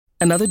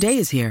Another day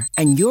is here,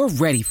 and you're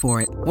ready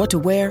for it. What to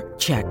wear?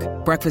 Check.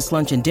 Breakfast,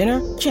 lunch, and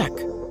dinner? Check.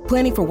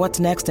 Planning for what's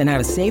next and how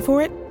to save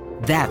for it?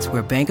 That's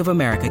where Bank of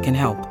America can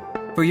help.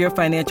 For your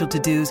financial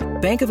to-dos,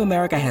 Bank of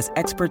America has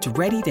experts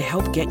ready to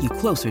help get you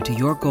closer to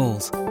your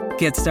goals.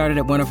 Get started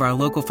at one of our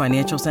local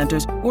financial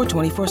centers or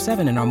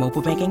 24/7 in our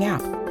mobile banking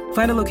app.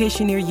 Find a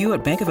location near you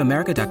at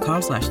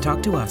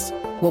bankofamerica.com/talktous.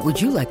 What would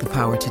you like the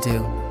power to do?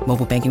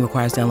 Mobile banking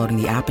requires downloading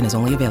the app and is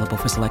only available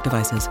for select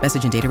devices.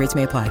 Message and data rates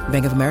may apply.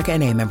 Bank of America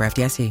N.A., member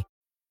FDIC.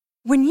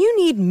 When you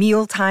need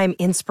mealtime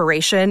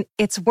inspiration,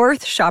 it's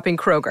worth shopping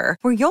Kroger,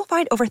 where you'll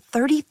find over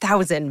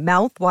 30,000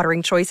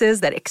 mouth-watering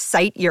choices that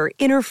excite your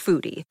inner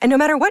foodie. And no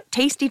matter what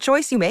tasty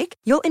choice you make,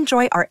 you'll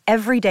enjoy our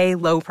everyday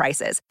low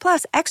prices,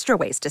 plus extra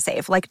ways to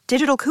save, like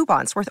digital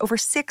coupons worth over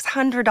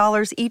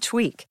 $600 each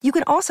week. You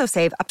can also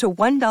save up to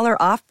 $1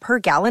 off per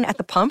gallon at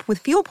the pump with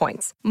fuel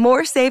points.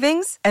 More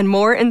savings and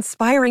more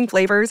inspiring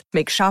flavors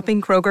make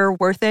shopping Kroger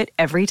worth it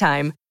every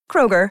time.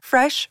 Kroger,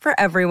 fresh for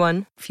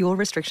everyone. Fuel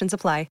restrictions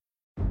apply.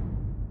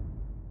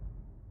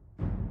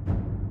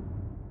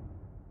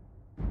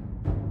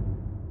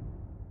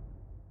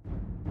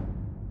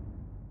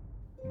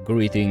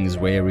 Greetings,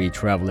 weary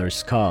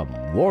travelers, come,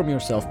 warm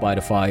yourself by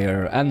the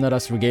fire, and let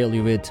us regale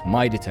you with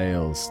mighty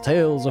tales,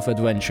 tales of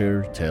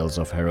adventure, tales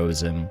of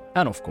heroism,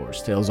 and of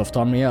course, tales of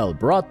Tamriel,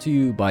 brought to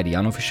you by the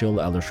unofficial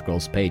Elder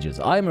Scrolls pages.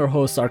 I'm your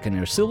host,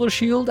 Arcaneer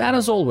Silvershield, and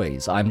as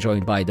always, I'm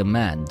joined by the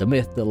man, the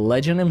myth, the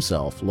legend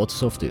himself,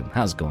 Lotus of Doom.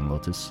 How's it going,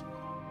 Lotus?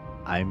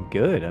 I'm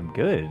good. A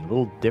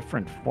little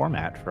different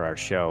format for our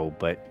show,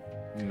 but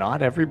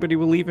not everybody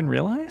will even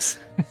realize.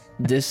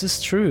 This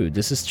is true.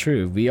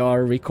 We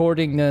are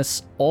recording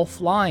this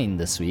offline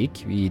this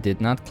week. We did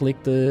not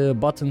click the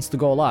buttons to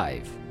go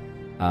live.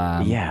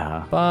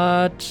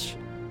 But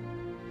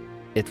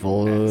it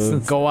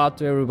will go out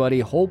to everybody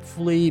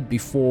hopefully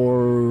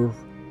before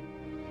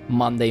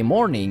Monday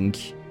morning,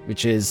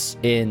 which is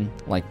in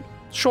like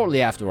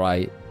shortly after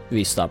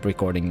we stop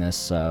recording this.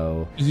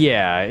 So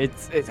yeah,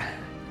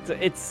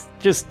 it's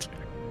just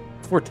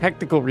for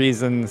technical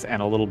reasons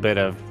and a little bit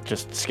of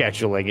just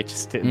scheduling.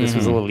 This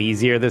was a little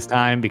easier this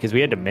time because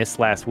we had to miss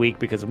last week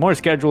because of more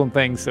schedule and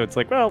things. So it's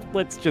like, well,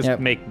 let's just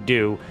make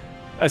do,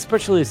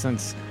 especially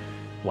since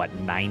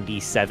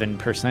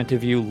 97%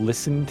 of you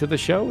listen to the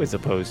show as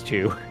opposed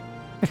to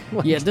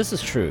yeah, this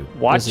is true.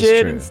 Watch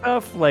it and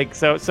stuff. Like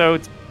so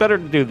it's better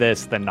to do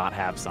this than not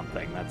have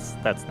something.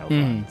 That's no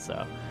fun.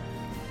 So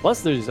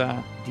plus there's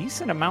a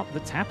decent amount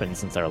that's happened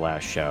since our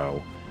last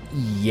show.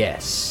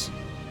 Yes.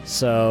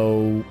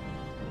 So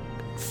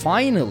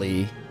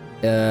finally,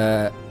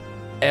 a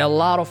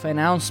lot of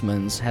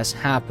announcements has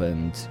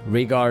happened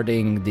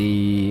regarding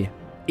the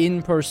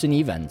in-person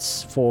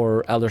events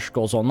for Elder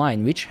Scrolls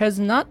Online, which has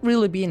not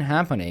really been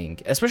happening,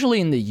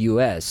 especially in the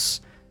US,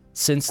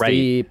 since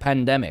the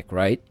pandemic,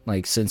 right?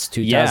 Like since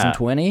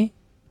 2020? Yeah.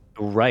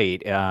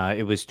 Right.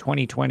 It was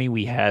 2020.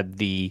 We had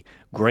the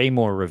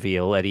Greymore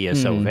reveal at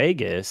ESO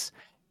Vegas,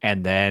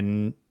 and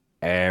then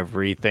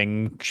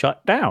everything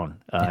shut down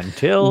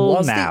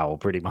until now,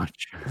 pretty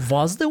much.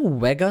 Was the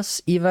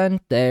Vegas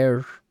event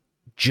there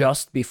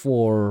just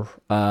before,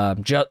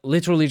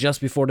 literally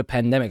just before the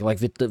pandemic, like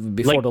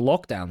before the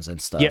lockdowns and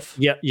stuff?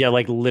 Yeah,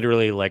 like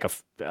literally like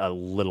a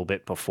little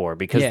bit before,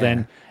 because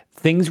then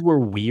things were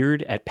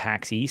weird at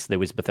PAX East. There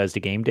was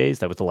Bethesda Game Days.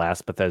 That was the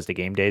last Bethesda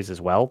Game Days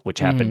as well, which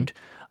happened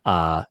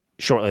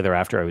shortly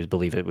thereafter. I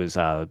believe it was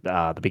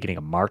the beginning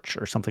of March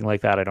or something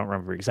like that. I don't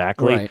remember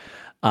exactly.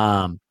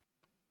 Right.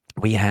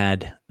 We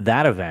had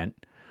that event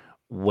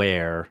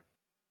where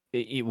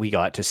we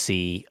got to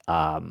see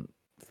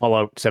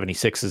Fallout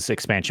 76's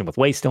expansion with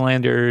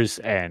Wastelanders,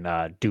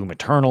 and Doom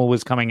Eternal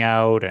was coming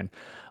out, and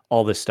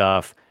all this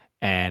stuff.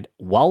 And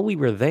while we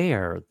were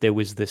there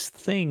was this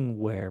thing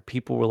where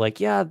people were like,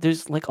 yeah,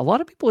 there's like a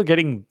lot of people are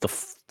getting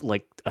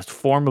like a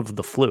form of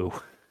the flu.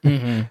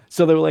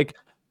 So they were like,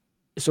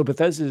 so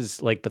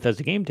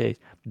Bethesda Game Days,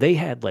 they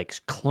had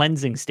like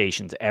cleansing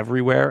stations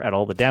everywhere at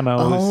all the demos.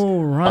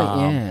 Oh,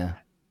 right, yeah.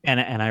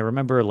 And I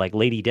remember like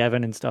Lady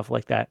Devon and stuff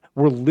like that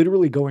were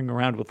literally going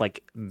around with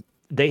like,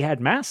 they had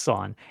masks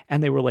on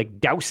and they were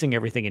like dousing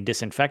everything in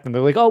disinfectant.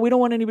 They're like, oh, we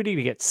don't want anybody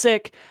to get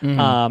sick.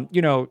 Kind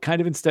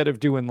of instead of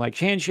doing like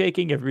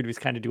handshaking, everybody was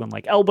kind of doing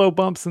like elbow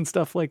bumps and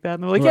stuff like that.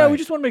 And they're like, yeah, we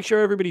just want to make sure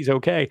everybody's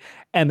okay.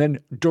 And then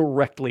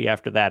directly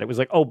after that, it was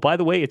like, oh, by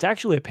the way, it's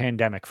actually a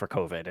pandemic for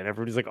COVID. And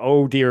everybody's like,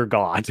 oh, dear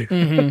God.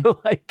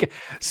 Like,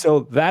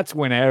 so that's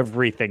when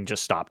everything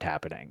just stopped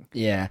happening.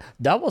 Yeah,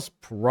 that was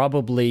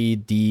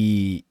probably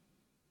the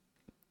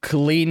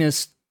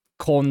cleanest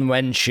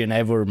convention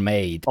ever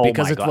made,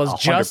 because it was 100%.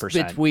 Just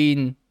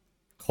between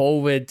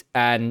COVID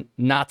and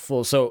not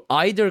full. So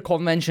either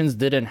conventions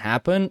didn't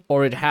happen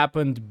or it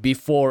happened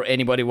before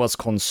anybody was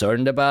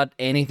concerned about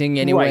anything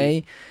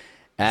anyway.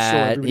 So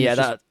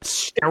that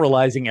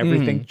sterilizing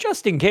everything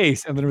just in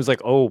case. And then it was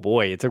like, oh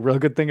boy, it's a real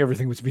good thing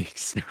everything was being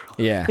sterilized.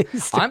 Yeah.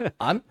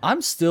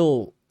 I'm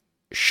still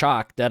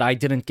shocked that I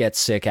didn't get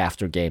sick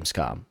after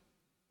Gamescom.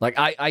 Like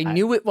I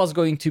knew it was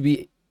going to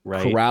be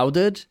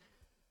crowded,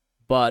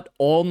 But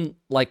on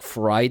like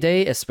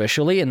Friday,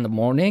 especially in the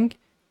morning,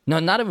 no,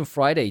 not even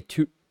Friday,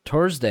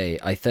 Thursday,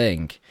 I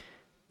think,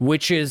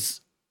 which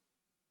is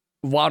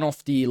one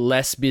of the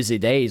less busy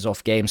days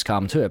of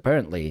Gamescom too,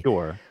 apparently.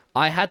 Sure.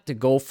 I had to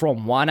go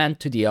from one end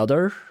to the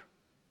other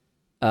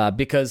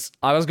because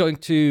I was going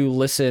to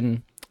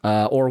listen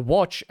or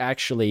watch,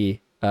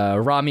 actually,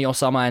 Rami,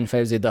 Osama, and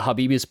Fevzi, the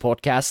Habibis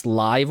podcast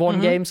live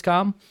on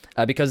Gamescom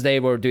because they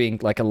were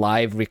doing like a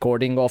live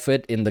recording of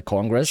it in the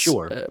Congress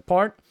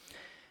part.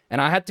 And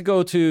I had to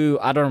go to,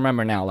 I don't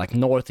remember now, like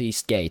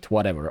Northeast Gate,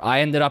 whatever. I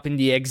ended up in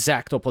the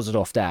exact opposite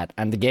of that.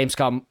 And the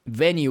Gamescom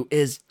venue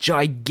is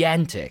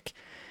gigantic.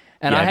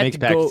 And I had to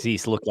go... PAX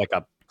East look like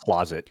a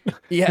closet.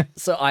 Yeah,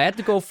 so I had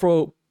to go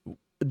through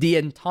the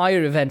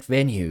entire event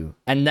venue.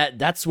 And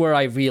that's where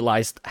I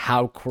realized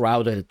how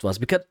crowded it was.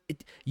 Because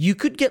you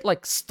could get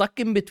like stuck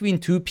in between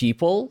two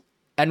people.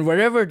 And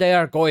wherever they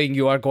are going,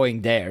 you are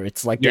going there.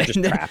 It's like you're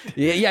just trapped.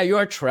 Yeah, you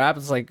are trapped.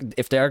 It's like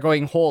if they are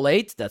going hall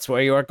 8, that's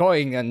where you are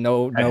going, and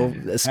no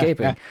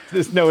escaping.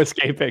 There's no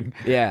escaping.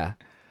 Yeah.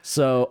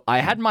 So I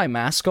had my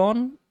mask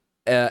on,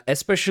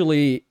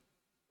 especially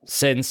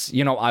since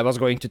I was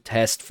going to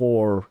test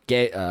for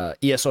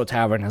ESO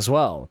Tavern as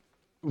well.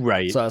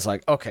 Right. So I was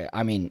like, okay.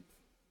 I mean,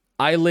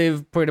 I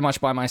live pretty much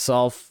by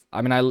myself.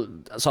 I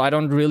mean, so I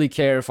don't really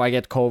care if I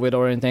get COVID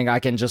or anything. I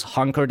can just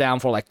hunker down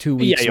for like 2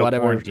 weeks,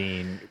 whatever.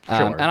 Quarantine.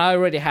 Sure. And I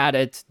already had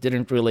it.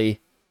 Didn't really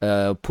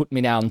put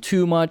me down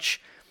too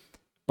much.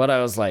 But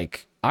I was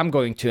like, I'm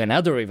going to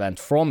another event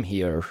from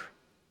here.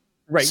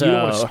 Right, so, you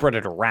don't want to spread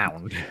it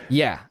around.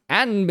 Yeah,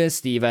 and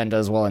miss the event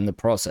as well in the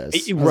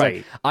process.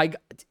 Right. Like,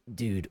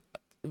 dude,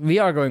 we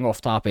are going off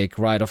topic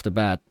right off the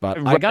bat,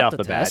 but right I got off the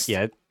the test.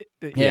 Bat,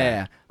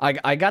 yeah.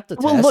 I got the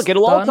test. Well, look,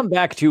 it'll all done. come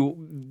back to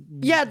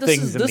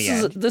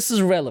this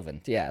is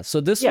relevant. Yeah. So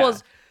this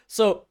was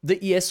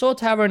the ESO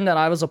Tavern that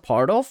I was a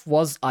part of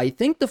was, I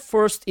think, the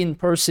first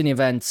in-person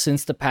event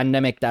since the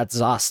pandemic that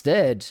ZOS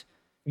did.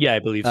 Yeah, I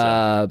believe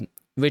so.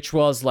 Which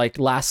was like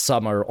last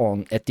summer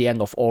at the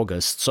end of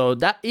August. So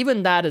that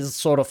is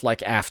sort of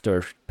like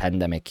after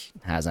pandemic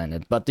has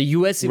ended. But the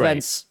US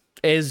events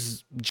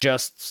is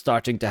just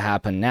starting to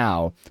happen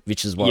now,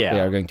 which is what we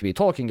are going to be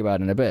talking about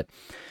in a bit.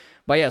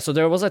 But yeah, so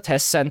there was a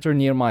test center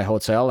near my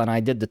hotel, and I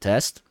did the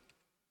test.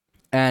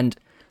 And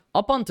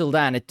up until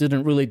then, it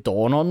didn't really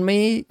dawn on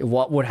me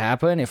what would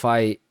happen if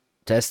I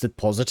tested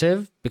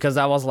positive, because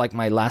that was like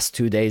my last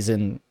 2 days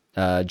in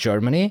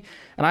Germany.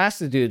 And I asked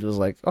the dude, was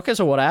like, okay,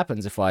 so what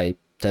happens if I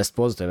test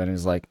positive? And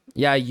he's like,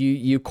 yeah,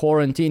 you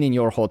quarantine in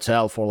your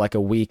hotel for like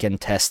a week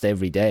and test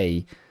every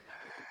day.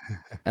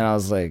 And I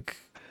was like,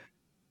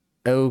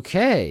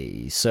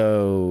 okay,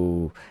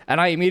 so... And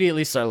I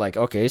immediately started like,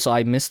 okay, so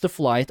I missed the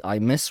flight, I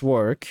miss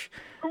work.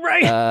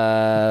 Right.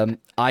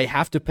 I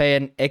have to pay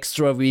an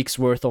extra week's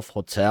worth of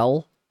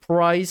hotel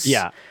price.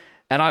 Yeah.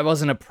 And I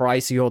was in a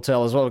pricey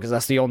hotel as well, because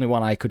that's the only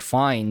one I could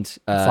find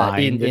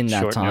in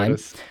that time.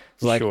 Notice.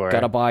 So, like,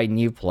 gotta buy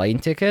new plane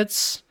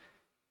tickets.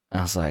 And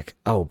I was like,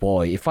 oh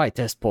boy, if I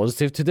test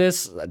positive to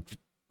this,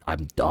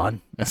 I'm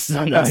done. That's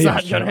not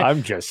gonna...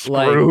 I'm just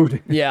screwed.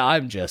 Like, yeah,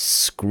 I'm just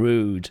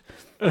screwed.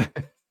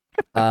 But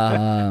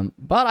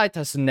I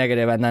tested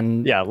negative, and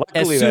then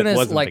as soon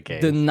as like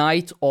the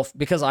night of,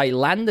 because I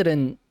landed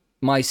in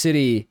my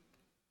city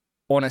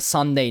on a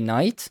Sunday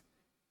night,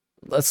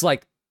 it's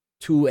like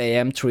 2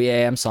 a.m., 3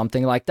 a.m.,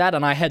 something like that,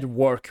 and I had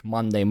work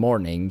Monday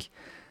morning.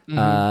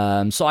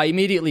 So I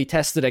immediately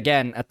tested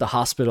again at the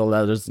hospital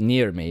that was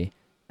near me,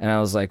 and I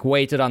was like,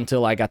 waited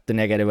until I got the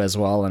negative as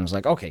well, and I was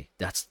like, okay,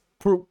 that's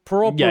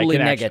properly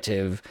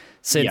negative,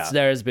 since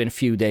there's been a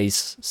few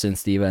days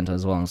since the event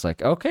as well. I was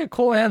like, okay,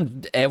 cool,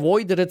 and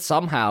avoided it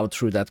somehow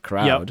through that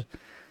crowd.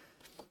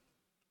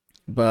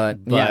 But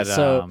yeah,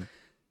 so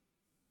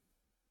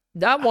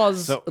that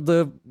was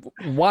the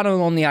one and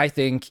only, I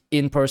think,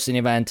 in-person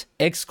event,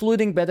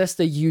 excluding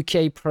Bethesda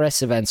UK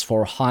press events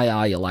for High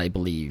Isle, I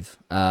believe.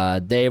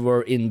 They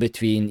were in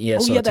between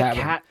ESO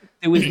Tavern.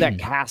 It was that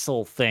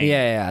castle thing.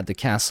 Yeah, the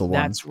castle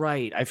one. That's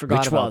right. I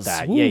forgot about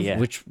that. Yeah.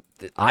 Which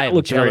I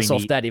am jealous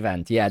of that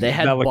event. Yeah, they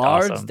had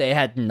bards, awesome. They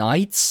had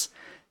knights,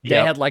 they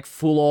had like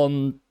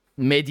full-on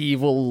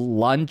medieval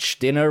lunch,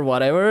 dinner,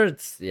 whatever.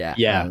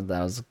 That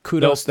was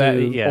kudos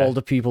to all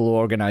the people who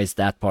organized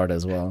that part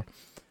as well.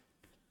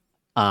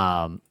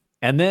 And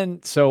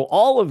then, so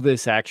all of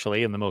this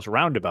actually, in the most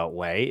roundabout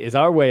way, is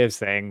our way of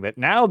saying that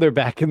now they're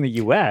back in the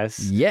US.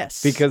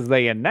 Yes. Because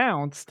they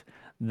announced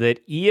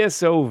that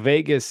ESO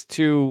Vegas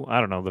 2,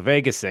 I don't know, the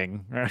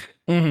Vegasing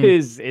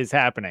is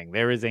happening.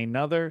 There is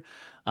another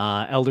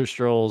Elder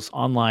Scrolls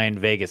Online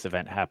Vegas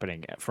event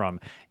happening from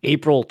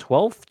April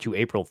 12th to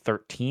April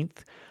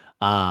 13th.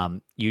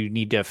 You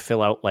need to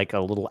fill out like a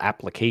little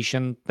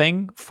application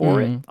thing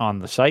for it on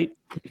the site,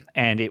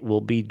 and it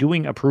will be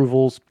doing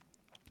approvals.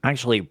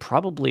 Actually,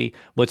 probably,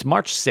 it's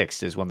March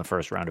 6th is when the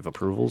first round of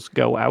approvals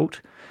go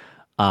out.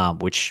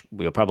 Which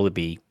we'll probably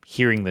be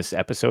hearing this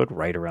episode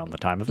right around the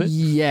time of it.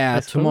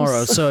 Yeah,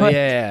 tomorrow. So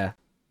yeah,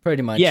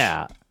 pretty much.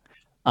 Yeah.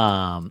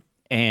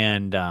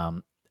 And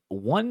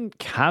one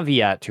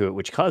caveat to it,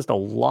 which caused a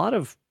lot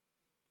of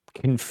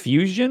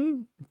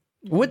confusion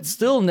with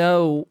still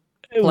no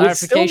with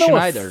still clarification no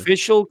either.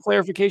 official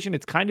clarification.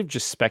 It's kind of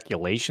just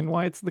speculation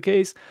why it's the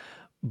case.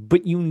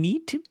 But you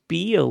need to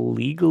be a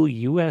legal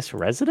U.S.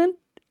 resident?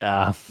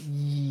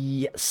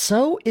 Yeah,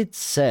 so it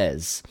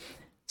says.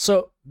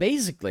 So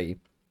basically,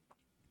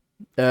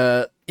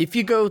 if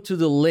you go to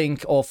the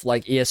link of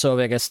like ESO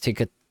Vegas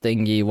ticket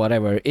thingy,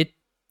 whatever,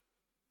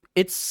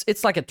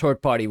 it's like a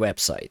third-party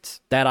website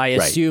that I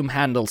assume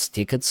handles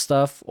ticket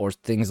stuff or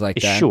things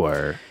like that.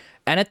 Sure.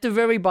 And at the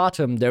very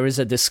bottom, there is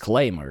a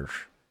disclaimer.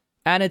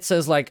 And it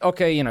says, like,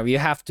 okay, you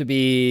have to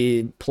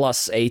be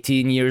plus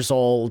 18 years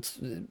old,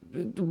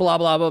 blah,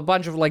 blah, blah, a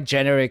bunch of, like,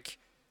 generic,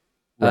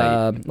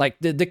 like,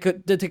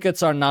 the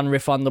tickets are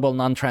non-refundable,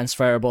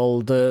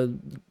 non-transferable, the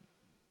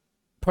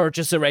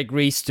purchaser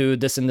agrees to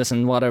this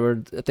and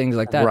whatever, things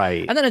like that.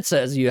 Right. And then it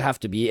says you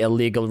have to be a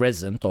legal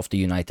resident of the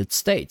United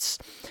States,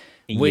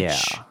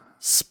 which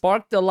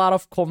sparked a lot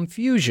of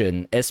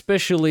confusion,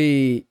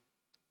 especially,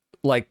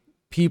 like,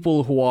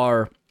 people who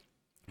are...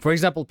 For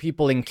example,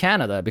 people in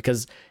Canada,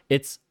 because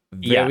it's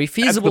very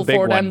feasible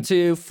for them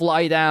to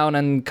fly down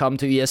and come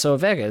to ESO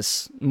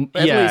Vegas.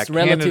 At least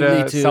relatively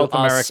Canada, to South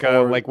us,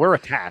 America, like we're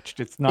attached.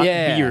 It's not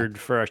weird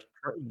for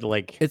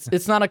like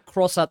it's not a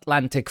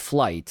cross-Atlantic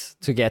flight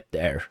to get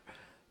there.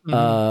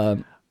 But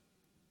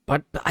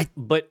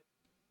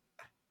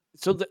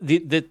so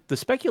the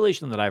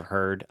speculation that I've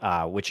heard,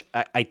 which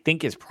I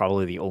think is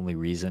probably the only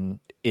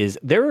reason, is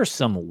there are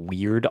some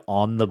weird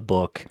on the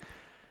book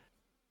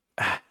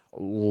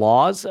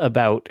laws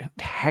about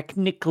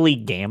technically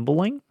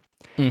gambling.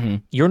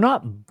 You're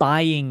not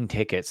buying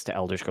tickets to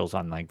Elder Scrolls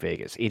Online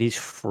Vegas. It is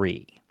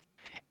free.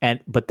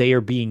 But they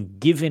are being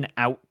given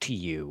out to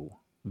you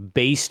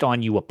based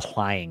on you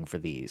applying for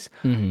these.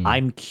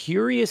 I'm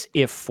curious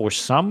if for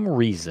some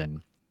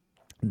reason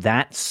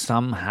that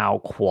somehow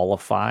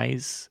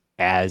qualifies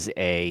as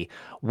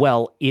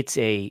it's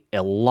a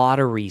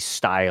lottery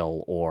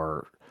style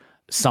or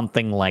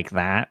something like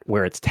that,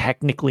 where it's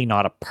technically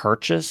not a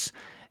purchase,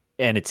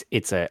 and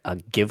it's a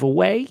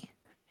giveaway,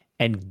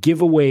 and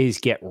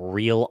giveaways get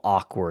real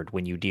awkward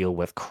when you deal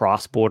with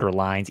cross-border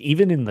lines.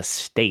 Even in the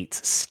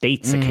States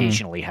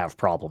occasionally have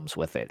problems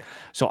with it.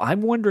 So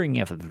I'm wondering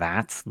if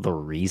that's the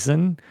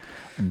reason,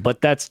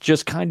 but that's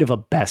just kind of a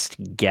best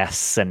guess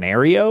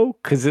scenario,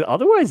 because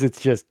otherwise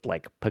it's just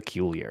like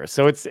peculiar.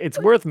 So it's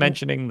worth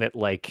mentioning that,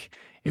 like,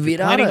 if you're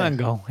planning on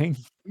going,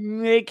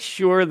 make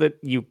sure that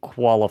you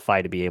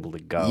qualify to be able to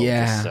go.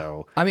 Yeah. Just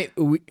so. I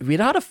mean,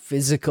 without a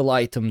physical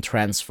item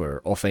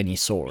transfer of any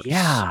sort.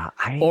 Yeah.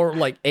 Or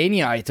like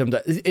any item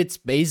that it's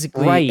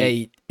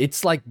basically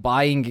it's like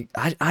buying.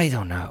 I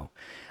don't know.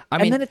 I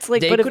mean, then it's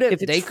like, but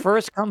if it's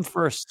first come,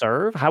 first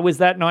serve, how is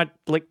that not,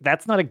 like,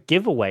 that's not a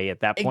giveaway at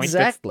that point.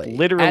 Exactly. That's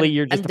literally,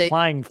 you're just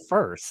applying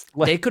first.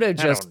 Like, they could have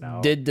just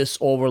did this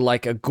over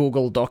like a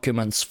Google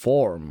Documents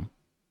form,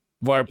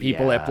 where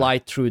people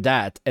applied through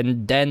that,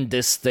 and then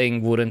this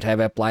thing wouldn't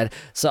have applied.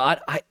 So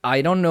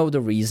I don't know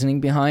the reasoning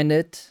behind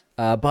it,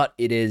 but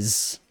it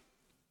is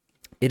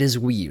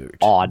weird.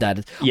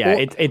 Odd.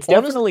 It's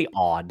definitely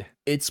odd.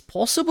 It's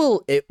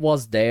possible it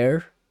was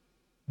there,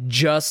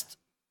 just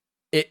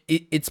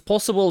it's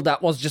possible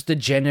that was just a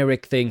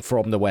generic thing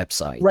from the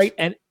website, right?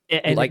 And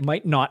like, it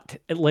might not,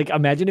 like,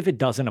 imagine if it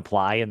doesn't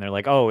apply, and they're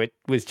like, oh, it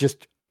was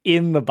just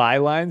in the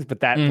bylines, but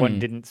that one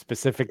didn't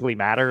specifically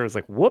matter. It was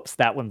like, whoops,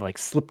 that one like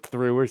slipped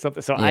through or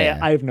something. So I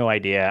have no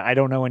idea. I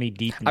don't know any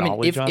deep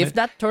knowledge on it. If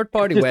that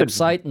third-party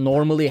website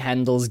normally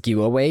handles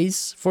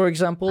giveaways, for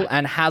example,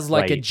 and has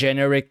like a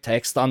generic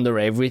text under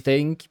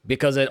everything,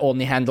 because it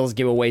only handles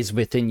giveaways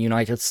within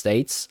United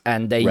States,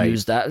 and they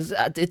use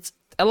that, it's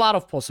a lot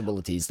of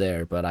possibilities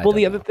there. But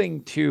the other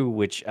thing too,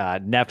 which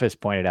Nefis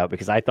pointed out,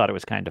 because I thought it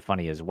was kind of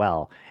funny as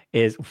well,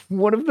 is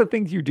one of the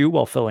things you do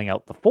while filling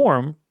out the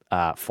form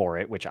for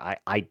it, which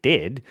I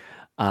did,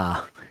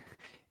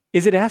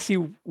 is it asks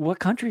you what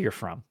country you're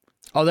from.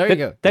 Oh, there you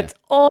go. That's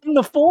on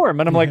the form.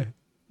 And I'm like,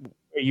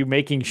 are you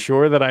making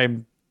sure that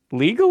I'm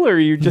legal, or are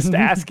you just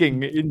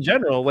asking in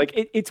general? Like,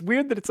 it's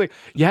weird that it's like,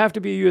 you have to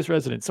be a U.S.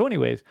 resident. So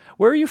anyways,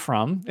 where are you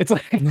from? It's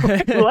like,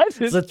 what?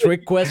 It's a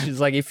trick question.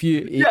 It's like, if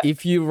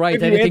you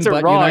write anything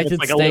but wrong, United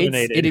States,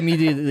 eliminated.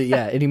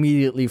 it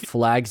immediately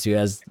flags you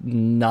as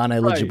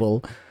non-eligible.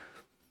 Right.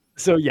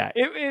 So yeah,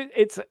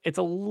 it's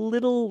a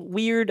little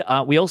weird.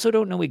 We also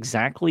don't know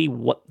exactly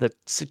what the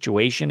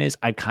situation is.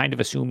 I kind of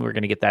assume we're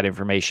going to get that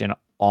information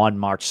on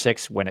March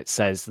 6th when it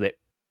says that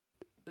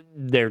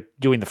they're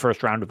doing the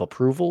first round of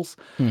approvals.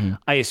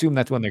 I assume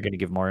that's when they're going to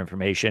give more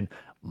information.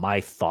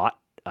 My thought,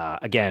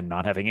 again,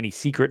 not having any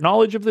secret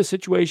knowledge of the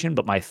situation,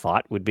 but my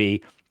thought would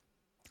be,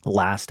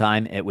 last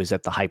time it was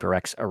at the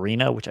HyperX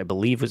Arena, which I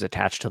believe was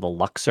attached to the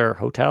Luxor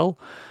Hotel,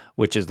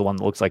 which is the one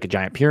that looks like a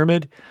giant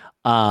pyramid.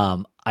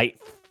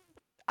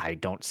 I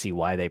don't see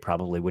why they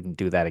probably wouldn't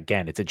do that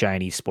again. It's a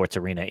giant esports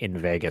arena in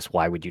Vegas.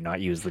 Why would you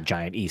not use the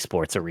giant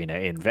esports arena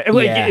in Vegas?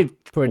 Yeah,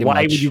 pretty why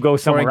much. would you go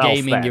somewhere else? For a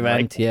gaming then?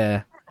 event,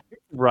 yeah.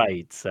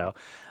 Right. So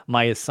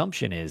my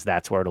assumption is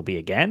that's where it'll be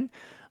again.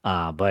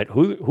 But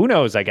who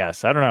knows, I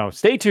guess. I don't know.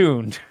 Stay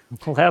tuned.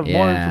 We'll have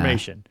more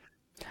information.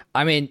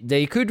 I mean,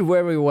 they could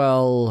very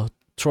well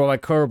throw a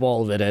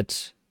curveball with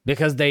it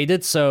because they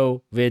did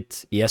so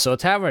with ESO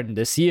Tavern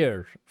this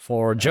year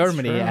for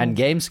Germany and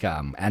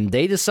Gamescom, and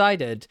they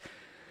decided,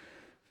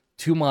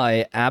 to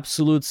my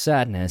absolute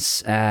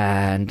sadness,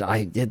 and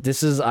I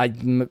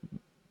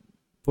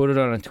put it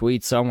on a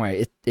tweet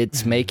somewhere.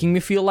 It's making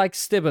me feel like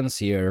Stibbons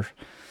here.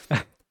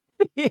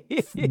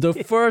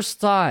 The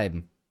first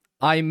time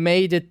I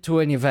made it to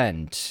an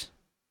event,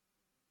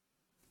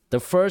 the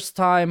first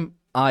time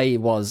I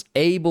was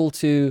able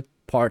to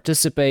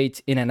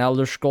participate in an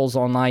Elder Scrolls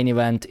Online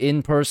event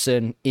in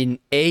person in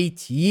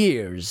 8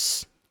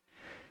 years,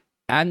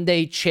 and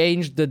they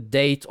changed the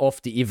date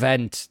of the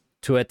event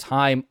to a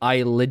time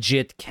I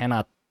legit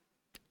cannot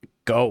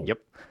go.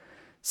 Yep.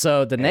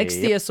 So the next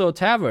ESO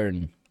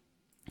Tavern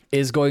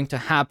is going to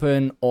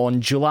happen on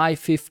July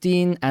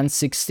 15 and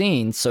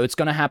 16. So it's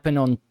going to happen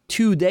on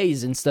 2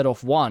 days instead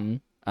of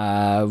one,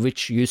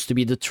 which used to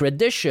be the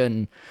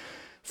tradition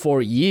for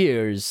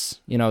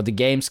years, the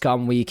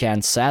Gamescom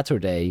weekend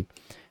Saturday.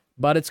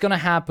 But it's going to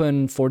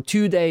happen for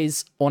 2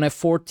 days on a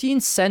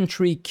 14th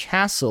century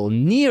castle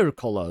near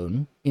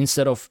Cologne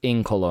instead of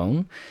in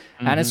Cologne.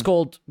 Mm-hmm. And it's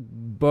called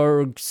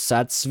Burg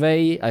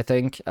Satzwey, I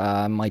think.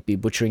 Might be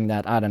butchering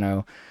that. I don't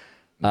know.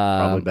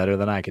 Probably better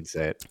than I could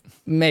say it.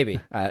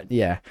 Maybe.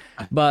 Yeah.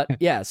 But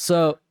yeah,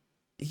 so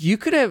you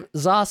could have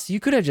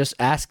just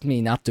asked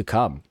me not to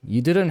come.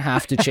 You didn't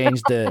have to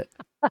change the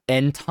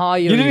entire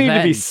You didn't event. need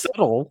to be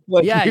subtle.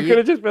 Like, yeah, you could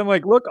have just been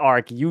like, "Look,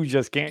 Ark, you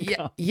just can't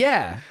come."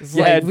 Yeah. It's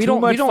you like, had too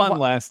much fun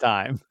last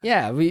time.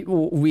 Yeah,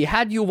 we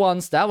had you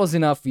once. That was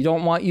enough. We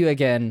don't want you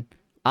again.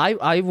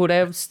 I would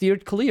have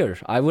steered clear.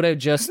 I would have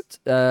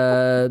just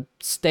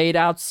stayed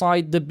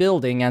outside the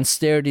building and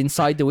stared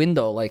inside the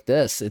window like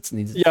this. It's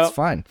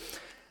fine.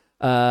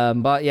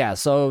 But yeah,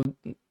 so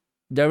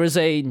there is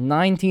a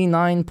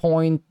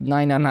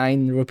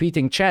 99.999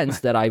 repeating chance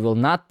that I will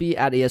not be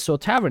at ESO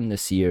Tavern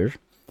this year.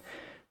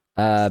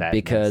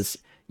 Because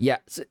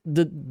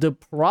the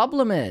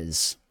problem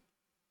is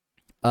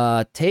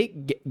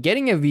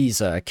getting a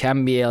visa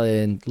can be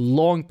a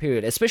long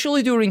period,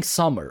 especially during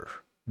summer,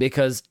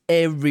 because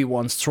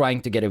everyone's trying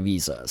to get a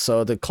visa.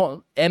 So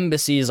the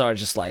embassies are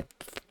just like,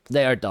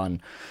 they are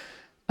done.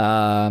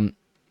 And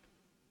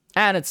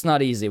it's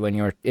not easy when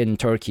you're in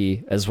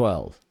Turkey as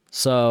well.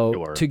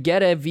 So to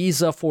get a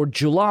visa for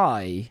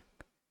July,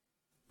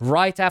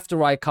 right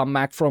after I come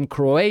back from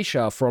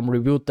Croatia from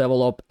Reboot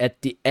Develop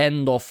at the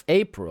end of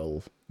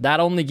April, that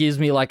only gives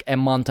me like a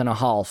month and a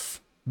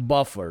half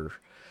buffer.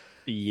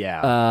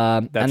 Yeah,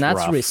 and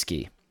that's rough.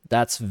 risky.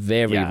 That's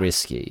very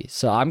risky.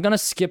 So I'm going to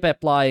skip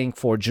applying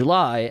for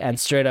July and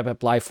straight up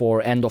apply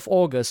for end of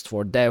August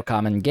for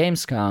DevCon and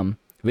Gamescom,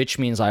 which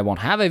means I won't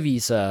have a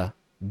visa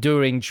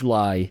during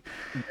July.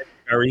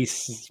 Very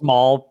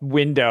small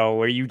window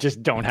where you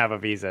just don't have a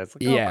visa. It's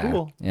like,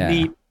 cool,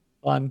 neat,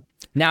 fun.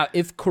 Now,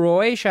 if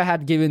Croatia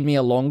had given me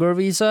a longer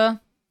visa,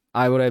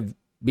 I would have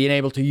been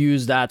able to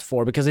use that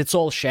because it's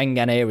all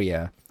Schengen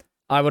area.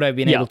 I would have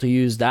been able to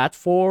use that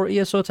for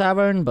ESO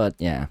Tavern, but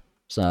yeah.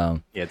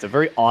 So yeah, it's a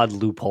very odd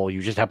loophole.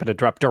 You just happen to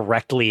drop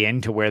directly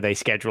into where they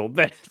scheduled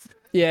this.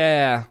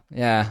 Yeah.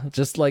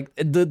 Just like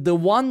the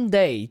one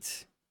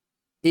date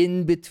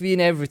in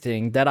between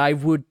everything that I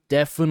would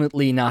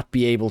definitely not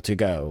be able to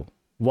go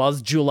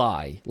was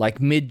July, like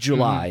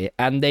mid-July,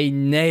 and they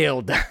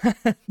nailed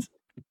that.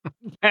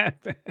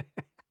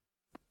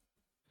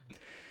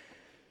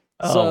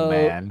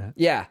 Man.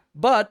 Yeah,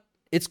 but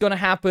it's going to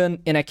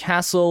happen in a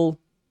castle.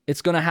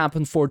 It's going to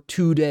happen for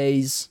 2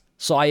 days.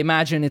 So I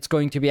imagine it's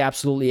going to be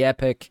absolutely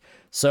epic.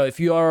 So if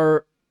you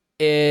are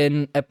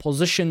in a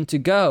position to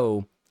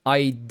go,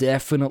 I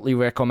definitely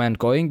recommend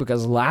going,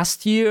 because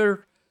last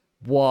year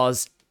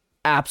was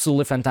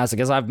absolutely fantastic.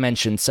 As I've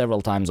mentioned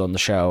several times on the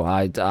show,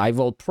 I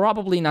will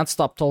probably not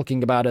stop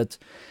talking about it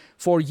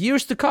for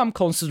years to come,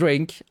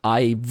 considering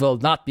I will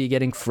not be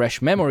getting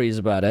fresh memories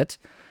about it.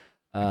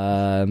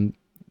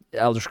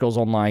 Elder Scrolls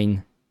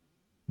Online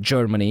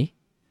Germany,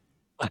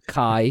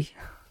 Kai.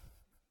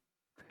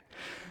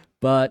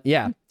 But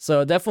yeah,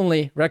 so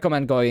definitely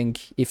recommend going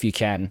if you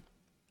can.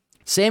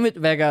 Same with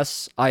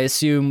Vegas. I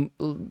assume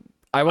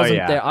I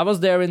wasn't there. I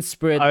was there in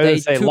spirit. They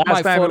took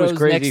my photos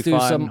next to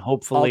some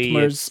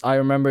Altmers. I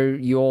remember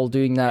you all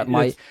doing that.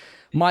 My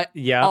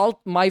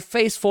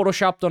face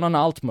photoshopped on an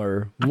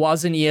Altmer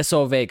was in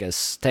ESO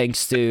Vegas,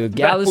 thanks to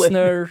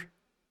Gallisner,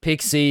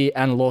 Pixie,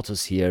 and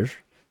Lotus here.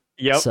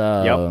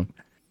 Yep.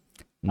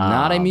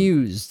 Not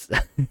amused.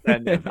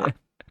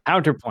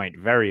 Counterpoint,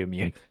 very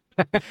amused.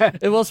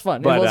 It was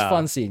fun. It was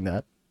fun seeing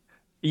that.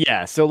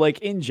 Yeah, so like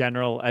in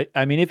general,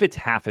 I mean, if it's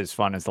half as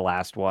fun as the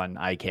last one,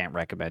 I can't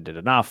recommend it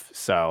enough.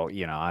 So,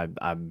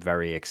 I'm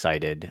very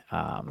excited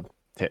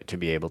to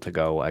be able to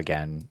go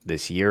again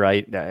this year,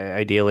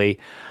 ideally.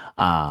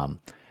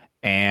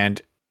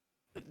 And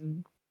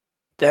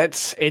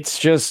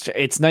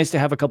it's nice to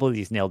have a couple of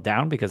these nailed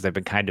down, because they've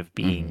been kind of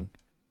being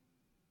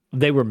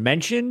they were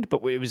mentioned,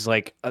 but it was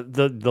like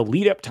the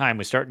lead up time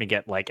was starting to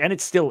get like, and it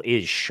still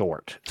is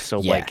short. So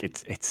like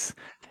it's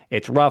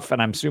it's rough,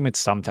 and I'm assuming it's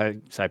some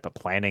type of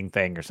planning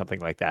thing or something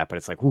like that. But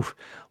it's like, oof,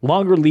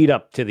 longer lead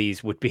up to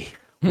these would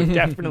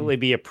definitely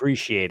be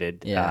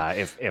appreciated,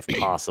 if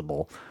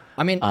possible.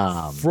 I mean,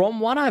 from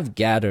what I've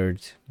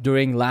gathered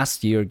during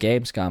last year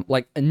Gamescom,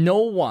 like no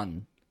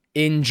one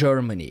in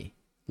Germany,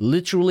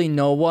 literally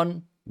no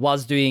one,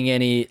 was doing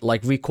any,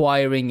 like,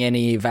 requiring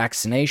any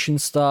vaccination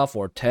stuff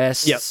or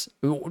tests,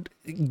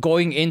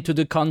 going into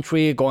the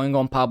country, going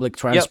on public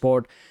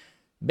transport.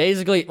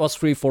 Basically, it was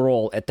free for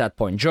all at that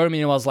point.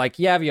 Germany was like,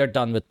 yeah, we are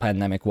done with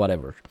pandemic,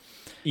 whatever.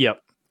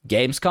 Yep.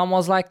 Gamescom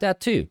was like that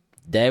too.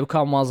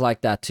 DevCon was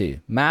like that too.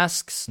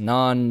 Masks,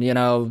 none,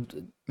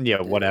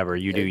 Yeah, whatever.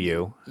 You do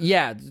you.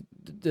 Yeah,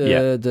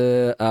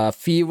 the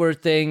fever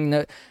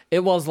thing, it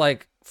was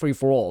like free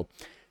for all.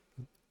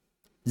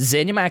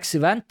 ZeniMax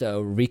event, though,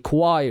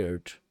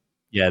 required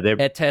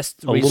a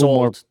test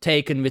result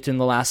taken within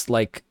the last,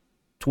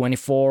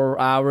 24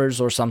 hours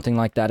or something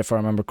like that, if I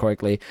remember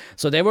correctly.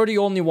 So they were the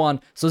only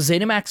one. So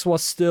ZeniMax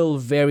was still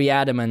very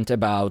adamant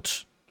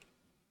about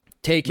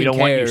taking care. We don't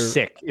want you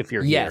sick if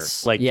you're here.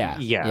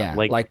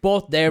 Like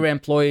both their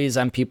employees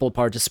and people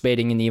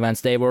participating in the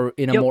events, they were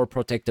in a more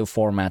protective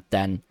format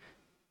than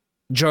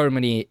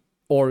Germany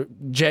or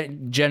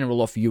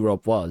general of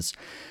Europe was.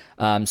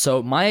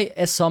 So my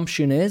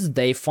assumption is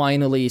they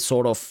finally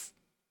sort of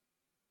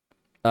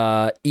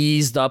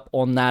eased up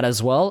on that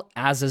as well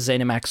as a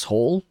ZeniMax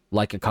whole,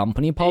 like a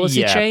company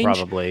policy change. Yeah,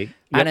 probably.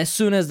 Yep. And as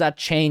soon as that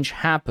change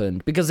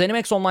happened, because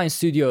ZeniMax Online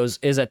Studios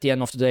is at the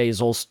end of the day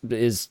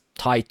is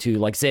tied to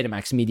like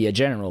ZeniMax Media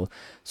General.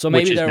 So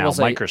maybe there was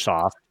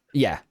Microsoft.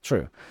 Yeah,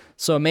 true.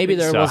 So maybe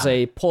there was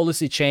a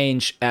policy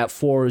change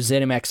for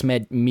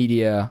ZeniMax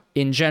Media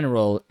in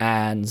general,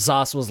 and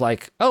ZAS was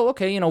like, oh,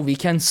 okay, we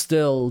can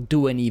still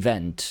do an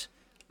event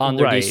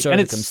under these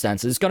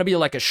circumstances. It's going to be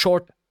like a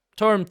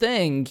short-term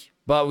thing,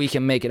 but we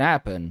can make it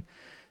happen.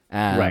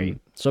 Right.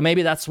 So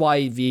maybe that's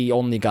why we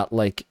only got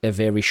like a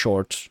very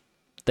short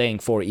thing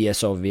for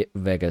ESO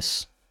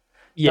Vegas.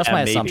 Yeah, that's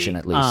my assumption,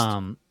 at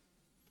least.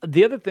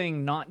 The other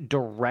thing, not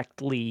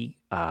directly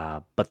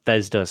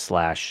Bethesda /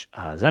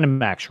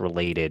 ZeniMax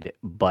related,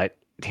 but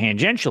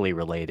tangentially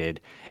related,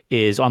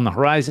 is on the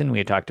horizon. We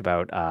had talked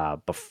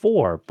about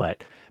before,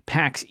 but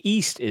PAX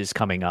East is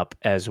coming up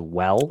as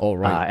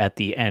well at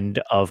the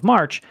end of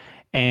March.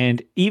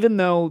 And even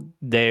though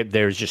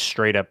there's just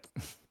straight up,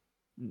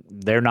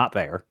 they're not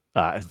there.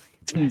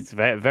 It's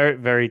very, very,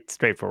 very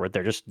straightforward.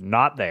 They're just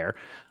not there.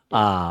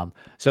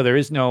 So there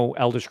is no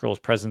Elder Scrolls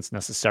presence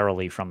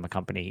necessarily from the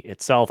company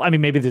itself. I mean,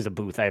 maybe there's a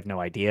booth. I have no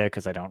idea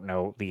because I don't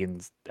know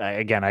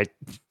again, I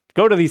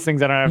go to these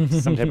things. I don't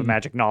have some type of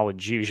magic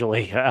knowledge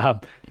usually.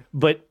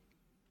 But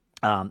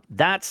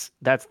that's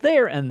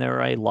there. And there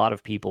are a lot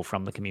of people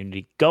from the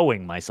community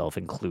going, myself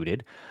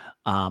included.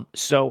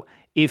 So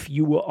if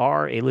you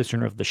are a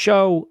listener of the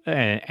show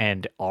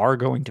and are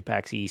going to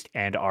PAX East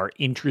and are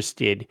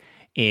interested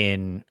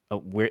in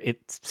where it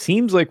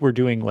seems like we're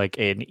doing like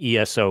an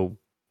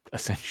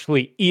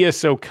essentially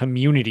ESO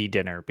community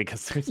dinner,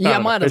 because there's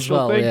not might as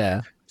well thing.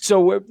 Yeah,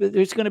 so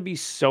there's going to be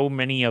so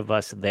many of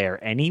us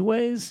there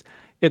anyways.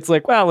 It's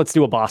like, well, let's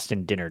do a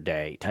Boston dinner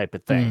day type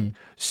of thing.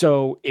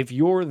 So if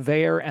you're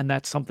there and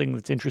that's something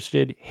that's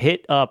interested,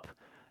 hit up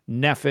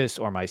Nephis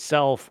or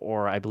myself,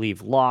 or I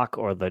believe Locke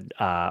or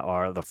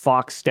the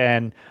Fox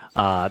Den.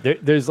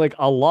 There's like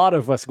a lot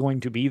of us going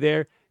to be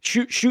there.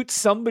 Shoot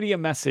somebody a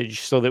message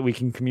so that we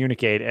can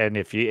communicate. And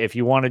if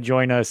you want to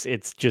join us,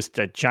 it's just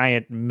a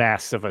giant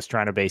mess of us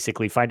trying to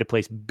basically find a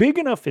place big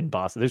enough in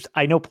Boston.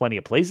 I know plenty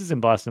of places in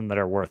Boston that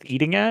are worth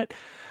eating at.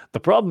 The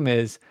problem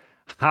is,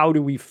 how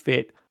do we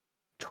fit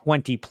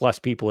 20 plus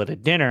people at a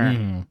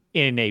dinner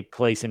in a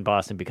place in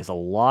Boston? Because a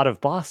lot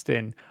of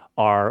Boston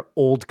are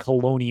old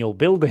colonial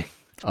buildings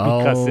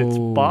because it's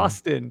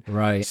Boston.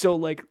 Right. So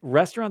like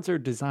restaurants are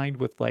designed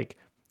with the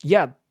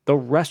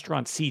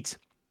restaurant seats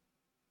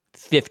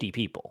 50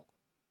 people.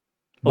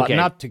 But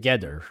not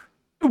together.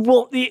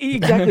 Well,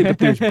 exactly. But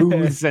there's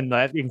booths and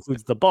that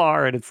includes the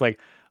bar. And it's like,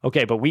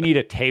 okay, but we need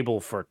a table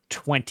for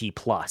 20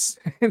 plus.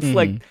 It's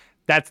like,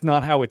 that's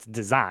not how it's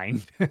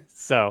designed.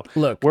 So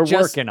look, we're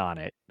working on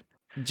it.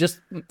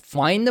 Just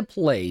find a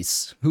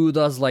place who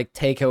does like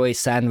takeaway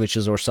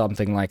sandwiches or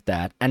something like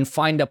that, and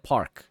find a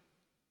park.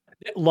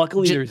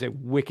 Luckily, there's a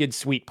wicked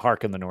sweet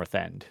park in the North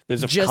End.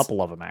 There's a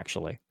couple of them,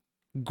 actually.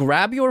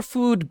 Grab your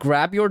food,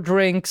 grab your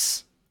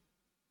drinks,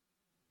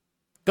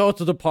 go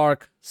to the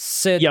park,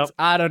 sit,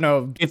 I don't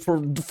know,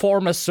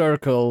 form a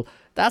circle.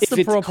 That's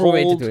the proper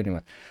way to do it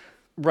anyway.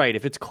 Right.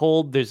 If it's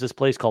cold, there's this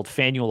place called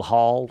Faneuil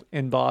Hall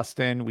in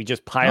Boston. We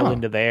just pile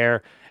into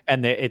there.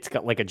 And it's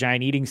got like a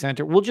giant eating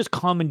center. We'll just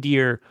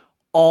commandeer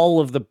all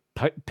of the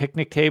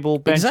picnic table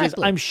benches.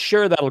 Exactly. I'm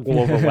sure that'll go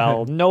over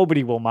well.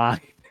 Nobody will mind.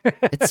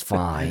 It's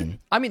fine.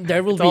 I mean,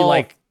 there will be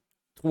like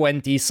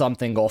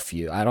 20-something off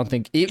you. I don't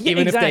think,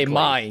 even if they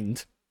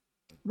mind.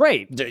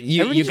 Right.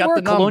 You got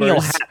the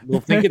colonial hat. We'll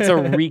think it's a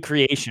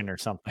recreation or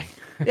something.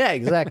 Yeah,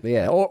 exactly.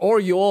 Yeah. Or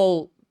you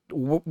all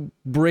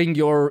bring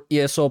your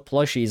ESO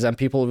plushies, and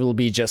people will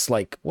be just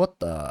like, "What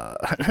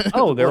the?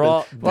 Oh, they're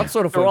all what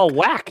sort of? They're all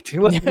whacked.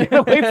 Get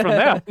away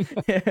from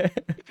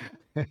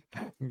them."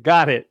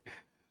 Got it.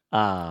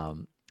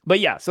 But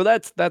yeah, so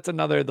that's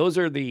another. Those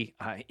are the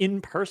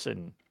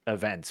in-person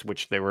events,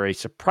 which there were a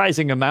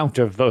surprising amount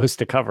of those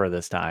to cover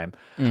this time.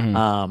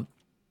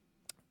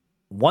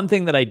 One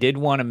thing that I did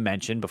want to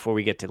mention before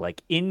we get to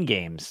like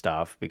in-game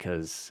stuff,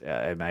 because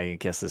I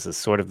guess this is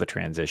sort of the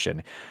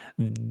transition,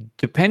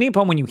 depending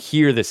upon when you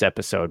hear this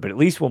episode, but at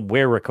least when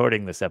we're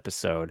recording this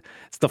episode,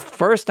 it's the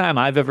first time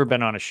I've ever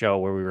been on a show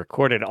where we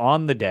recorded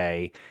on the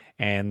day,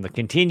 and the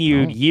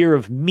continued year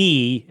of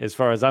me, as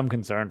far as I'm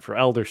concerned, for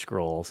Elder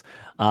Scrolls.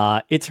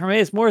 It's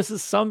Hermaeus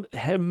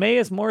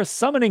Morris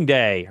Summoning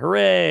Day.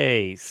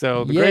 Hooray!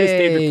 So the greatest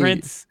Daedric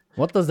Prince.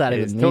 What does that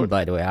even mean,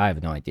 by the way? I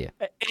have no idea.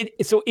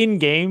 So in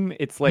game,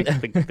 it's like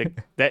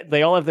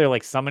they all have their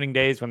like summoning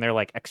days when they're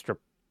like extra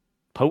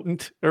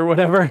potent or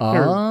whatever.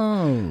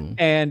 Oh.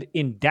 And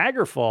in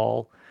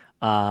Daggerfall,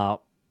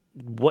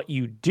 what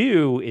you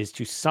do is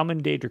to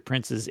summon Daedric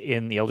Princes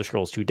in the Elder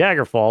Scrolls 2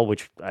 Daggerfall,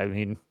 which, I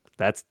mean,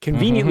 that's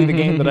conveniently the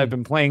game that I've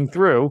been playing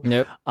through.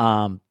 Yep.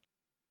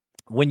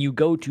 When you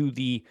go to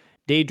the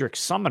Daedric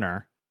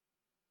Summoner,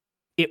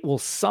 it will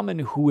summon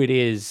who it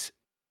is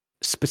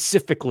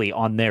specifically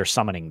on their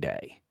summoning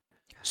day.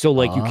 So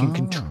like you can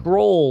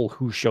control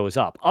who shows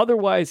up.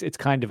 Otherwise, it's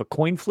kind of a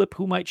coin flip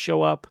who might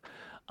show up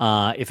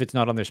if it's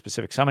not on their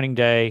specific summoning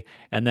day.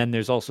 And then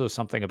there's also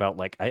something about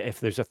like if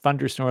there's a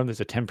thunderstorm,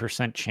 there's a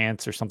 10%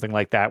 chance or something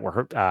like that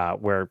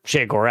where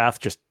Sheogorath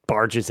just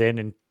barges in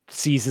and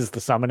seizes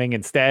the summoning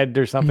instead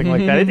or something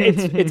like that.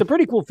 It's a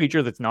pretty cool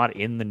feature that's not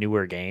in the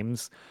newer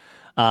games.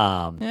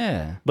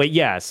 Yeah. But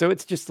yeah, so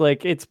it's just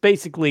like it's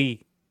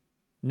basically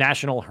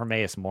National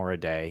Hermaeus Mora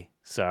Day.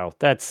 So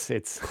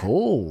it's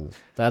cool.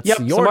 That's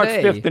your your March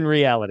day. 5th in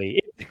reality.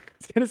 I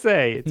was gonna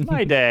say it's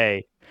my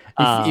day.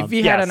 If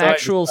we had an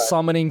actual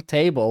summoning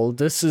table,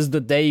 this is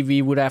the day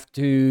we would have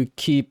to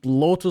keep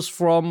Lotus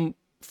from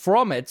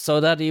it,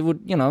 so that he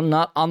would,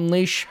 not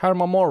unleash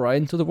Hermamora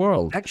into the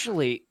world.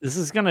 Actually, this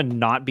is gonna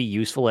not be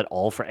useful at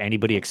all for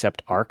anybody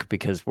except Ark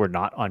because we're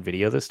not on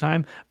video this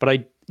time.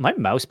 But my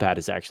mouse pad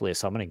is actually a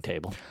summoning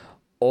table.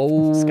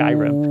 Oh,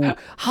 Skyrim.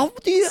 How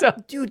do you,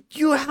 dude?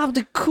 You have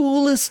the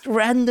coolest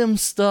random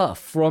stuff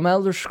from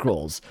Elder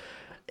Scrolls.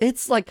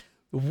 It's like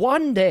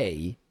one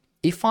day,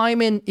 if I'm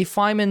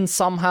in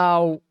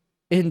somehow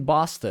in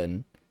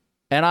Boston,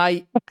 and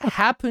I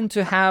happen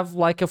to have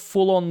like a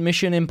full-on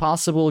Mission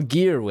Impossible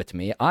gear with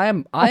me, I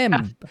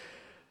am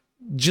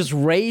just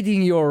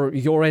raiding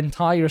your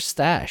entire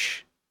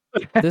stash.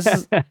 This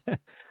is,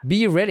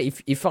 be ready.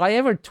 If I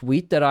ever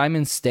tweet that I'm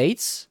in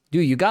States,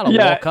 dude, you gotta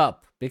walk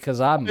up.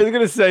 Because I was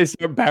gonna say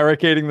start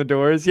barricading the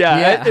doors.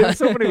 Yeah. It's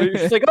so funny.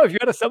 It's just like, oh, if you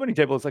had a summoning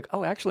table, it's like,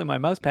 oh, actually, my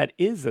mouse pad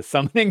is a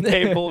summoning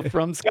table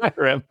from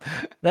Skyrim.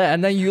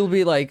 And then you'll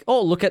be like,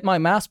 oh, look at my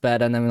mouse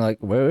pad, and then we're like,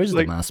 where is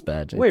the mouse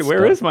pad? Wait,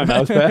 where is my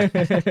mouse pad?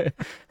 And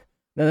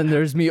then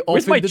there's me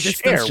off in the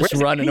distance, just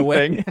running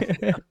away.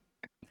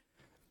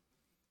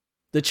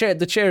 The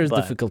chair is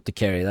difficult to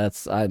carry.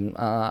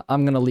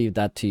 I'm gonna leave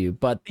that to you.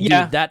 But dude,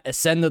 that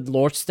Ascended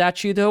Lord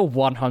statue though,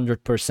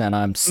 100%,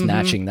 I'm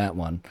snatching that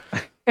one.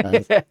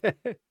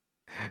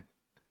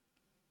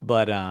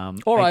 But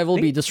or I will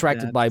be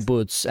distracted by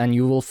Boots, and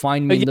you will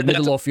find me in the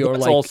middle of your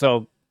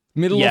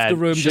middle of the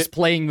room, just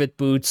playing with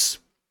Boots.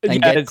 And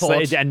get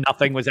caught. And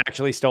nothing was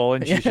actually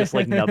stolen. She's just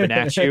like nubbing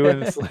at you,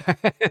 and it's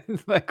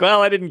like,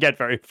 well, I didn't get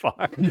very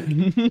far.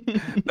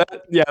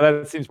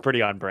 That seems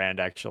pretty on brand,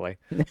 actually.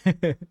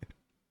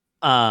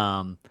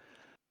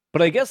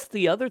 But I guess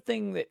the other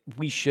thing that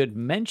we should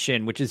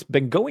mention, which has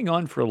been going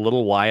on for a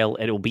little while,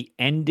 and it will be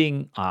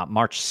ending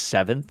March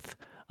 7th.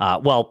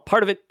 Well,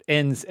 part of it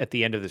ends at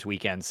the end of this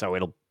weekend, so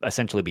it'll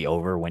essentially be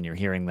over when you're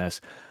hearing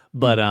this.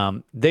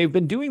 But they've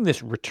been doing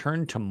this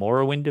Return to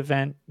Morrowind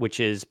event, which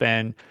has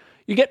been,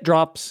 you get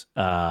drops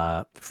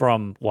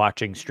from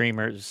watching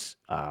streamers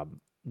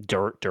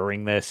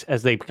during this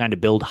as they kind of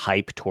build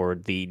hype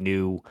toward the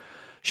new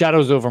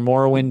Shadows over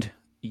Morrowind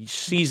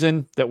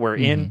season that we're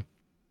in.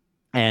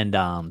 And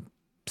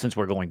since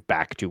we're going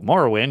back to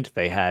Morrowind,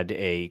 they had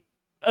a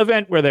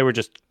event where they were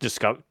just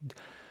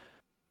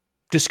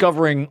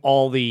discovering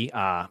all the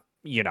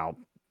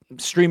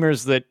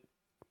streamers that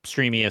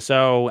stream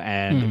ESO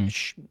and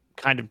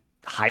kind of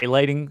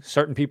highlighting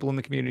certain people in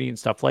the community and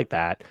stuff like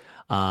that.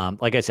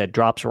 Like I said,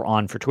 drops were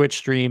on for Twitch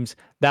streams.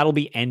 That'll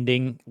be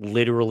ending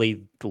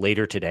literally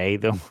later today,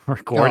 the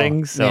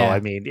recording.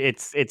 I mean,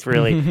 it's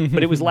really,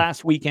 but it was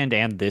last weekend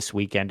and this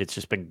weekend. It's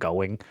just been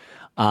going.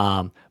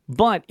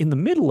 But in the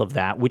middle of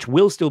that, which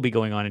will still be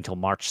going on until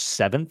March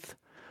 7th,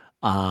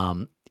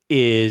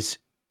 is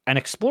an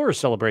Explorer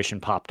celebration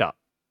popped up.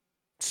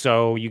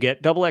 So you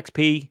get double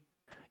XP,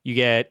 you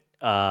get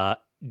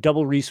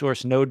double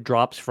resource node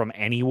drops from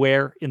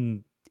anywhere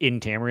in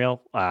Tamriel,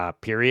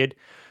 period.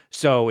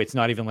 So it's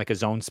not even like a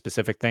zone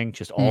specific thing,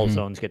 just all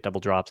zones get double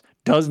drops.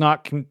 Does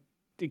not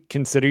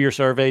consider your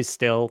surveys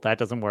still. That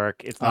doesn't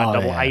work. It's not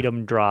double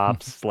item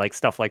drops, like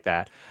stuff like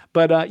that.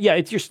 But yeah,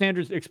 it's your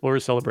standard Explorer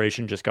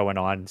celebration just going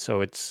on.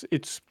 So it's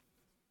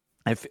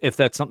if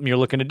that's something you're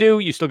looking to do,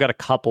 you still got a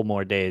couple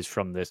more days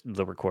from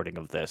the recording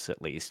of this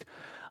at least.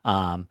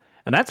 And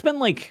that's been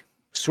like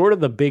sort of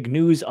the big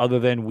news, other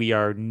than we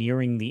are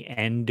nearing the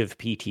end of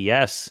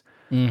PTS.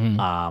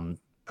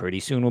 Pretty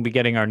soon we'll be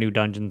getting our new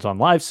dungeons on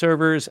live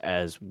servers,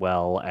 as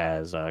well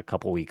as a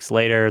couple weeks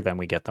later, then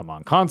we get them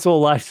on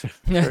console live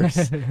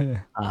servers.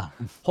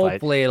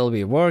 Hopefully it'll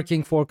be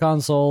working for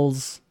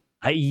consoles.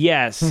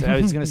 Yes, I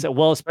was going to say,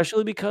 well,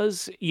 especially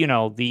because, you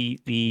know,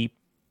 the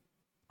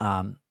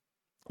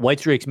White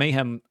Strix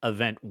Mayhem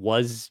event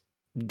was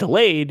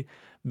delayed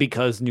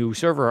because new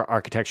server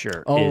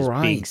architecture is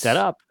being set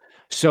up.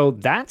 So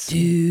that's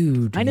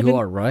kind of you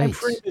are right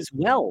as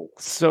well.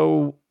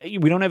 So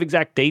we don't have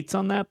exact dates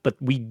on that, but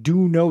we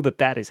do know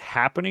that is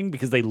happening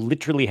because they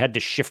literally had to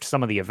shift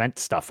some of the event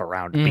stuff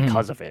around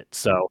because of it.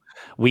 So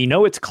we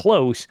know it's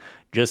close,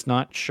 just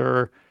not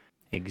sure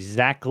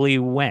exactly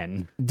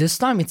when. This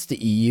time it's the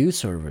EU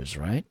servers,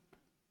 right?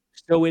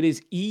 So it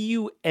is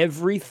EU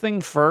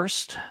everything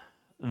first,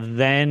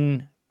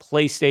 then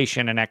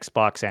PlayStation and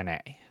Xbox NA.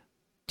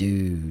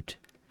 Dude,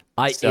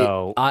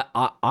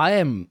 I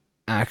am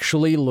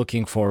actually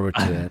looking forward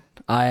to it.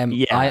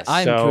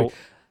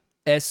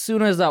 As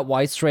soon as that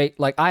White Strix,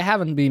 like, I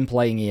haven't been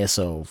playing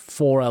ESO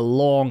for a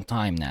long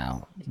time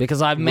now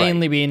because I've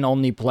mainly been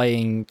only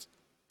playing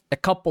a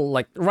couple,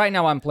 like right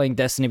now I'm playing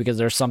Destiny because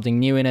there's something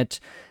new in it,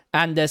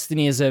 and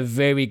Destiny is a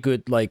very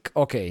good, like,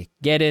 okay,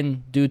 get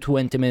in, do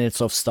 20 minutes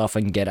of stuff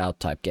and get out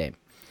type game.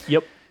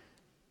 Yep.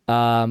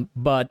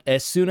 But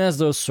as soon as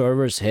those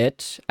servers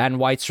hit and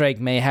White Strike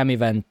Mayhem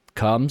event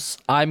comes,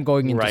 I'm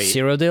going into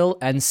Cyrodiil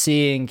and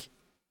seeing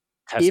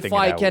if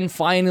I can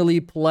finally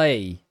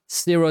play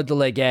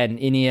Cyrodiil again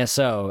in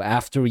ESO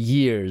after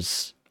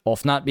years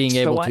of not being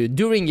able to,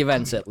 during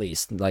events at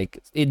least, like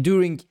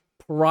during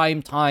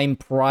prime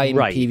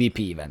PvP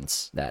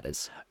events, that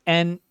is.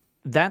 And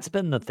that's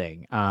been the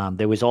thing.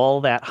 There was all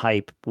that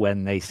hype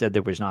when they said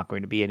there was not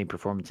going to be any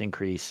performance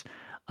increase.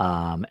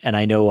 And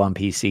I know on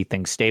PC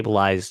things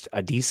stabilized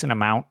a decent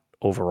amount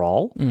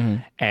overall,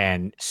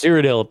 and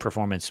Cyrodiil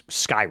performance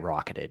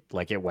skyrocketed.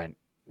 Like, it went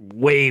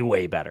way,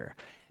 way better.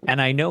 And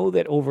I know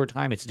that over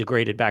time it's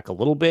degraded back a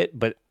little bit,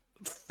 but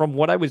from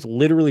what I was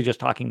literally just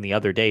talking the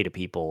other day to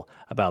people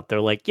about,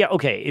 they're like, yeah,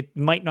 okay, it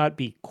might not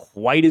be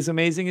quite as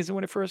amazing as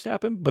when it first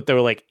happened, but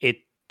they're like,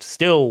 it's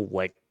still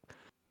like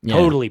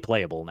totally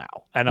playable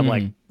now. And I'm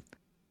like,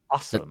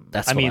 awesome.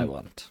 That's what I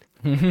want.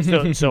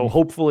 so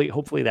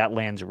hopefully that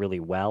lands really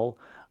well.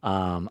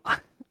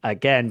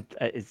 Again,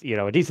 you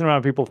know, a decent amount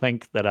of people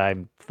think that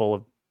I'm full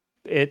of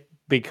it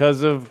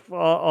because of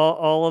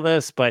all of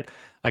this, but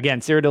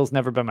again, Cyrodiil's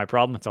never been my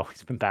problem. It's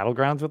always been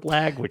Battlegrounds with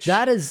lag, which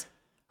that is,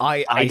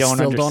 I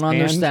don't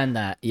understand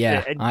that.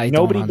 Yeah,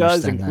 nobody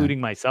does, including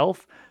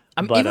myself.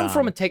 But, even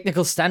from a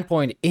technical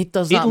standpoint, it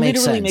does not make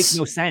sense. It literally makes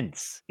no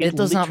sense. It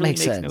does not make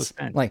sense. No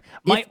sense. Like,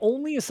 my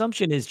only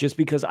assumption is just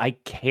because I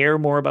care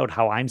more about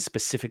how I'm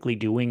specifically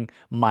doing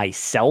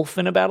myself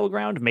in a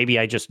battleground. Maybe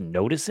I just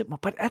notice it,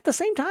 but at the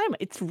same time,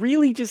 it's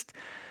really just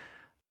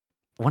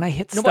when I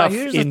hit stuff. But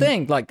here's the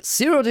thing: like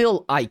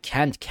Cyrodiil, I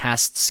can't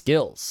cast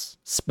skills,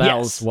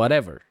 spells,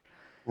 whatever.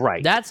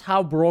 Right. That's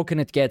how broken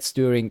it gets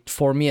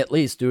for me at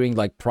least, during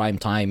like prime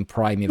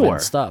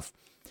event stuff.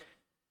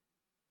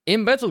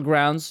 In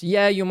Battlegrounds,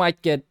 yeah, you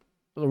might get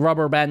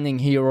rubber banding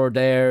here or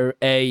there,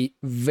 a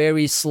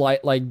very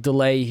slight like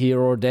delay here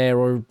or there,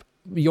 or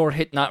your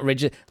hit not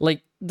rigid,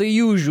 like the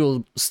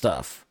usual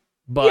stuff,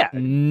 but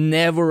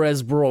never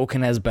as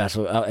broken as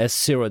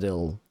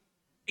Cyrodiil.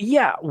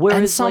 Yeah,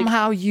 and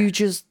somehow you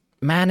just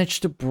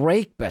managed to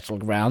break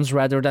Battlegrounds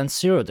rather than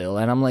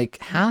Cyrodiil, and I'm like,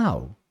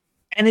 how?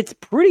 And it's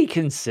pretty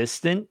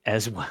consistent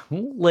as well.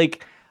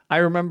 Like, I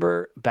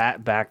remember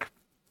back,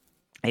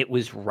 it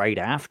was right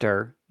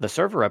after the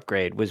server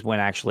upgrade was when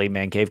actually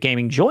Man Cave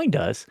Gaming joined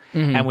us,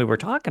 and we were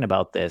talking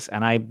about this,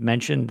 and I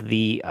mentioned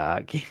the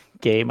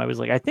game. I was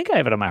like, I think I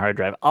have it on my hard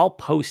drive. I'll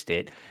post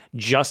it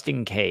just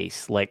in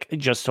case, like,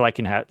 just so I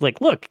can have, like,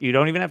 look, you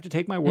don't even have to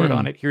take my word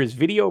on it. Here's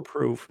video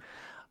proof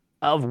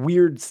of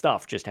weird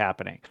stuff just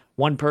happening.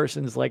 One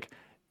person's like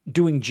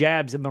doing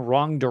jabs in the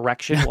wrong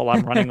direction while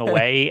I'm running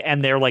away,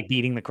 and they're like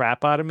beating the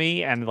crap out of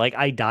me, and like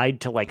I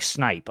died to like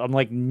snipe. I'm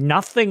like,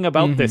 nothing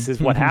about this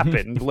is what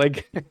happened.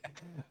 Like,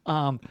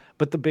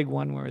 but the big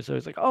one where I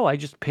was like, oh, I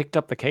just picked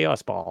up the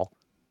Chaos Ball.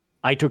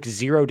 I took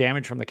 0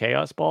 damage from the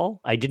Chaos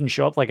Ball. I didn't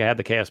show up like I had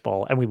the Chaos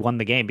Ball, and we won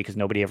the game because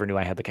nobody ever knew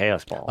I had the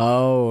Chaos Ball.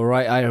 Oh,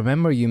 right. I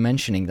remember you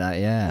mentioning that,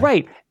 yeah.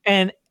 Right.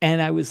 And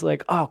I was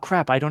like, oh,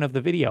 crap, I don't have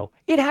the video.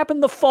 It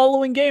happened the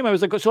following game. I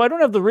was like, so I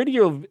don't have the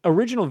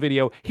original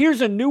video.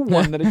 Here's a new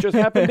one that it just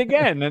happened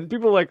again. And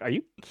people are like, are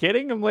you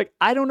kidding? I'm like,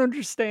 I don't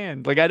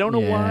understand. Like, I don't know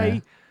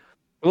why.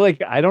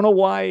 Like, I don't know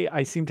why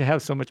I seem to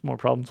have so much more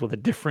problems with a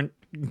different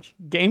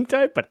game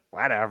type, but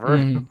whatever.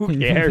 Who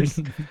cares?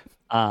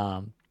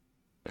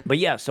 But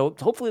yeah, so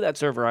hopefully that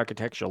server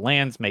architecture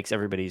lands, makes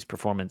everybody's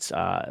performance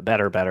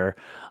better.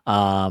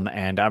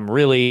 And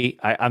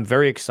I'm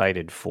very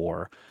excited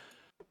for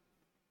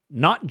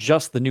not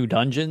just the new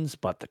dungeons,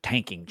 but the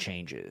tanking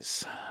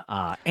changes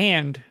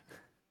and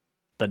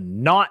the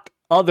not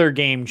other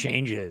game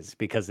changes,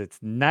 because it's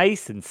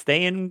nice and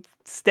staying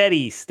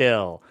steady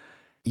still.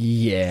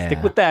 Yeah,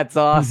 stick with that,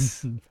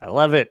 Sauce. I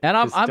love it. And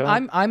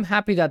I'm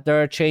happy that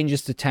there are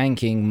changes to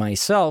tanking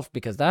myself,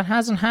 because that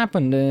hasn't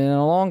happened in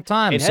a long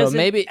time. So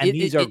maybe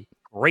these are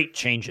great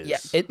changes. Yeah,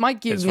 it might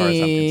give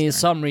me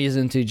some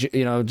reason to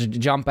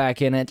jump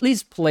back in and at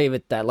least play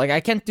with that. Like, I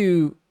can't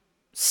do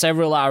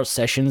several hour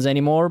sessions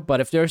anymore,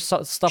 but if there's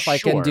stuff I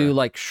can do,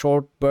 like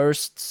short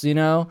bursts,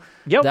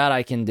 that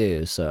I can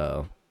do.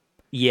 So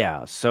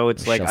yeah, so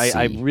it's like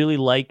I really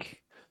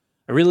like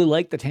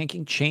the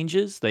tanking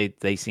changes.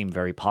 They seem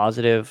very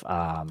positive.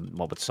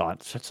 Well, with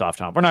soft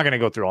time, we're not going to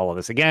go through all of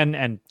this again,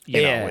 and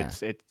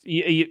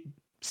you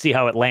see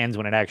how it lands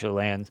when it actually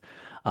lands.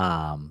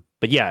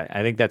 But yeah,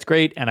 I think that's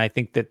great, and I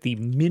think that the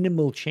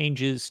minimal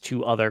changes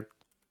to other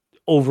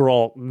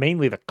overall,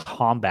 mainly the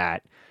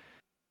combat,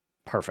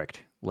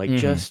 perfect. Like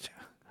just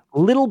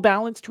little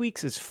balance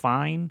tweaks is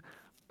fine.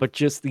 But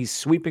just these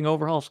sweeping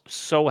overhauls,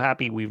 so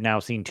happy we've now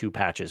seen 2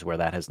 patches where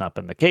that has not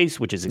been the case,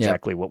 which is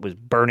exactly what was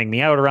burning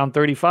me out around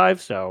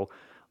 35. So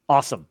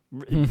awesome.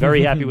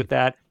 Very happy with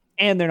that.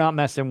 And they're not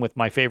messing with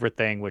my favorite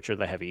thing, which are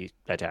the heavy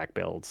attack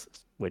builds,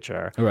 which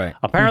are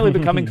apparently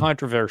becoming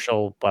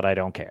controversial, but I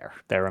don't care.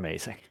 They're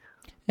amazing.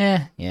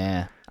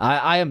 Yeah.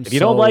 I am. If you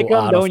don't like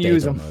them, don't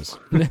use them.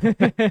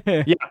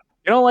 Yeah. You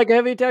don't like a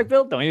heavy attack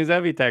build? Don't use a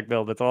heavy attack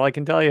build. That's all I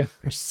can tell you.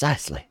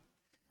 Precisely.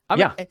 I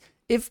mean,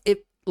 if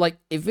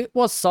it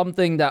was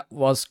something that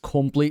was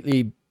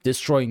completely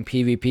destroying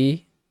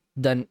PvP,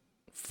 then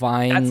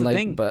fine. That's the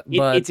thing. But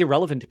it's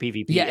irrelevant to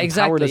PvP. Yeah,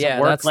 exactly. Power doesn't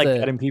work like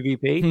that in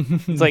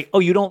PvP. It's like, oh,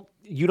 you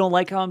don't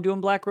like how I'm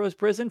doing Black Rose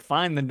Prison?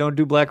 Fine, then don't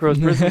do Black Rose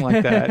Prison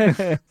like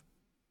that.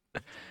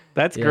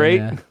 That's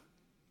great. Yeah.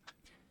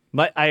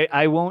 But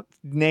I won't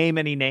name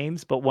any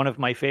names, but one of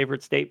my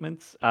favorite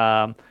statements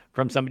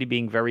from somebody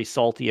being very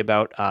salty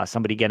about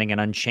somebody getting an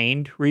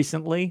Unchained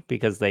recently,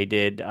 because they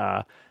did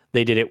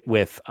it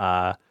with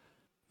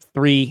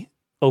 3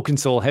 Oaken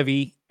Soul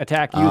heavy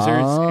attack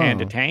users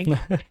and a tank.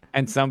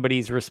 And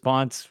somebody's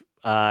response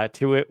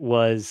to it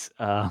was,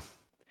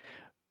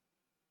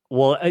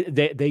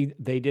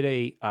 they did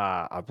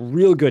a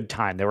real good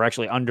time. They were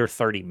actually under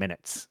 30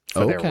 minutes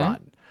for their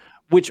run.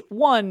 Which,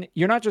 one,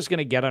 you're not just going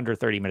to get under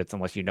 30 minutes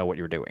unless you know what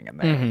you're doing in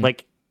there.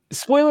 Like,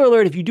 spoiler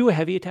alert, if you do a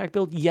heavy attack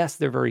build, yes,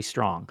 they're very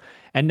strong.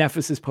 And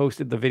Nephis has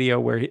posted the video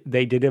where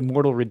they did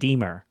Immortal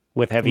Redeemer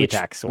with heavy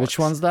attack swords. Which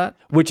one's that?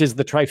 Which is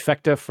the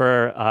trifecta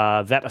for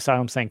Vet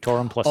Asylum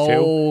Sanctorum +2.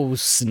 Oh,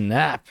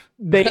 snap.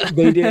 They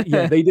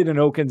did an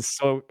Oaken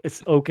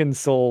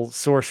Soul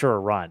Sorcerer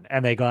run,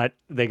 and they got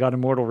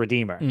Immortal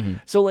Redeemer.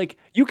 So, like,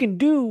 you can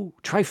do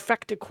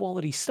trifecta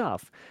quality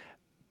stuff.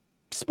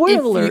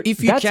 Spoiler alert,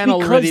 if you can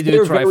already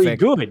do trifecta. Very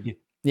good.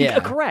 Yeah,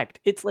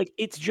 correct. It's like,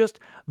 it's just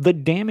the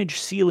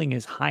damage ceiling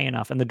is high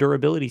enough and the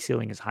durability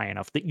ceiling is high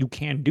enough that you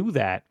can do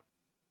that,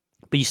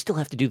 but you still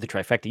have to do the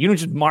trifecta. You don't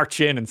just march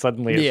in and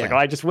suddenly it's like, oh,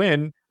 I just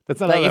win. That's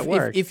not how that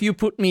works. If you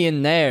put me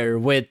in there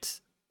with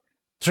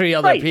 3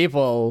 other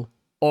people,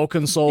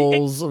 Oaken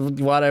Souls,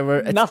 whatever,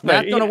 it's not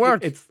going to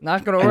work. It's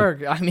not going to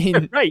work. I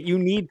mean, right. You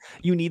need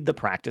the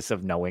practice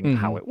of knowing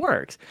how it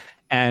works.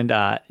 And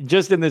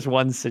just in this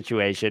one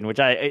situation, which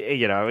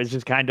it was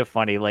just kind of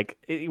funny, like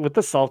with the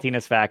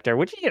saltiness factor,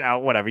 which,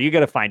 whatever, you got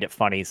to find it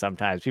funny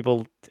sometimes.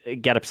 People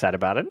get upset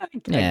about it. I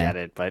get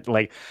it. But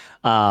like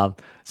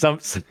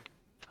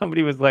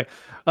somebody was like,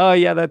 oh,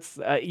 yeah, that's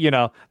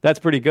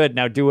pretty good.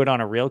 Now do it on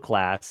a real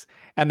class.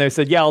 And they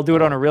said, yeah, I'll do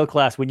it on a real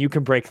class when you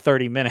can break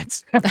 30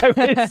 minutes.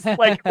 I was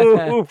like,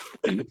 oof.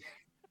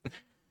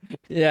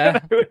 Yeah.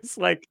 I was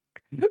like,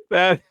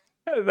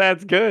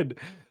 that's good.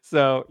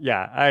 So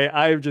yeah,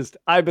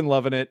 I've been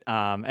loving it.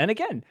 And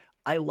again,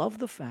 I love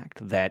the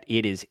fact that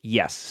it is,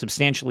 yes,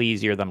 substantially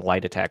easier than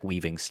light attack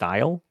weaving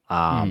style,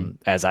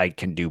 as I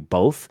can do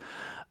both,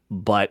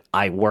 but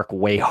I work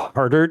way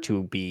harder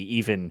to be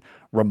even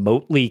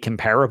remotely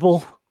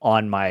comparable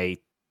on my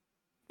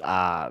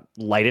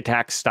light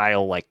attack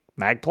style, like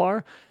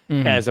Magplar,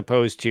 as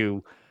opposed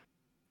to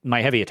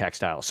my heavy attack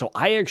style. So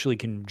I actually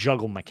can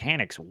juggle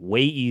mechanics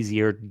way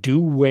easier, do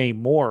way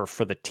more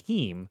for the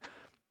team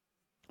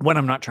when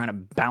I'm not trying to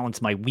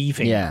balance my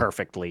weaving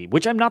perfectly,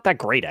 which I'm not that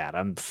great at.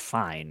 I'm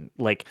fine.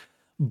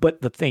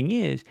 But the thing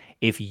is,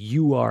 if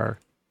you are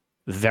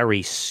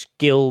very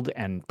skilled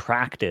and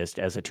practiced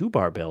as a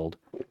 2-bar build,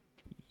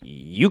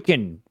 you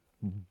can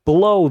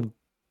blow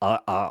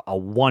a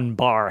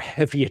 1-bar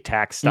heavy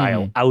attack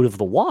style out of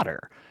the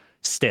water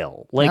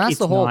still. Like, that's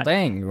the whole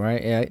thing,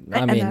 right? Yeah,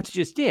 and that's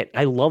just it.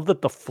 I love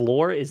that the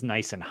floor is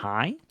nice and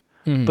high,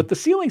 but the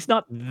ceiling's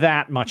not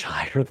that much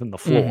higher than the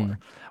floor.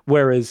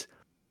 Whereas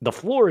the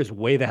floor is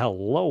way the hell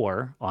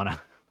lower on a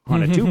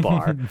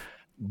 2-bar,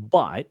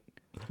 but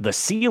the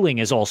ceiling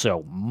is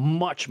also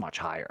much, much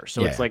higher.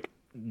 So it's like,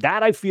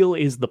 that I feel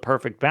is the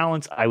perfect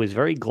balance. I was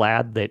very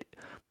glad that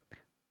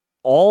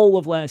all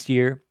of last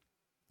year,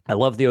 I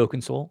love the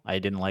Oaken Soul. I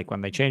didn't like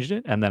when they changed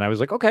it. And then I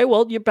was like, okay,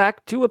 well, you're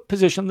back to a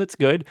position that's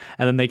good.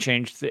 And then they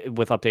changed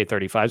with update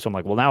 35. So I'm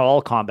like, well, now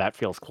all combat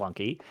feels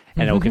clunky.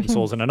 And Oaken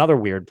Soul's in another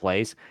weird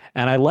place.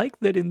 And I like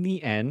that in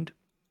the end,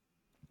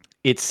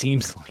 it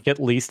seems like,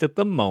 at least at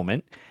the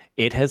moment,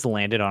 it has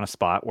landed on a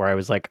spot where I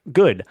was like,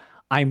 good.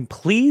 I'm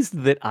pleased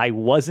that I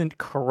wasn't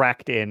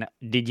correct in,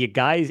 did you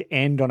guys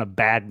end on a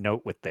bad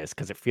note with this?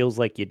 Because it feels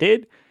like you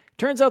did.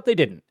 Turns out they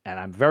didn't. And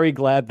I'm very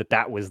glad that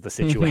that was the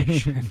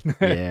situation.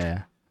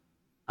 Yeah.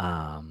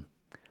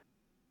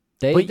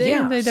 They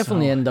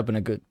definitely end up in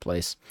a good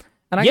place,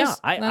 and I guess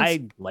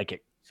I like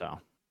it. So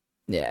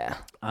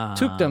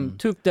took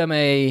them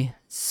a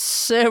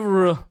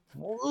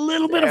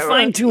little bit of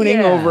fine tuning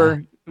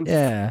over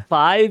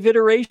 5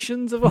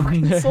 iterations of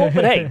Oaken Soul,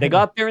 but hey, they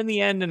got there in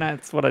the end, and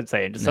that's what I'd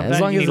say. Just sometimes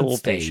as long you as need a little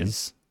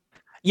patience.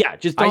 Yeah,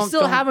 just I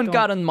still haven't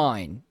gotten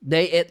mine.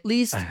 They at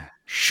least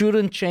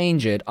shouldn't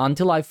change it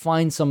until I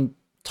find some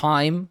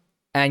time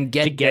and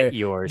get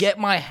yours. Get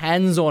my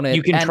hands on it.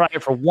 You can try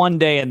it for one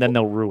day and then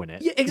they'll ruin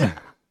it. Yeah,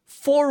 exactly.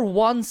 For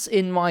once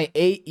in my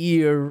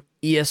 8-year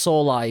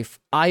ESO life,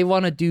 I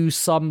want to do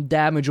some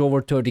damage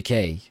over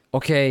 30k.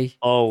 Okay.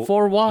 Oh,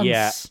 for once.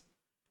 Yeah.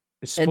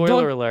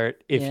 Spoiler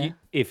alert: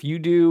 if you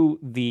do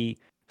the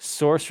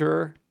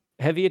sorcerer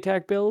heavy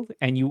attack build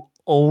and you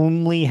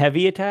only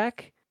heavy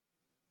attack,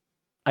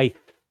 I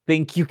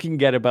think you can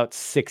get about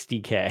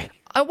 60k.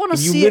 I want to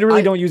see. You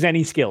literally don't use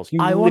any skills. You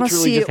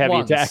literally just heavy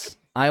attack.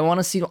 I want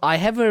to see. I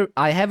have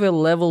a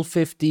level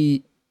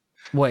 50.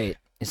 Wait,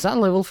 is that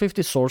level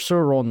 50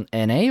 sorcerer on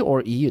NA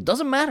or EU?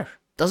 Doesn't matter.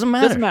 Doesn't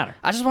matter.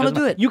 I just want to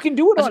do it. You can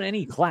do it on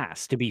any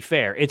class. To be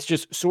fair, it's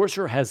just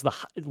sorcerer has the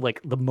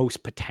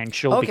most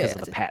potential because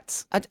of the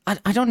pets.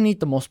 I don't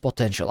need the most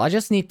potential. I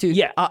just need to.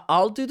 Yeah.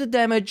 I'll do the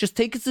damage. Just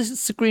take a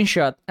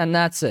screenshot, and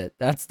that's it.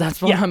 That's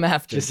what I'm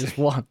after. Just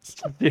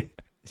once.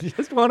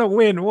 Just want to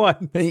win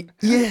one.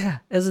 Yeah,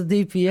 as a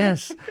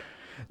DPS,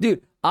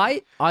 dude.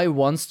 I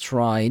once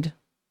tried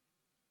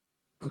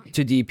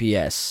to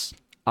DPS.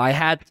 I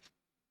had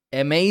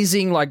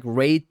amazing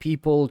raid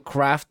people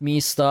craft me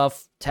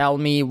stuff, tell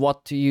me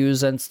what to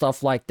use and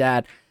stuff like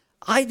that.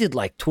 I did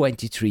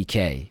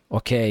 23k.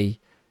 Okay,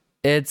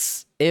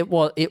 it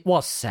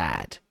was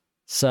sad.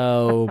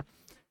 So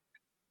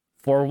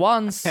for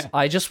once,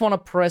 I just want to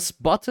press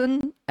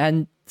button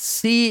and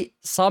see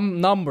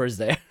some numbers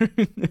there.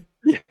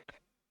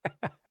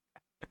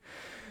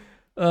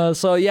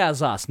 So yeah,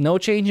 Zas, no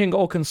changing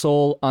Oaken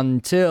Soul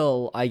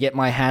until I get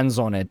my hands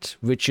on it,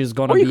 which is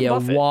gonna be a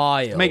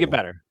while. Just make it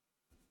better.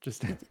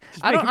 Just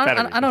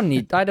I don't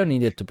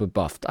need it to be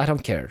buffed. I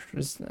don't care.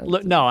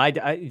 No,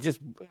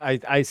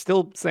 I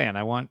still saying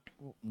I want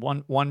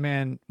one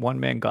man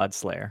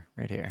Godslayer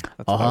right here.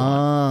 That's what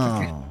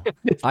I want.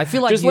 I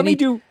feel like just let me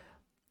do.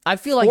 I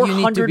feel like you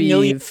need to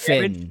be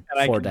Finn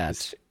for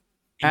that.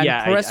 And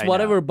press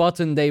whatever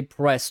button they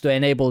press to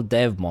enable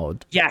dev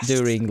mode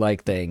during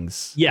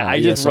things. Yeah, I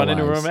just run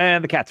into a room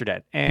and the cats are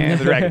dead, and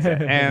the dragon's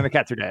dead, and the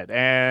cats are dead,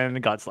 and the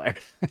Godslayer.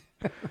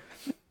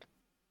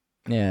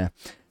 Yeah.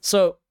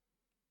 So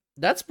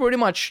that's pretty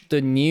much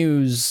the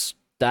news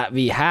that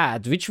we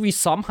had, which we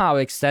somehow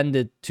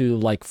extended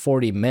to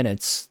 40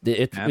 minutes.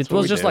 It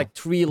was just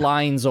 3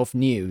 lines of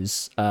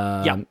news.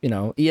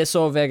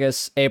 ESO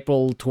Vegas,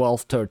 April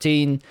 12,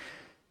 13.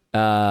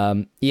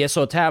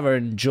 ESO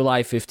Tavern,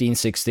 July 15,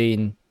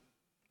 16,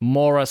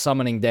 Mora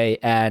Summoning Day,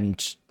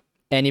 and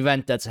an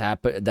event that's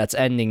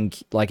ending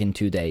in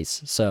 2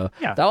 days. So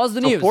that was the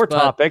news. 4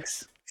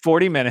 topics,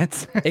 40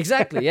 minutes.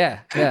 Exactly. Yeah.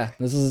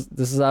 This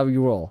is how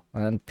you roll,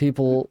 and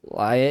people,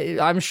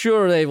 I'm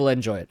sure they will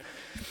enjoy it.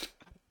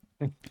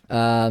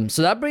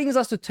 So that brings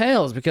us to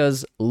Tails,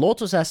 because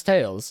Lotus has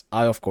Tails.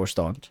 I of course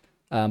don't.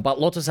 But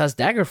Lotus has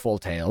Daggerfall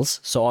Tails,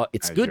 so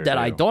it's good that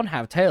I don't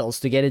have Tails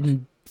to get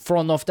in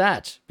front of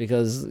that,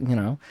 because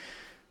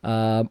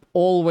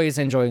always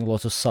enjoying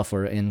Lotus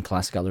Suffer in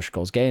classic Elder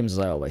Scrolls games, as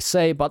I always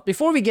say. But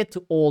before we get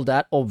to all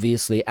that,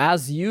 obviously,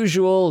 as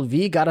usual,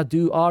 we gotta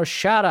do our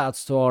shout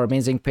outs to our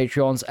amazing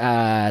Patreons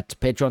at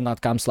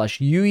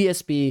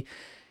patreon.com/UESP,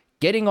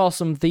 getting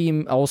awesome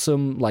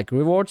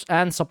rewards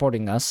and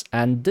supporting us.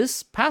 And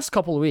this past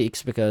couple of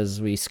weeks, because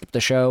we skipped the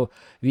show,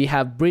 we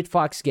have Brit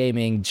Fox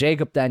Gaming,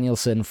 Jacob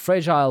Danielson,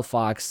 Fragile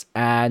Fox,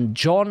 and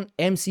John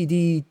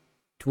MCD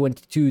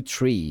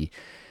 22-3.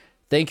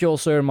 Thank you all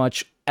so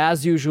much.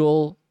 As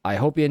usual, I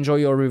hope you enjoy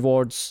your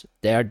rewards.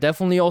 They are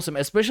definitely awesome,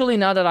 especially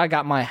now that I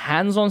got my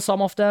hands on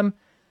some of them.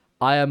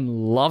 I am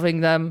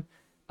loving them.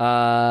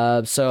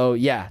 So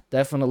yeah,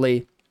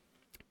 definitely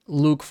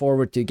look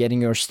forward to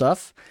getting your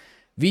stuff.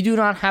 We do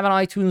not have an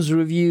iTunes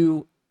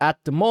review at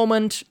the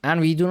moment,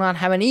 and we do not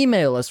have an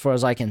email, as far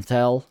as I can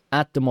tell,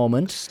 at the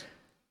moment.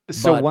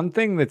 So one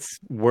thing that's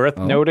worth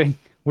noting,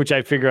 which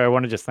I figure I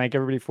want to just thank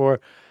everybody for,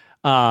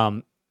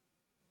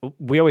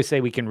 we always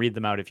say we can read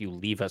them out if you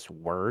leave us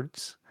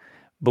words,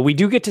 but we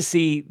do get to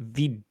see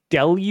the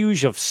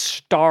deluge of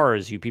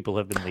stars you people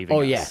have been leaving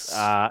us. Yes.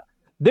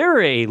 there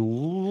are a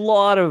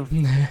lot of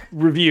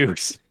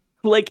reviews,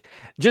 like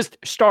just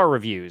star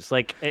reviews,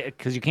 like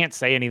because you can't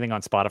say anything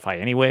on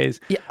Spotify anyways.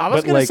 Yeah, I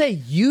was gonna say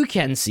you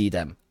can see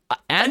them.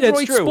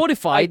 Android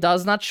Spotify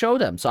does not show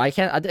them, so I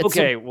can't.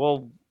 Okay,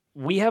 well,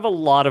 we have a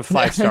lot of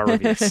 5-star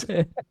reviews.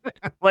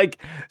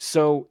 Like,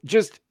 so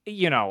just,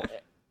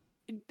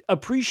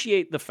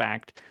 appreciate the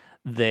fact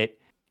that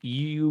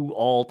you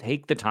all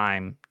take the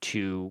time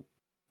to,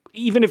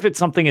 even if it's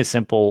something as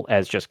simple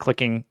as just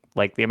clicking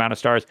like the amount of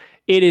stars,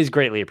 it is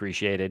greatly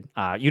appreciated.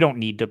 You don't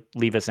need to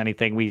leave us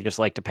anything. We just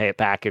like to pay it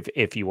back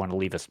if you want to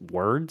leave us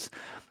words.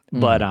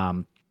 But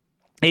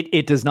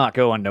it does not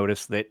go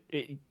unnoticed that,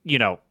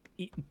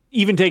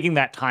 even taking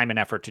that time and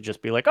effort to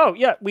just be like, oh,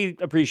 yeah, we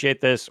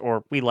appreciate this,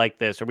 or we like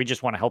this, or we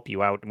just want to help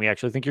you out, and we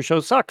actually think your show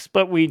sucks,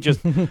 but we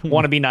just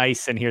want to be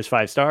nice, and here's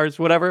 5 stars,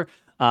 whatever.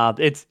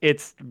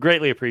 It's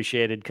greatly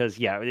appreciated because,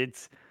 yeah,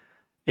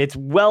 it's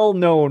well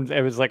known.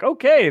 It was like,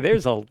 okay,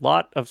 there's a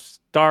lot of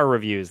star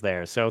reviews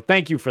there. So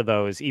thank you for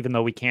those, even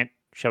though we can't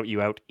shout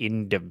you out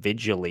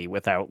individually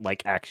without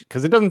like action,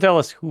 because it doesn't tell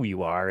us who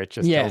you are. It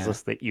just tells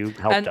us that you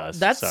helped us.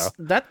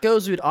 That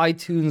goes with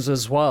iTunes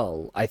as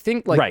well. I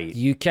think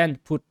you can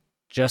put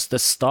just a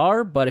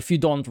star, but if you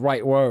don't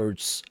write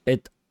words,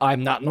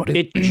 I'm not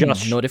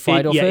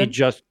notified of it. It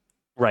just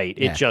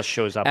It just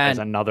shows up as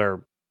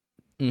another.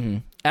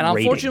 And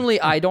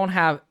unfortunately, I don't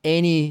have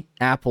any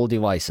Apple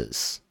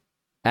devices.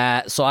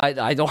 So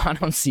I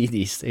don't see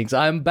these things.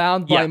 I'm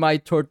bound by my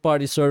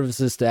third-party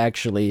services to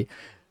actually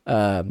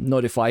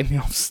notify me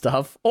of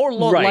stuff, or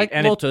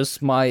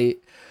Lotus, my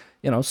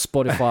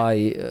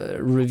Spotify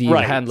review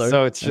handler.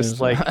 So it's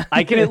just like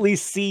I can at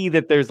least see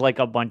that there's like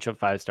a bunch of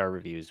 5-star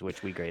reviews,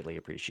 which we greatly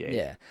appreciate.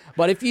 Yeah,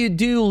 but if you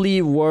do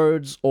leave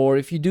words, or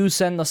if you do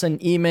send us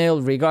an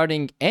email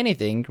regarding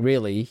anything,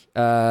 really,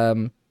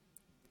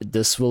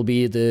 this will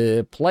be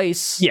the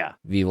place. Yeah,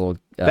 we will.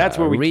 That's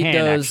where we read can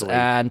those actually.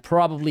 And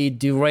probably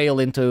derail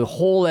into a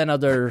whole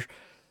another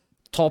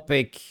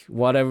topic,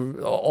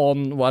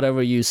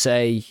 whatever you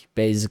say,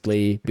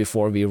 basically,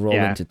 before we roll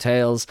into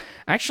Tales.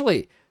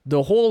 Actually,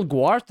 the whole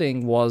Gwar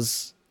thing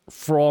was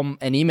from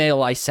an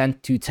email I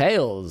sent to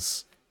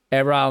Tales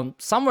around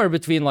somewhere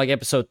between like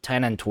episode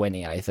 10 and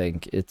 20, I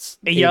think. It's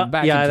back in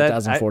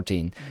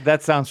 2014.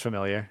 That sounds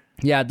familiar.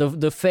 Yeah,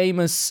 the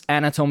famous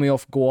Anatomy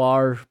of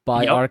Gwar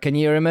by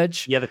Arcaneer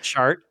Image. Yeah, the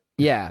chart.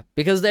 Yeah,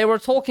 because they were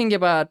talking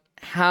about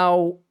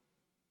how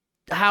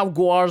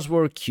Gwars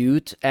were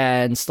cute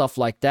and stuff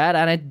like that,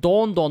 and it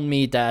dawned on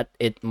me that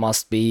it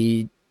must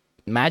be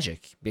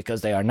magic,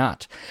 because they are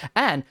not.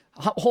 And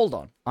hold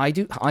on, I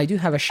do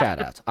have a shout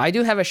out. I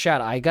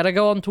gotta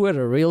go on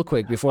Twitter real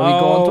quick before we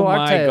go on to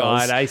our tales. Oh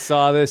my god, I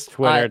saw this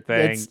Twitter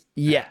thing.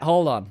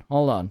 Hold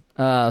on.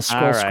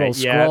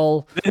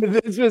 Scroll.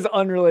 This was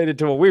unrelated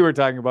to what we were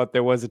talking about.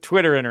 There was a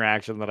Twitter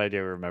interaction that I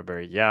do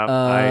remember.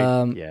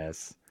 Yeah,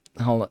 yes.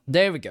 Hold on.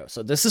 There we go.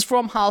 So this is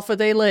from Half a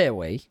Day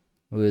Layaway,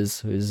 who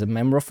is a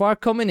member of our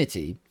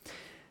community.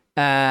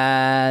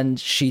 And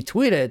she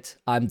tweeted,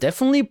 I'm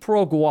definitely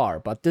pro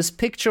Gwar, but this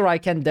picture I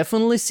can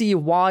definitely see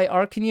why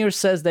Arcaneer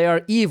says they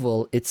are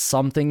evil. It's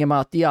something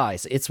about the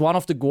eyes. It's one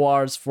of the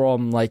Gwars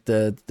from like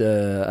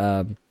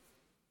the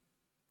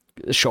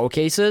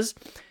showcases.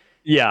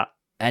 Yeah.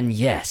 And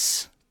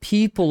yes,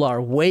 people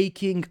are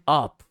waking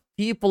up.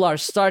 People are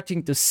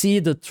starting to see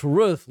the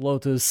truth,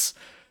 Lotus.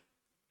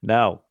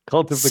 No,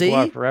 cult of the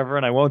Gwar forever,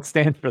 and I won't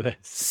stand for this.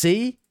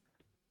 See?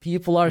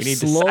 People are slowly...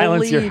 to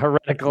silence your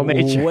heretical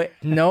nature.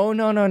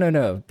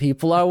 No.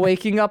 People are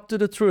waking up to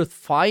the truth.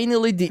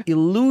 Finally, the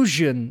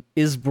illusion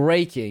is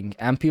breaking,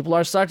 and people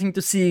are starting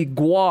to see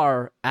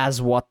Gwar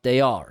as what they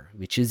are,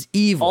 which is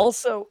evil.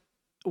 Also,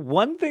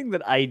 one thing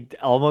that I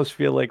almost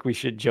feel like we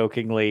should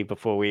jokingly,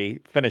 before we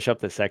finish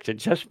up this section,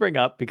 just bring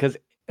up, because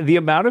the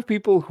amount of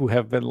people who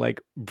have been like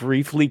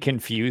briefly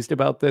confused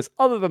about this,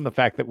 other than the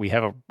fact that we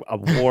have a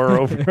war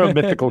over a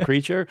mythical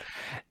creature,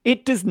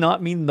 it does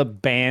not mean the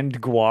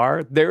band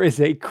Gwar. There is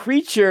a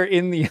creature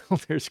in the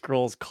Elder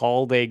Scrolls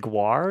called a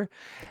Gwar.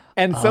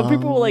 And some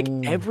people were like,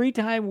 every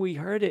time we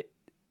heard it,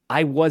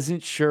 I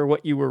wasn't sure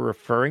what you were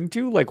referring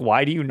to. Like,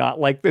 why do you not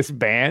like this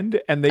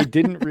band? And they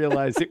didn't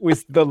realize it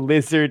was the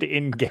lizard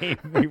in game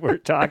we were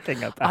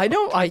talking about. I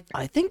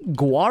think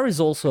Gwar is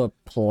also a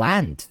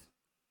plant.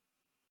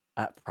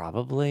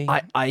 Probably.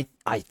 I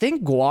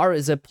think Gwar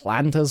is a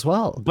plant as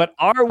well. But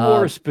our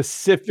war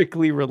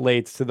specifically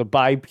relates to the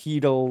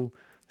bipedal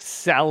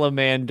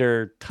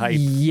salamander type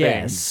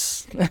thing.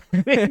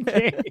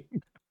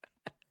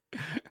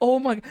 Oh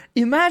my god.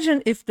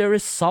 Imagine if there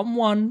is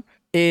someone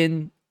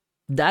in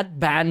that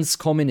band's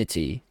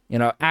community,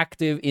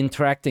 active,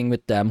 interacting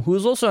with them,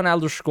 who's also an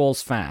Elder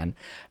Scrolls fan,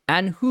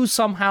 and who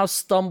somehow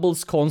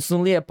stumbles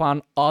constantly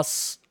upon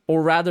us,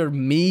 or rather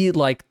me,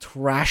 like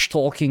trash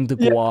talking the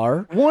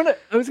Gwar. One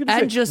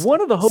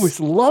of the hosts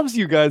loves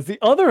you guys. The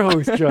other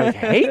host just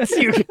hates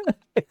you guys.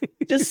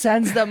 Just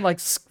sends them like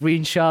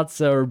screenshots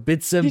or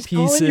bits and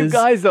pieces. Calling you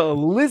guys a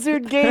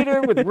lizard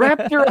gator with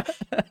raptor.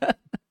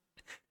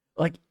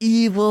 like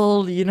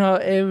evil,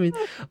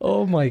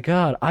 oh my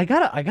god. I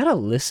gotta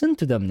listen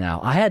to them now.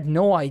 I had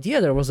no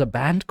idea there was a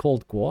band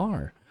called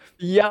Gwar.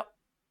 Yep.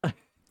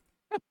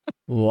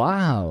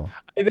 Wow.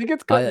 I think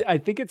it's called, I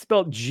think it's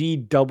spelled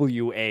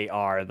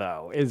GWAR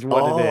though, is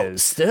what it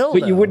is. Still,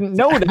 but you wouldn't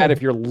know that if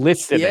you're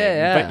listening.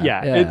 But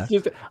it's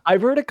just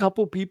I've heard a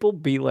couple people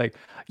be like,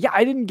 "Yeah,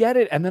 I didn't get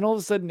it," and then all of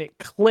a sudden it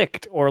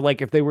clicked, or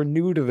like if they were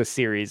new to the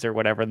series or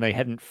whatever, and they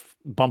hadn't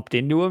bumped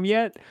into them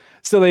yet,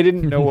 so they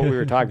didn't know what we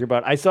were talking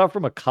about. I saw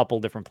from a couple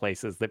different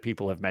places that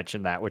people have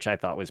mentioned that, which I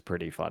thought was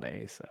pretty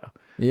funny. So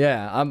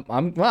yeah,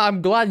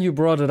 I'm glad you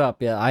brought it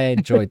up. Yeah, I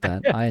enjoyed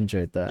that. I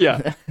enjoyed that.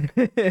 Yeah.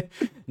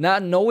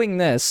 Not knowing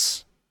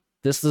this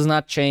does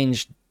not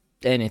change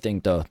anything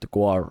though. The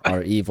Gwar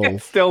are evil.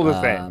 It's still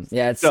the same.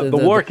 Yeah, it's the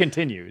war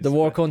continues. The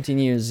war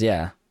continues.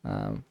 Yeah,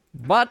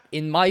 but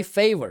in my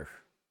favor,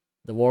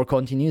 the war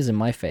continues in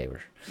my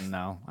favor.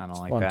 No, I don't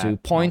like that. Just want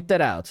to point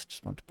that out.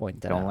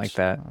 Don't like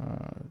that.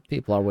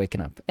 People are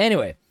waking up.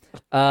 Anyway,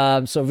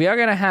 so we are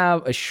going to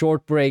have a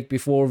short break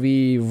before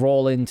we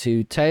roll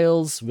into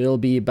Tales. We'll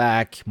be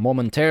back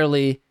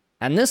momentarily.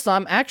 And this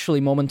time, actually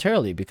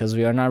momentarily, because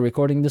we are not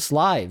recording this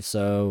live.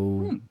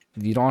 So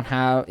we don't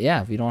have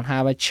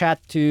a chat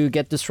to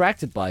get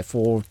distracted by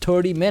for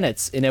 30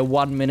 minutes in a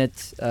 1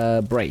 minute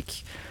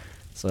break.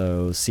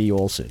 So see you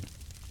all soon.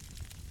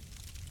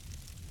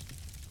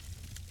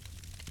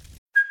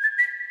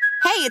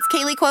 Hey, it's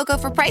Kaylee Cuoco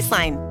for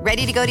Priceline.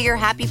 Ready to go to your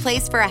happy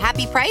place for a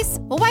happy price?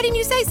 Well, why didn't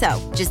you say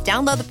so? Just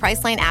download the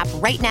Priceline app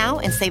right now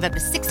and save up to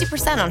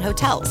 60% on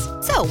hotels.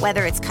 So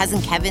whether it's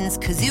Cousin Kevin's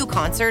Kazoo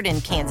Concert in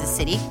Kansas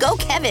City, go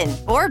Kevin,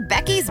 or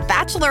Becky's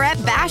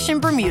Bachelorette Bash in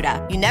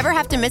Bermuda, you never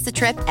have to miss a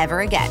trip ever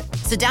again.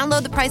 So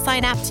download the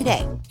Priceline app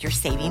today. Your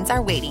savings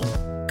are waiting.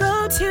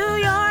 Go to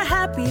your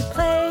happy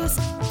place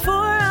for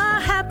a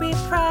happy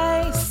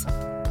price.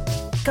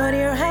 Go to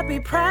your happy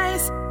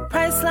price,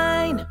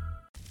 Priceline.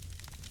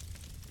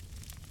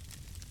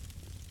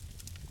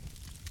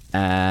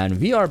 And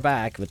we are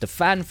back with the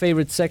fan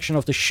favorite section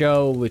of the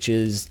show, which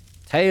is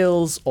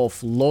Tales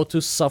of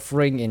Lotus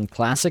Suffering in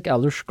classic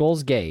Elder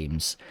Scrolls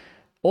games.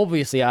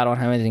 Obviously, I don't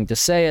have anything to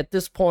say at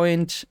this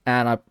point,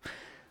 and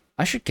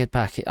I should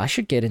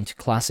get into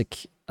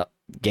classic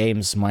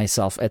games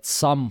myself at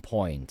some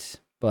point.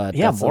 But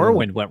yeah,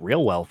 Morrowind went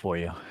real well for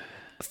you.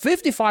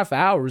 55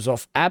 hours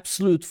of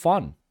absolute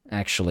fun,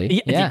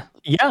 actually. Yeah.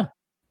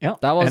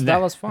 That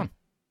was fun.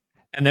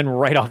 And then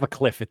right off a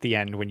cliff at the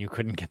end when you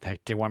couldn't get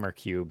that Dwemer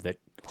cube that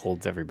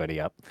holds everybody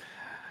up.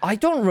 I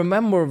don't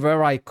remember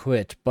where I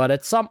quit, but I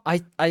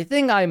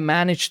think I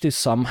managed to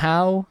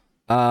somehow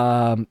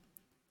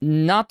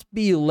not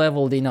be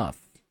leveled enough.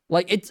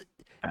 Like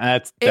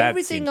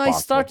everything I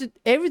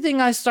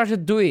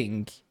started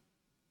doing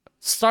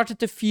started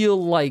to feel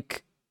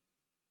like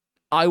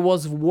I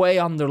was way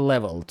under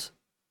leveled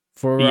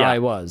for where I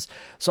was.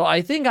 So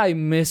I think I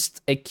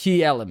missed a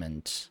key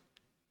element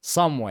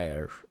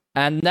somewhere.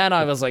 And then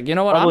I was like, you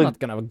know what? I'm not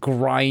gonna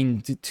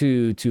grind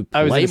to play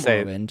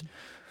Morrowind.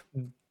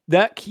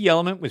 That key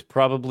element was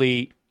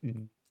probably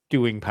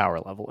doing power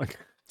leveling,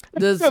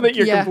 so that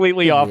you're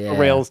completely off the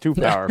rails, too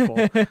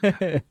powerful.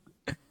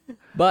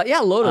 But yeah,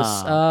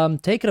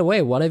 Lotus, take it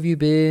away. What have you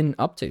been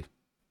up to?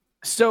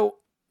 So,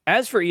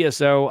 as for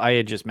ESO, I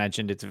had just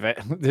mentioned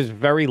there's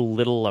very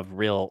little of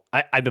real.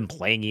 I've been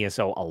playing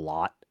ESO a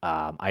lot.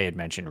 I had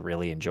mentioned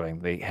really enjoying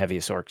the heavy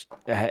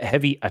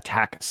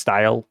attack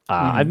style.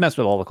 I've messed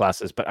with all the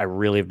classes, but I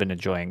really have been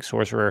enjoying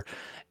Sorcerer.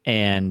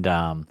 And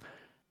I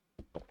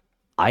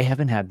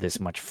haven't had this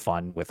much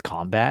fun with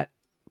combat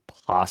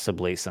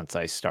possibly since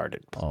I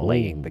started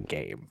playing the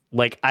game.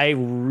 Like, I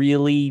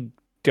really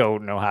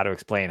don't know how to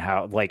explain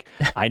how. Like,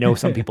 I know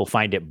some people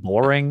find it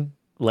boring,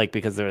 like,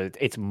 because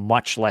it's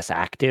much less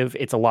active.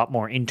 It's a lot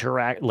more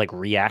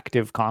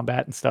reactive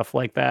combat and stuff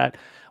like that,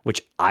 which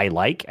I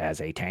like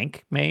as a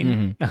tank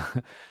main.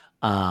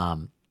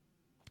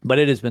 But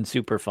it has been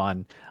super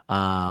fun.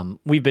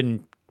 We've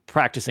been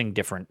practicing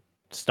different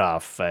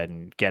stuff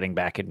and getting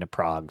back into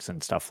progs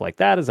and stuff like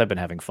that as I've been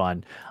having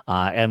fun.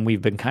 And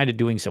we've been kind of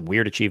doing some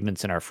weird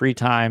achievements in our free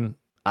time,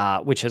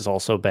 which has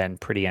also been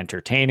pretty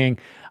entertaining.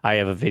 I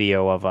have a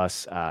video of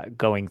us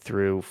going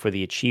through for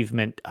the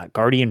achievement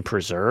Guardian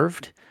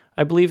Preserved,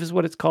 I believe is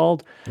what it's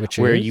called,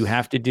 where you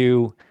have to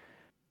do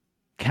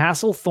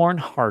Castle Thorn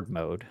hard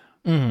mode,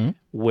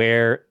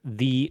 where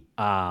the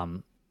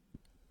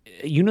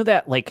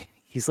that, like,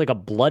 he's like a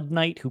blood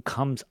knight who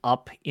comes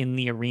up in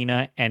the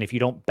arena, and if you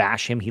don't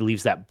bash him, he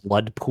leaves that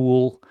blood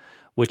pool,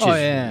 which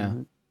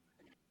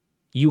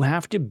you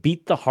have to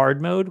beat the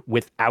hard mode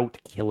without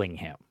killing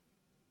him.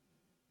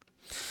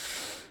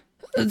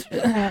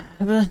 I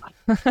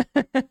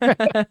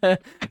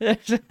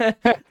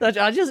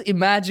just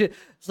imagine.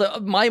 So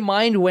my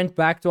mind went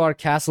back to our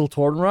Castle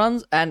Thorn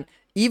runs, and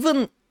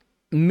even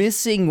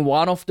missing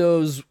one of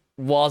those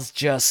was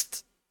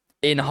just,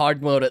 in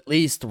hard mode at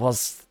least,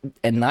 was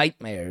a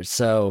nightmare.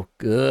 So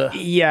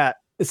yeah,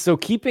 so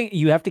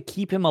you have to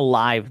keep him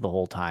alive the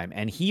whole time,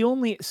 and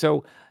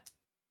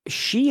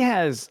she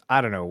has,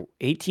 I don't know,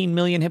 18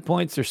 million hit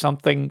points or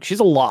something. She's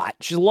a lot.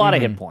 She's a lot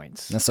of hit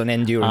points. That's an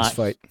endurance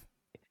fight.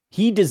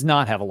 He does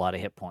not have a lot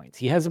of hit points.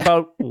 He has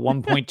about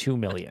 1.2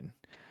 million.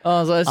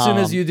 Oh, so as soon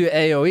as you do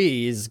AoE,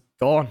 he's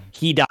gone.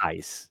 He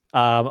dies.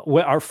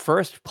 Our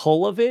first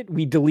pull of it,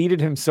 we deleted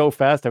him so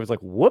fast. I was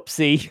like,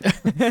 whoopsie.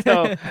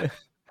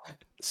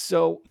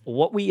 So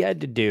what we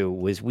had to do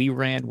was we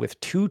ran with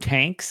 2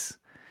 tanks.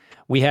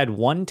 We had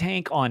 1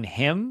 tank on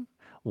him,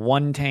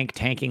 1 tank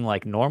tanking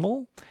like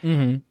normal.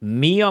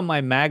 Me on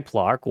my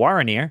Magplar,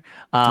 Guaranir.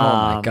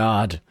 Oh my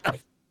god.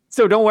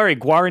 So don't worry,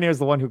 Guaranir is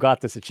the one who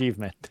got this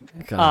achievement.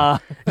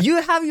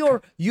 You have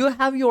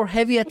your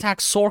heavy attack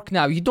Sork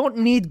now. You don't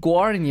need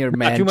Guaranir,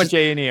 man. Too much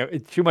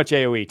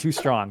AoE, too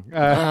strong.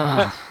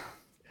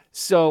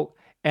 So,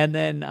 and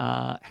then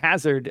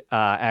Hazard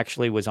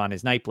actually was on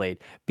his Nightblade,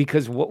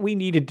 because what we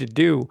needed to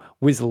do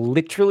was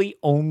literally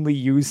only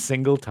use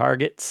single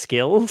target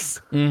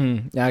skills. Yeah,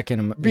 I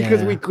can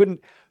because we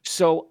couldn't.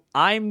 So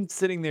I'm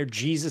sitting there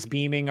Jesus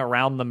beaming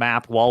around the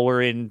map while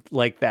we're in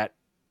like that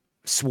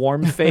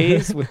swarm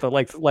phase with the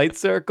like light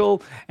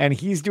circle, and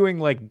he's doing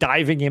like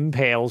diving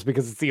impales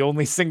because it's the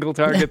only single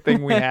target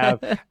thing we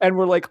have, and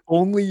we're like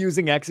only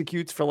using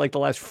executes for like the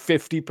last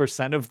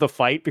 50% of the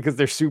fight because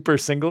they're super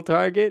single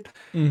target,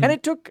 and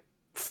it took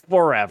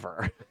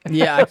forever.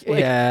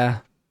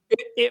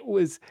 It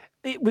was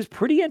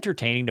pretty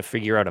entertaining to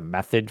figure out a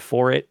method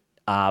for it,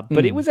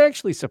 but it was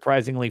actually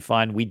surprisingly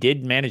fun. We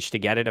did manage to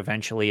get it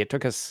eventually. It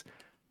took us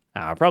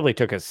probably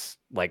took us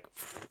like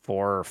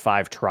 4 or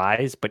 5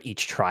 tries, but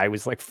each try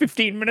was like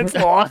 15 minutes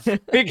long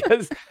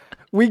because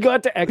we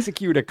got to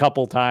execute a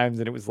couple times,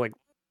 and it was like,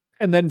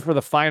 and then for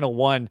the final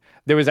one,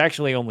 there was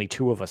actually only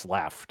 2 of us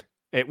left.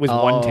 It was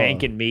 1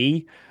 tank and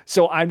me.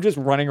 So I'm just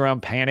running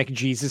around panic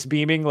Jesus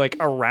beaming like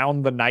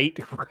around the night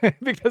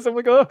because I'm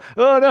like, oh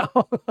no.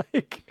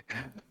 Like,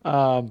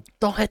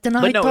 don't hit the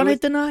night, don't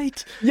hit the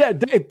night. Yeah,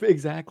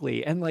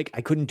 exactly. And like,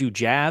 I couldn't do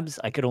jabs.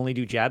 I could only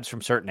do jabs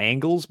from certain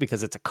angles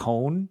because it's a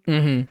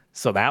cone.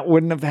 So that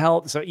wouldn't have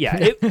helped. So yeah,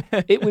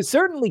 it was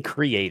certainly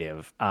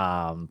creative.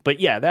 But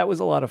yeah, that was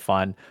a lot of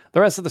fun.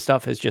 The rest of the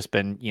stuff has just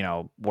been,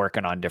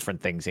 working on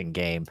different things in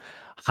game.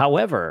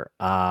 However,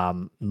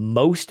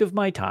 most of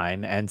my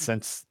time, and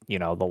since,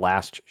 the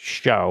last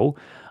show,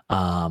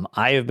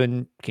 I have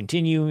been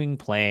continuing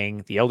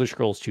playing The Elder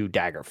Scrolls 2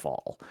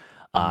 Daggerfall,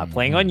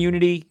 playing on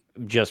Unity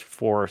just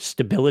for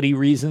stability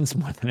reasons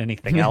more than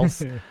anything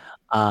else,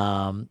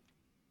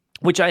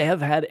 which I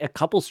have had a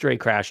couple stray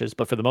crashes,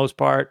 but for the most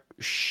part,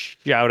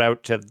 shout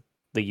out to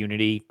the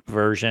Unity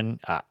version.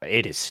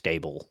 It is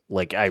stable.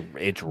 Like,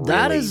 it's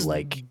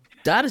really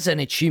that is an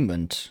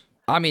achievement.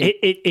 I mean,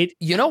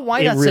 you know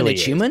why that's really an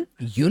achievement?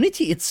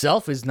 Unity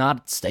itself is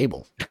not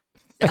stable.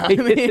 I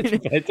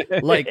mean,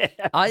 like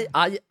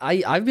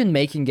I've been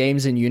making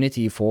games in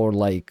Unity for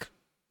like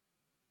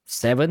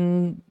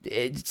 7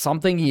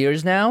 something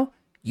years now.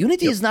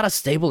 Unity is not a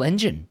stable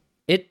engine.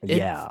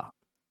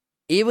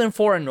 Even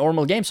for a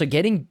normal game. So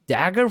getting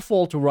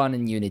Daggerfall to run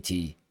in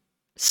Unity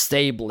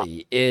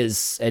stably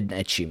is an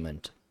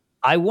achievement.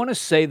 I want to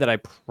say that I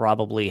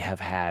probably have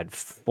had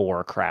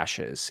 4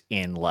 crashes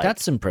in like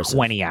that's impressive.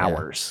 20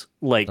 hours.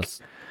 Yeah.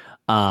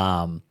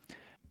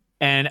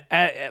 And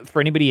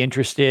for anybody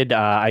interested,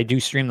 I do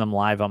stream them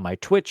live on my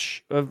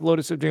Twitch of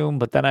Lotus of Doom,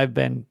 but then I've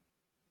been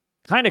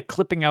kind of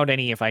clipping out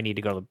any if I need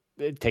to go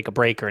take a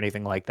break or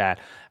anything like that.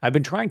 I've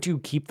been trying to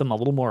keep them a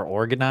little more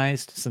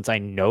organized since I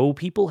know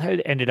people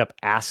had ended up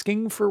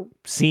asking for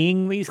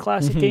seeing these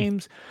classic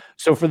games.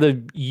 So for the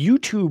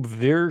YouTube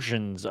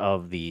versions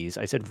of these,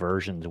 I said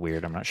versions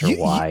weird. I'm not sure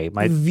why.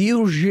 My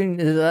version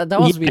that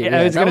was weird.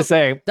 I was gonna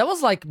say that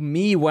was like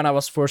me when I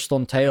was first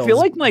on Tales. I feel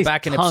like my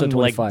back in tongue episode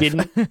 25.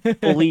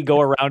 didn't fully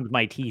go around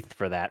my teeth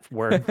for that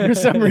word for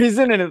some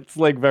reason, and it's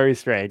like very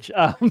strange.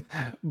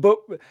 But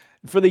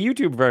for the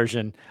YouTube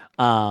version,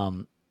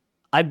 I'm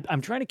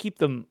trying to keep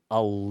them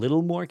a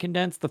little more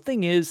condensed. The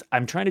thing is,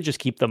 I'm trying to just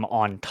keep them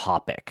on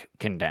topic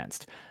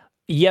condensed.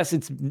 Yes,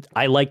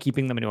 I like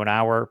keeping them into an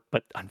hour,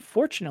 but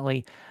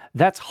unfortunately,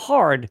 that's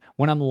hard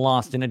when I'm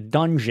lost in a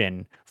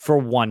dungeon for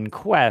one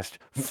quest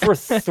for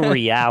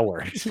 3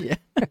 hours.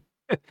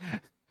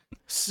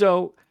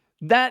 So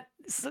they're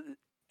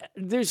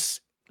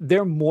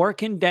more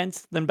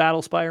condensed than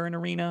Battlespire and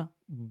Arena,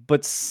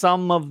 but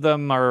some of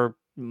them are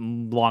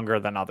longer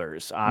than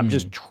others. I'm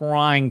just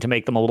trying to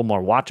make them a little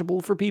more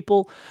watchable for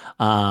people.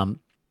 But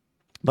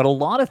a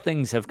lot of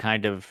things have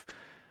kind of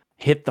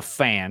hit the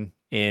fan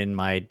in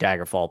my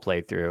Daggerfall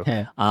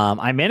playthrough.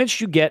 I managed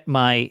to get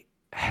my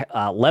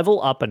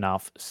level up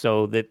enough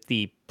so that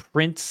the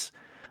Prince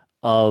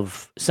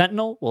of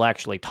Sentinel will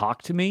actually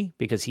talk to me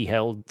because he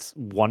held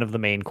one of the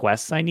main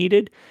quests I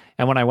needed.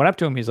 And when I went up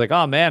to him, he's like,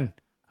 "Oh man,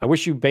 I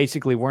wish you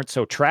basically weren't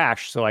so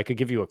trash so I could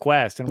give you a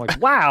quest." And I'm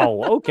like,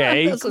 wow,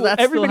 okay. So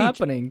that's still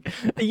happening.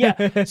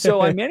 Yeah.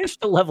 So I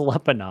managed to level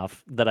up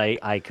enough that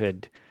I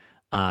could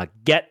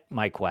get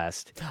my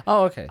quest.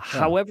 Oh, okay.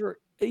 However,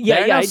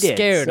 They're I did.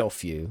 Scared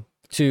of you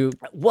to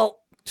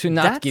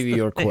not give you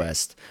your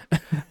quest.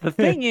 The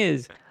thing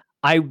is,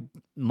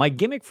 my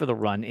gimmick for the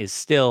run is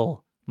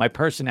still my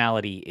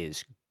personality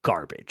is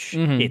garbage.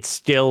 It's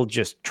still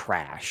just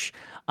trash.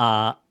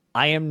 I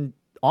am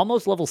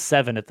almost level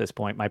 7 at this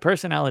point. My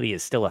personality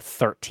is still a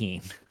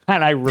 13.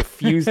 And I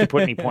refuse to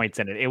put any points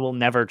in it. It will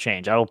never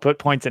change. I will put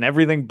points in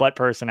everything but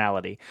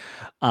personality.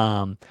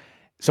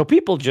 So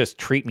people just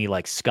treat me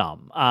like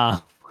scum.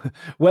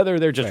 Whether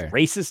they're just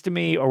racist to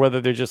me or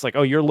whether they're just like,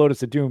 oh, you're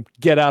Lotus of Doom,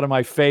 get out of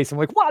my face. I'm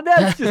like, wow,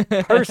 that's just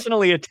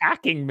personally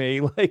attacking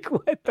me. Like,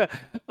 what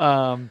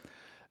the?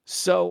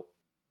 So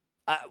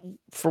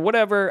for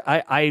whatever,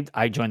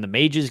 I joined the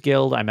Mages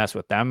Guild. I messed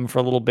with them for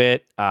a little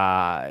bit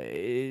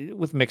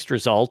with mixed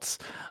results.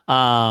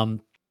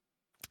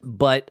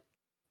 But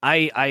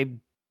I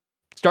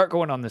start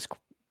going on this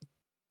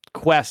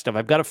quest of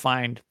I've got to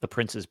find the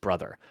prince's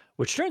brother,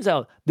 which turns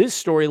out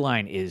this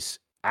storyline is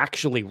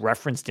actually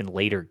referenced in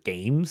later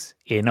games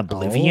in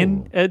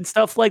Oblivion and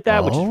stuff like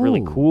that, which is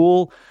really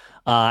cool.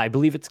 I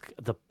believe it's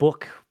the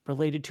book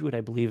related to it.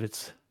 I believe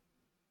it's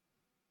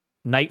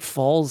Night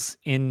Falls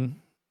in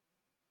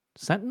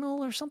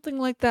Sentinel or something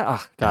like that.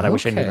 Oh God, I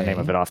wish I knew the name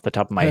of it off the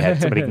top of my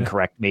head. Somebody can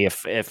correct me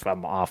if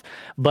I'm off.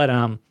 But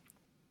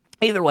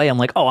either way, I'm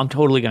like, oh, I'm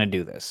totally gonna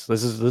do this.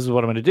 This is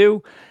what I'm gonna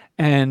do,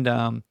 and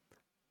I'm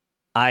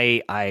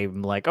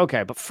like,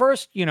 okay, but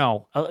first,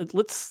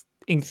 let's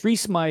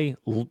increase my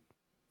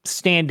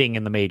standing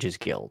in the Mages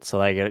Guild so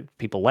that I get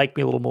people like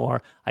me a little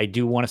more. I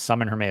do want to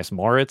summon Hermaeus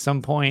Mora at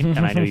some point,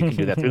 and I know you can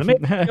do that through the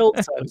Mages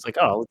Guild. So I was like,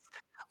 oh,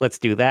 let's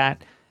do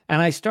that.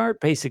 And I start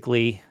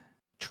basically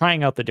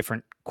trying out the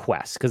different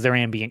quests because they're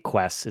ambient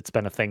quests. It's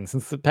been a thing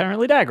since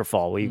apparently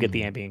Daggerfall where you get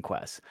the ambient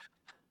quests.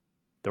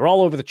 They're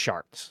all over the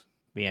charts,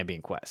 the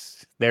ambient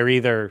quests. They're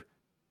either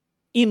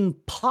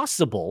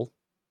impossible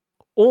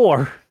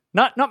or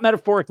not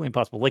metaphorically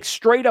impossible, like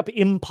straight up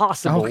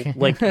impossible,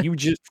 like you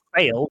just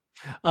failed,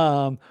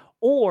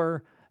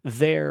 or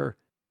they're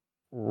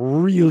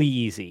really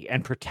easy.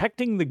 And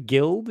protecting the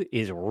guild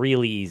is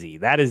really easy.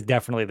 That is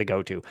definitely the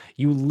go-to.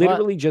 You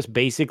literally just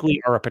basically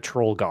are a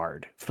patrol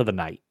guard for the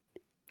night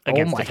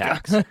against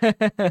attacks. And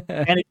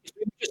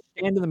you just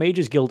stand in the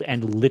Mages Guild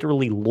and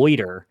literally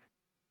loiter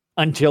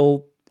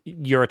until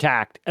you're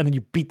attacked, and then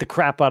you beat the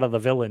crap out of the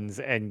villains,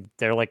 and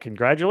they're like,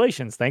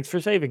 congratulations, thanks for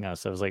saving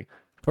us. I was like,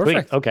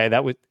 perfect. Sweet. Okay,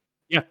 that was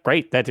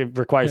great. That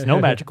requires no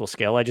magical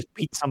skill. I just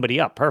beat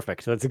somebody up.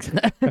 Perfect. That's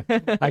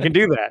I can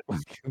do that.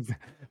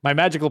 My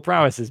magical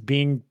prowess is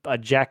being a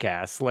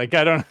jackass. Like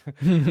I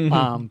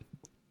don't.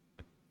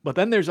 But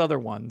then there's other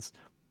ones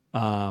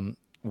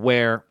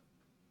where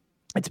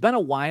it's been a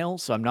while,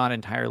 so I'm not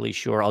entirely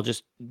sure.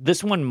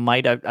 This one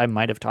I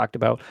might have talked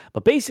about,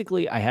 but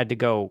basically I had to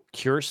go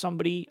cure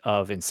somebody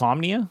of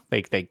insomnia.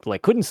 They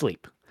like couldn't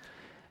sleep.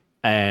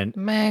 And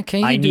man,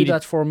 can you do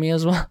that for me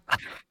as well?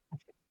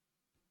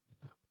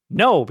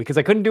 No, because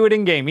I couldn't do it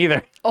in game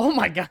either. Oh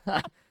my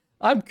God,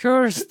 I'm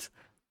cursed.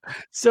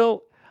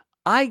 So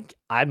I'm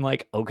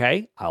like,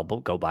 okay, I'll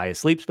go buy a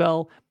sleep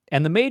spell.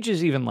 And the mage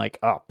is even like,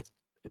 oh,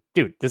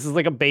 dude, this is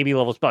like a baby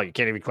level spell. You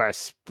can't even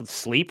class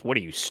sleep. What are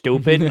you,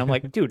 stupid? And I'm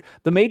like, dude,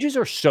 the mages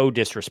are so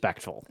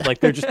disrespectful. Like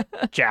they're just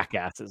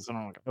jackasses. And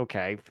I'm like,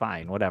 okay,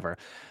 fine, whatever.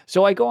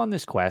 So I go on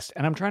this quest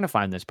and I'm trying to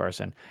find this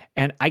person.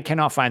 And I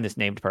cannot find this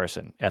named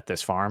person at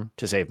this farm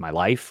to save my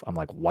life. I'm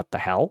like, what the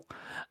hell?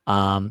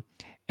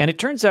 And it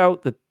turns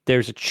out that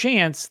there's a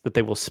chance that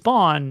they will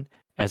spawn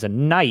as a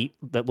knight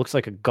that looks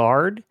like a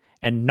guard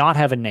and not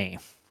have a name.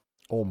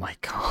 Oh my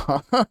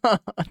God.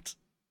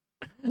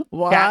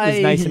 Why? Cat was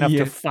nice enough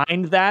to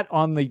find that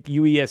on the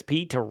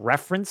UESP to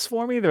reference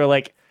for me. They're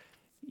like,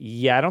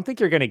 yeah, I don't think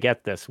you're going to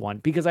get this one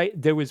because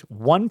there was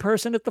one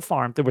person at the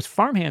farm. There was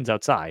farmhands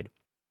outside,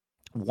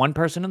 one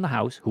person in the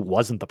house who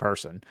wasn't the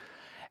person.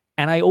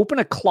 And I open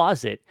a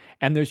closet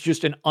and there's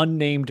just an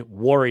unnamed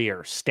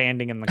warrior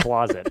standing in the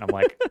closet. And I'm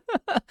like,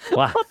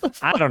 well,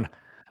 I don't know.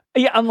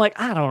 Yeah, I'm like,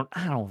 I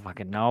don't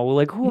fucking know.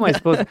 Like, who am I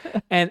supposed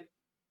to?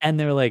 And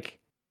they're like,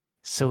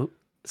 so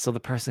the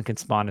person can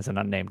spawn as an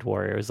unnamed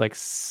warrior. It's like,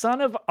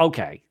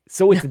 okay,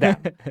 so it's them.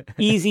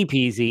 Easy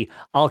peasy.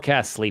 I'll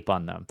cast sleep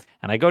on them.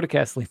 And I go to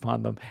cast sleep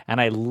on them,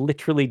 and I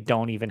literally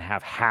don't even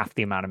have half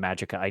the amount of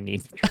magicka I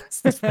need to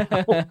cast the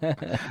spell.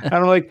 And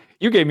I'm like,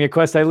 you gave me a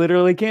quest I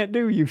literally can't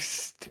do,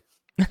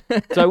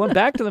 So I went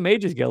back to the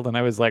Mages Guild, and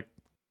I was like,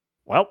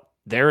 well,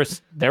 they're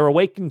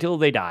awake until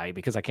they die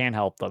because I can't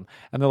help them.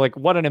 And they're like,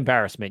 what an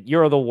embarrassment.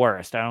 You're the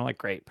worst. And I'm like,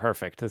 great,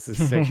 perfect. This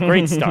is a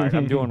great start.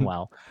 I'm doing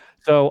well.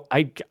 So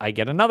I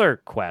get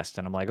another quest,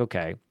 and I'm like,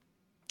 okay.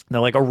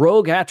 They're like, a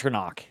rogue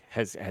Atronach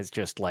has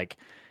just like,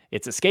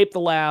 it's escaped the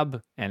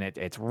lab, and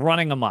it's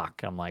running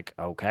amok. I'm like,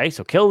 okay,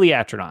 so kill the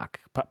Atronach.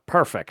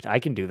 Perfect. I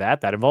can do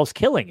that. That involves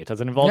killing. It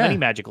doesn't involve any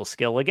magical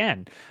skill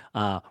again,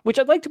 which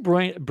I'd like to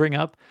bring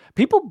up.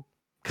 People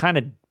kind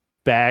of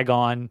bag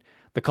on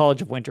the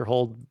College of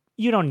Winterhold.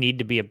 You don't need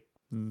to be a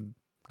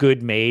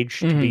good mage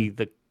to be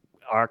the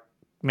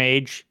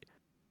Archmage.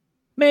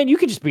 Man, you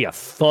could just be a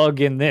thug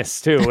in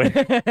this too.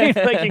 They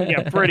can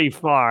get pretty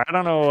far. I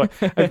don't know.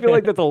 I feel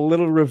like that's a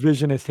little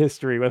revisionist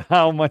history with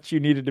how much you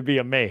needed to be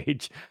a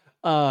mage.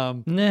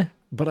 Nah.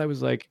 But I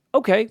was like,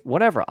 okay,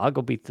 whatever. I'll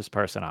go beat this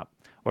person up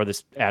or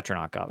this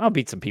Atronach up. I'll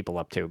beat some people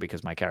up too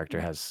because my character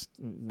has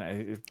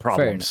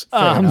problems.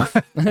 Fair enough.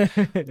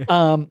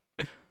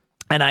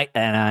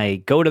 And I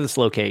go to this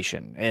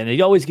location, and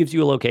it always gives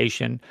you a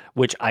location,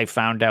 which I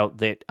found out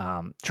that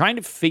trying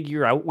to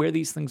figure out where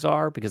these things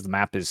are because the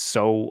map is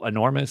so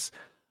enormous.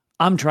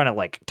 I'm trying to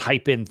like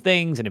type in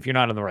things, and if you're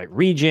not in the right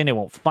region, it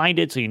won't find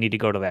it. So you need to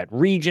go to that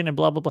region and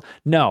blah, blah, blah.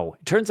 No,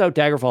 it turns out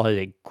Daggerfall has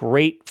a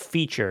great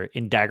feature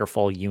in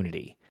Daggerfall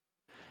Unity.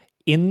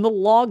 In the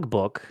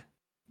logbook,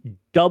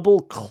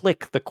 double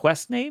click the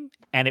quest name,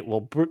 and it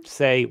will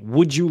say,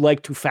 would you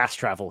like to fast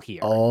travel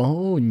here?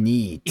 Oh,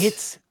 neat.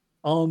 It's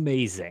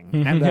amazing,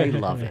 and I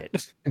love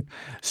it.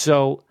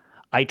 So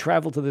I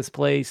travel to this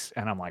place,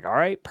 and I'm like, all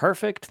right,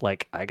 perfect.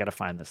 Like, I got to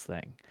find this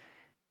thing.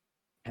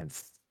 And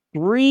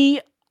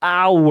 3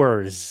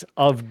 hours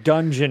of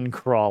dungeon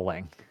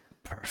crawling.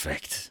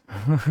 Perfect.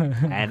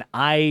 And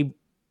I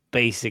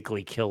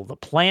basically kill the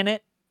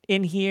planet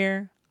in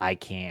here. I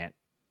can't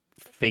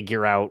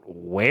figure out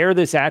where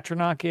this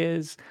Atronach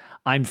is.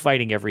 I'm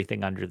fighting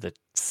everything under the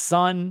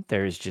sun.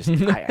 There's just,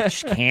 I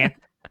just can't.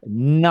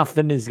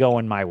 Nothing is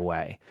going my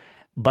way.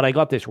 But I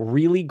got this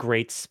really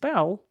great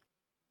spell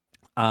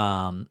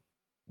called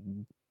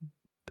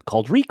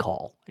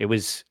Recall. It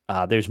was,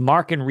 there's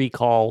mark and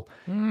recall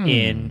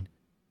in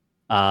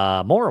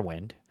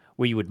Morrowind,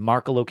 where you would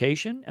mark a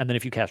location, and then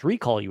if you cast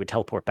Recall, you would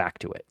teleport back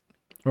to it.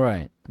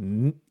 Right.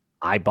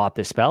 I bought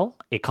this spell.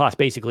 It cost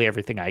basically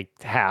everything I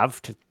have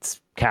to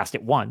cast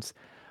it once,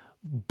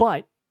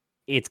 but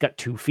it's got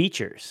 2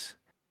 features.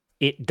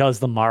 It does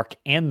the mark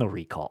and the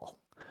recall.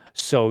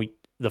 So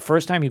the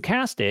first time you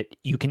cast it,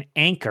 you can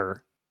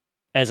anchor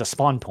as a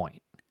spawn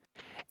point.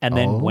 And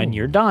then when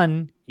you're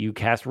done, you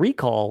cast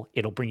recall,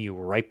 it'll bring you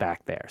right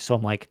back there. So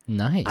I'm like,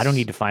 nice. I don't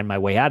need to find my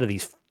way out of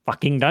these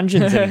fucking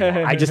dungeons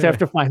anymore. I just have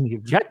to find the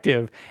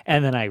objective,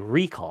 and then I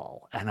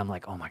recall. And I'm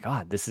like, oh my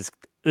God, this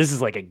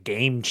is like a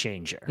game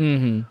changer.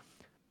 Mm-hmm.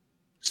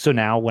 So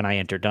now when I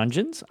enter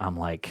dungeons, I'm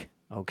like,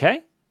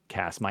 okay,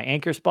 cast my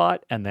anchor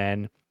spot. And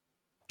then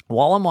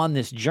while I'm on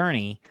this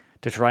journey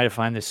to try to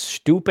find this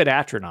stupid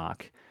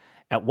Atronach,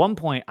 at one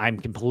point I'm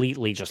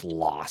completely just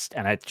lost,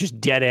 and it just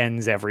dead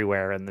ends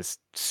everywhere in this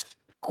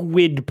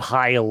squid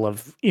pile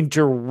of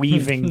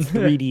interweaving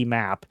 3D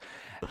map.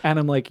 And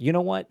I'm like, you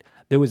know what?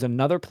 There was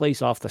another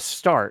place off the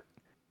start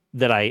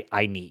that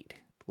I need.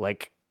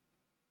 Like,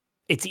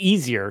 it's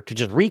easier to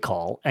just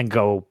recall and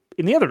go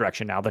in the other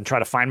direction now than try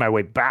to find my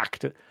way back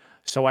to.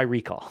 So I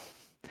recall.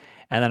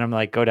 And then I'm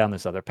like, go down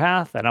this other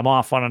path, and I'm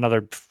off on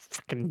another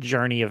freaking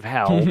journey of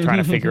hell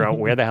trying to figure out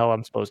where the hell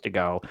I'm supposed to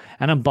go.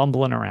 And I'm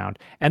bumbling around.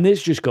 And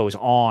this just goes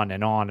on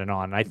and on and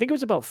on. And I think it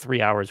was about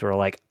 3 hours where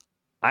like,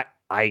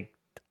 I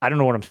don't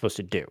know what I'm supposed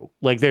to do.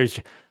 Like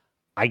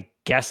I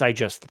guess I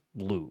just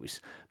lose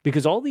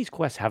because all these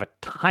quests have a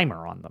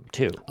timer on them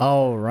too.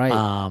 Oh,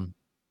 right.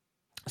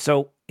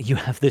 So you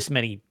have this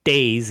many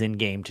days in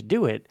game to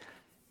do it.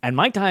 And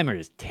my timer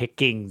is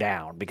ticking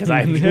down because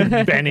I've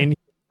been in here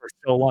for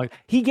so long.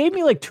 He gave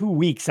me like 2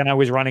 weeks and I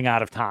was running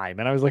out of time.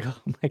 And I was like,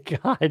 oh my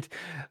God.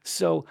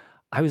 So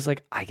I was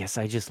like, I guess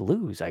I just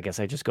lose. I guess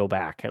I just go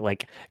back.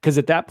 Like, because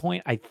at that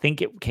point, I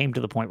think it came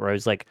to the point where I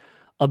was like,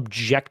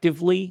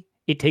 objectively,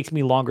 it takes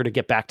me longer to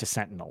get back to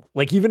Sentinel.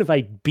 Like, even if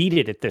I beat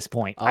it at this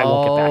point, I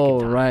won't get back in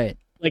time. Right.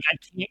 Like, I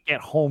can't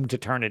get home to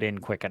turn it in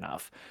quick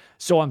enough.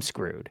 So I'm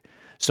screwed.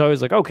 So I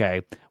was like,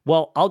 okay,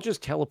 well, I'll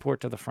just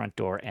teleport to the front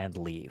door and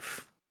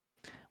leave.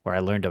 Where I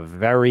learned a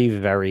very,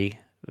 very,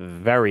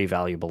 very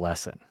valuable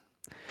lesson.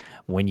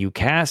 When you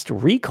cast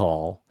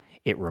Recall,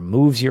 it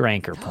removes your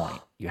anchor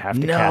point. You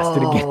have to cast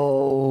it again.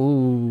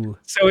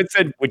 So it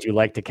said, would you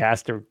like to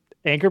cast an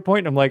anchor point?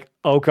 And I'm like,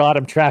 oh God,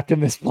 I'm trapped in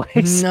this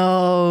place.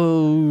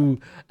 No.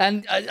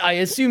 And I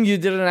assume you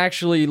didn't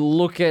actually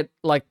look at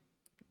like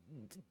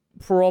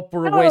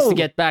proper ways to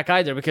get back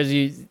either, because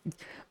you...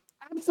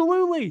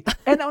 Absolutely.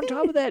 And on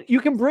top of that,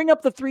 you can bring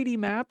up the 3D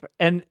map.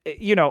 And,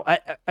 you know,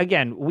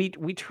 again, we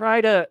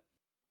try to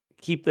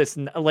keep this,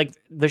 like,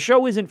 the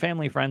show isn't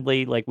family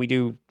friendly. Like, we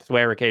do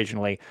swear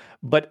occasionally.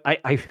 But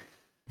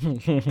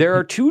there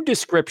are 2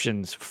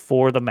 descriptions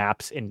for the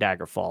maps in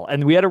Daggerfall.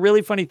 And we had a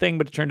really funny thing,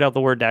 but it turned out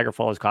the word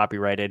Daggerfall is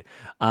copyrighted.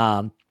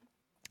 There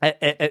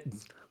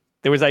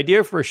was an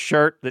idea for a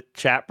shirt that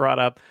chat brought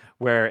up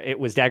where it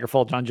was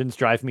Daggerfall Dungeons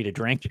Drive Me to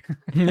Drink.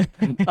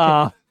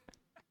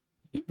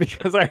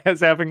 Because I was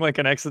having like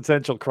an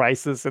existential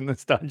crisis in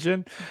this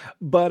dungeon.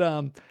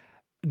 But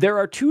there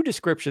are 2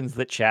 descriptions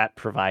that chat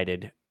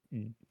provided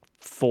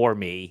for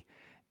me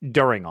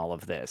during all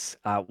of this.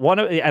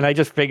 And I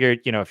just figured,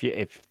 you know, if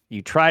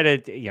you try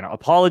to, you know,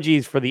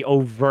 apologies for the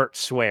overt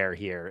swear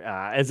here,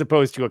 as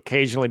opposed to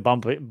occasionally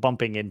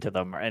bumping into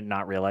them and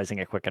not realizing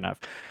it quick enough.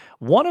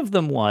 One of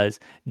them was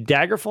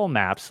Daggerfall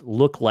maps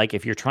look like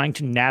if you're trying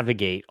to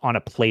navigate on a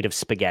plate of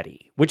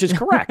spaghetti, which is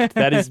correct.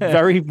 That is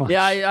very much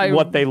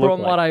what they look like.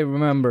 From what I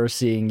remember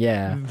seeing,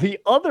 yeah. The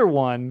other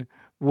one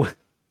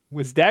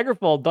was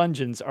Daggerfall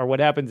dungeons are what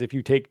happens if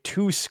you take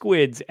two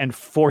squids and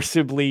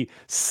forcibly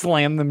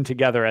slam them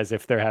together as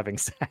if they're having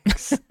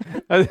sex.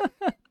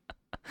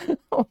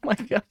 Oh my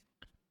god.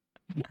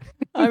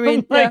 I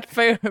mean, like,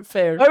 yeah,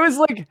 fair. I was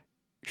like,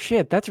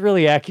 shit, that's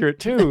really accurate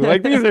too.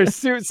 Like these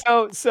are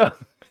so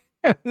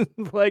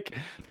like,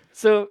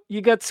 so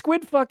you got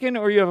squid fucking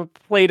or you have a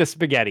plate of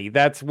spaghetti.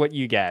 That's what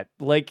you get,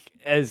 like,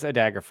 as a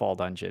Daggerfall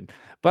dungeon.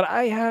 But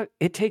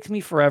it takes me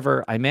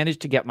forever. I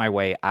managed to get my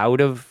way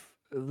out of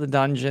the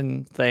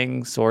dungeon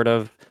thing, sort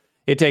of.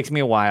 It takes me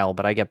a while,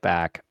 but I get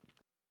back,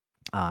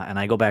 and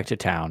I go back to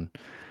town,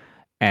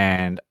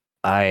 and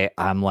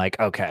I'm like,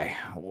 okay,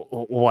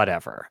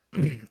 whatever.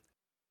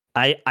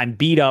 I'm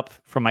beat up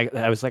from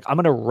I was like, I'm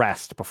gonna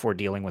rest before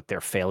dealing with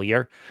their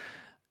failure,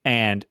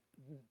 and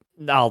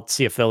I'll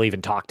see if they'll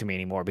even talk to me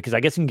anymore, because I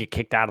guess you can get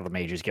kicked out of the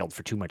Mages Guild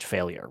for too much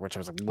failure, which I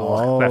was like,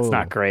 that's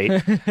not great.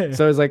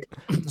 So I was like,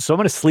 so I'm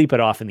going to sleep it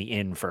off in the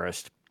inn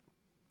first.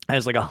 I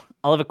was like,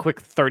 I'll have a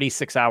quick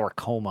 36-hour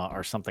coma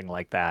or something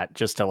like that,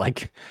 just to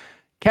like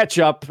catch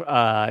up,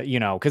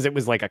 because it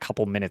was like a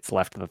couple minutes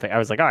left of the thing. I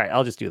was like, all right,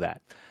 I'll just do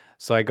that.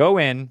 So I go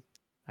in,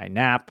 I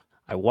nap,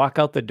 I walk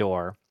out the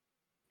door,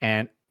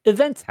 and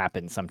events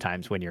happen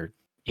sometimes when you're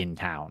in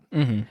town.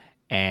 Mm-hmm.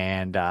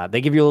 And they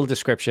give you a little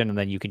description, and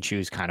then you can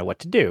choose kind of what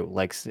to do.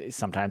 Like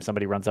sometimes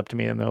somebody runs up to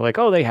me and they're like,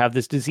 oh, they have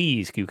this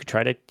disease. You could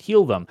try to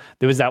heal them.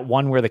 There was that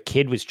one where the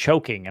kid was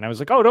choking, and I was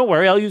like, oh, don't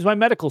worry, I'll use my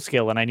medical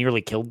skill. And I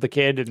nearly killed the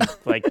kid, and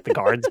like the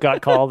guards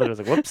got called, and I was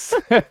like, whoops.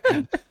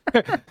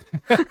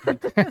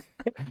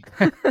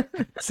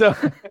 So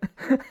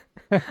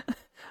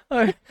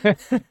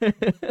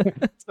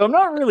I'm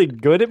not really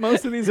good at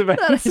most of these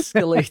events. That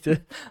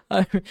escalated.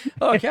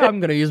 Okay, I'm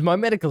going to use my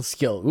medical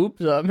skill.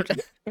 Oops.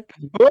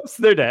 Whoops,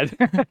 they're dead.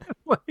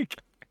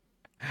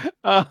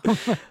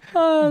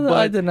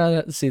 I did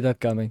not see that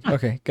coming.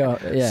 Okay, go.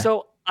 Yeah.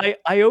 So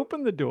I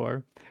open the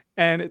door,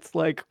 and it's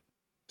like,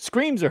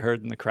 screams are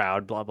heard in the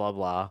crowd, blah, blah,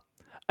 blah.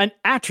 An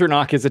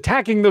Atronach is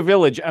attacking the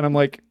village, and I'm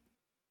like,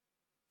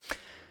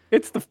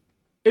 it's the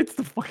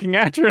fucking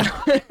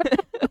Atronach.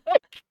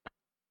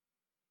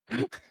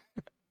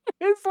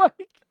 It's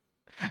like,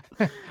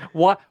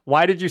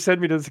 why did you send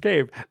me to this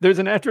cave? There's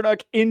an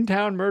Atronach in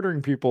town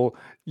murdering people.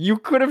 You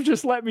could have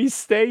just let me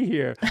stay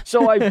here.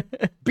 So I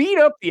beat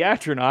up the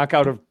Atronach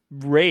out of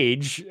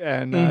rage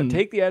and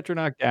take the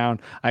Atronach down.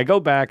 I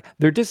go back.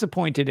 They're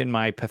disappointed in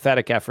my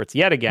pathetic efforts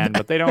yet again,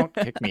 but they don't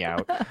kick me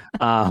out.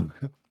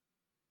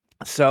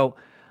 So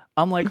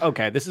I'm like,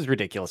 okay, this is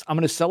ridiculous. I'm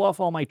going to sell off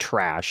all my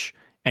trash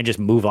and just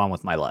move on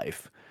with my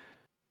life.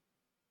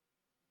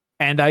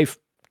 And I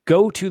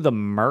go to the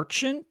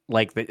merchant,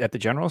 like at the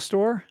general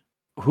store,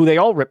 who they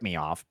all rip me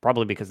off,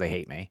 probably because they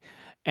hate me.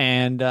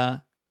 And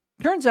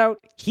turns out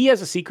he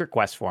has a secret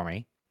quest for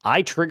me.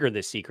 I trigger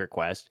this secret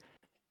quest.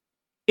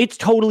 It's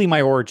totally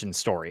my origin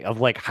story of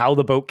like how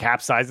the boat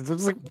capsizes.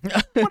 It's like,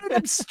 what an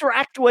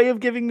abstract way of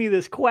giving me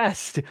this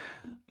quest.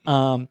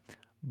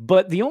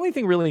 But the only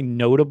thing really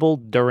notable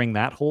during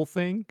that whole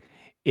thing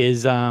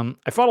is I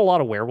fought a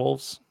lot of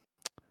werewolves.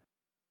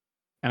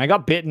 And I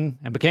got bitten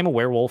and became a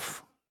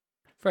werewolf.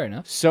 Fair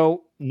enough.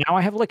 So now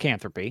I have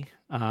lycanthropy.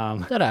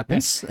 That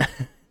happens.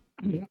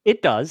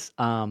 It does.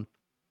 The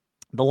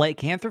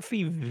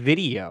lycanthropy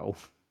video,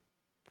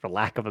 for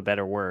lack of a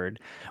better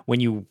word, when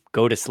you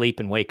go to sleep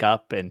and wake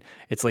up and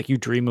it's like you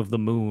dream of the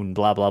moon,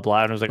 blah, blah,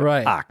 blah. And I was like,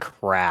 right.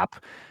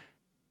 Crap.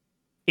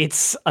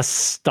 It's a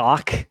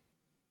stock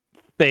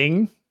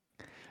thing.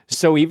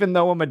 So even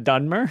though I'm a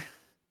Dunmer,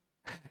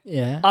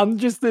 yeah, I'm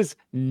just this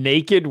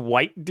naked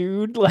white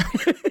dude like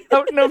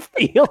out in a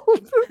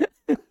field.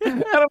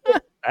 And I'm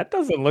like, that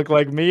doesn't look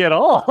like me at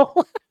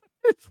all.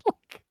 It's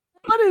like,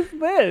 what is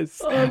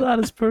this? Oh, that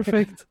is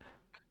perfect.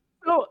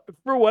 So,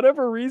 for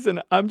whatever reason,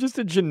 I'm just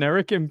a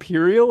generic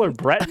Imperial or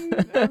Breton,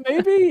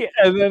 maybe?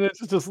 And then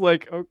it's just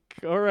like,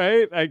 okay, all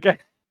right, I guess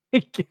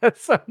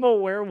I'm a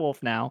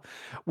werewolf now,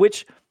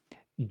 which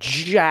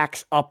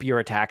jacks up your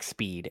attack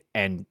speed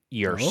and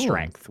your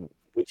strength,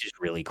 which is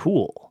really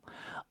cool.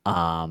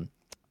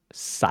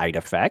 Side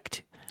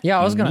effect. Yeah,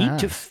 I was going to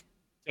ask.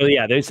 So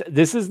yeah,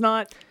 this is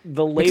not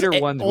the later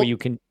ones where you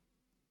can.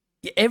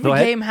 Every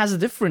game has a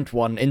different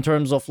one in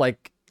terms of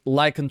like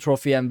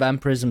lycanthropy and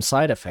vampirism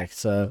side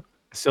effects.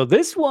 So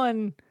this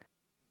one,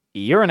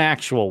 you're an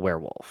actual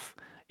werewolf.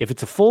 If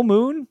it's a full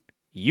moon,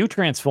 you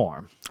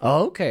transform.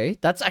 Oh, okay,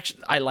 that's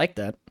actually, I like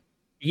that.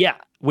 Yeah,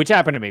 which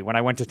happened to me when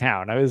I went to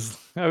town. I was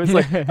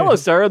like, "Hello,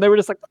 sir," and they were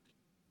just like,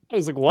 I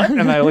was like, what?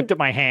 And I looked at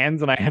my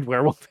hands and I had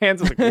werewolf hands.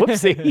 I was like,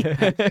 whoopsie.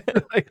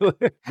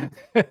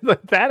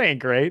 like, that ain't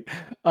great.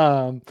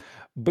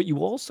 But you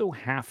also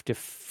have to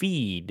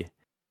feed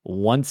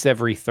once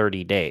every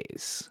 30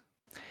 days.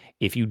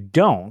 If you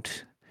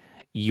don't,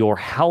 your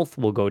health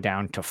will go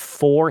down to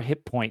 4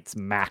 hit points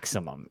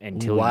maximum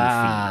until you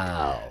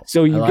feed.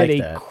 So you get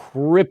a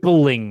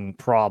crippling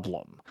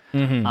problem.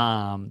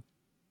 Mm-hmm.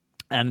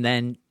 And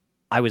then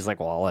I was like,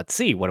 well, let's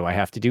see. What do I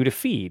have to do to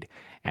feed?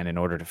 And in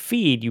order to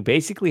feed, you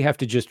basically have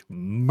to just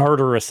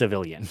murder a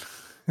civilian.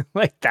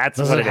 Like that's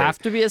does what it have is.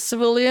 to be a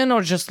civilian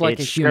or just like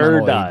it a humanoid?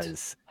 Sure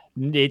does.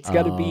 It's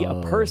got to be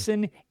a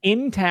person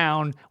in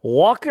town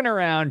walking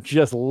around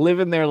just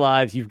living their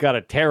lives. You've got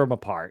to tear them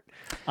apart.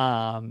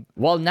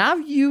 Well, now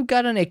you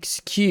got an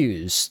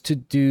excuse to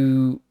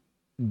do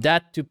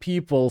that to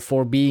people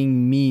for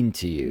being mean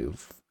to you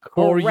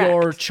or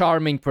your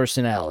charming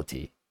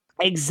personality.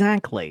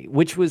 Exactly.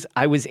 Which was,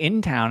 I was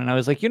in town and I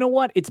was like, you know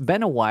what? It's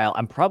been a while.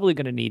 I'm probably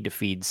going to need to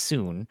feed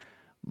soon.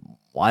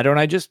 Why don't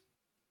I just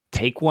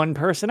take one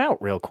person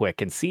out real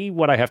quick and see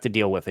what I have to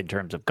deal with in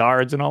terms of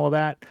guards and all of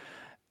that?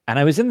 And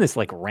I was in this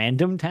like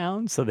random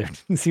town, so there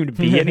didn't seem to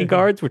be any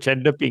guards, which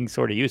ended up being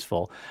sort of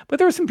useful. But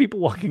there were some people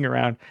walking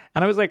around,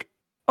 and I was like,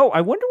 oh,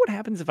 I wonder what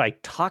happens if I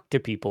talk to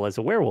people as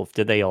a werewolf.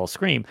 Did they all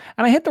scream?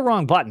 And I hit the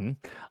wrong button,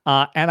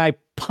 and I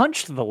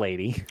punched the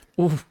lady,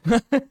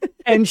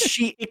 and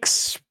she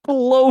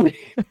exploded.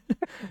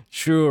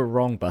 Sure,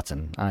 wrong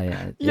button.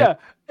 Yeah,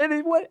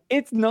 and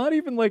it's not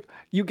even like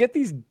you get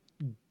these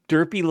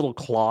derpy little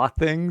claw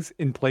things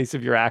in place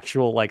of your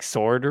actual like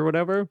sword or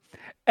whatever,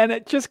 and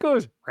it just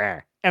goes rah.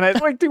 And I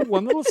like do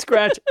one little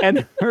scratch,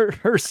 and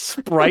her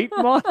sprite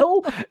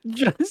model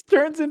just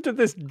turns into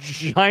this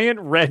giant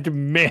red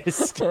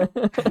mist,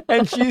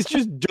 and she's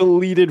just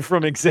deleted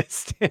from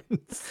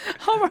existence.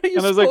 How are you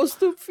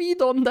supposed to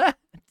feed on that?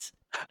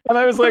 And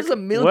I was like, a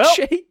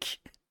milkshake?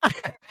 Well...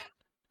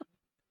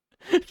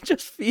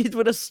 just feed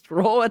with a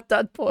straw at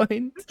that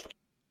point.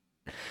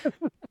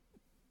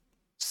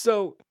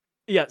 So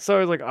I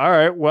was like, all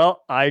right,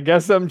 well, I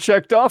guess I'm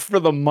checked off for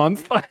the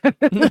month. But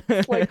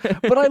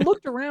I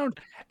looked around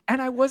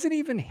and I wasn't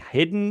even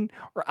hidden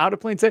or out of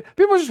plain sight.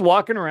 People were just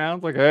walking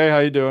around like, hey, how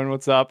you doing?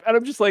 What's up? And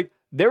I'm just like,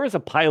 there is a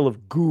pile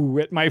of goo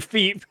at my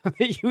feet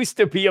that used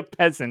to be a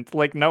peasant.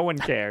 Like, no one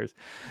cares.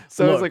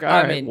 So I was like,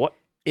 all right,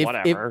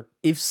 whatever.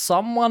 If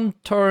someone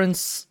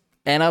turns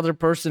another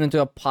person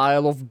into a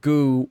pile of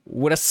goo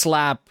with a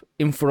slap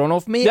in front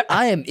of me,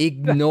 I am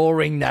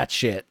ignoring that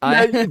shit.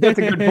 That's a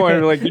good point.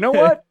 We're like, you know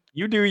what?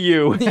 You do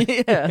you.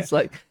 Yeah, it's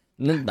like,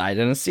 I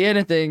didn't see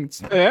anything.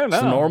 It's a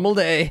normal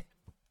day.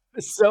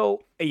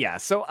 So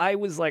I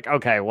was like,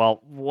 okay,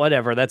 well,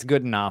 whatever. That's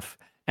good enough.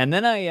 And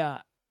then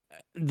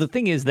the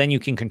thing is, then you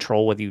can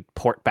control whether you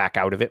port back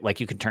out of it. Like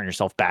you can turn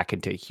yourself back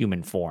into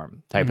human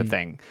form type of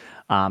thing.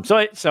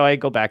 So I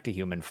go back to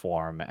human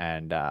form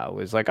and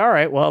was like, all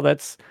right, well,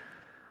 that's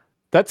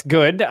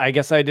good. I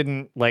guess I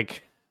didn't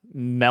like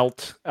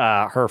melt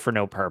her for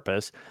no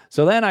purpose.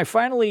 So then I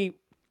finally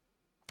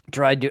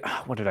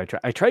what did I try?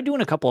 I tried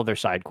doing a couple other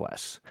side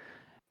quests,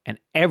 and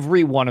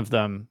every one of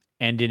them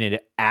ended in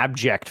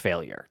abject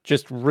failure.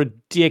 Just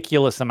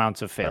ridiculous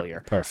amounts of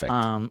failure. Perfect.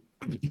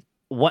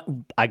 What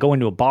I go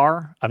into a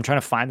bar, I'm trying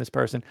to find this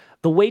person.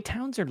 The way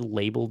towns are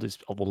labeled is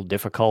a little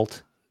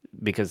difficult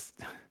because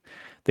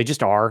they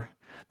just are.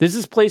 There's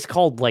this place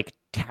called like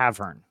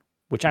Tavern,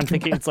 which I'm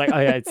thinking it's like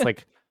I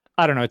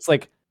don't know, it's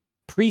like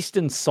Priest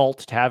and Salt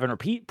Tavern or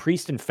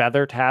Priest and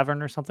Feather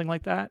Tavern or something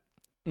like that.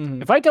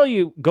 Mm-hmm. If I tell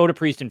you go to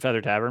Priest and Feather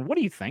Tavern, what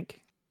do you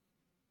think?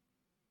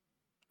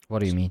 What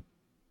do you mean?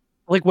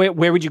 Like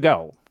where would you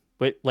go?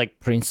 Like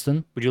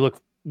Princeton? Would you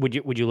look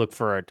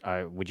for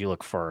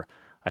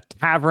a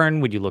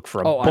tavern? Would you look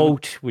for a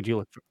boat? Would you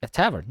look for a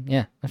tavern?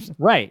 Yeah.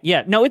 Right.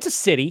 Yeah. No, it's a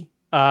city.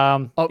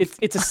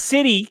 It's a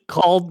city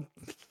called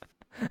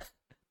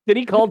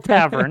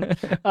Tavern.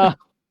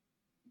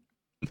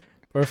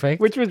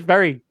 Perfect. Which was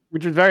very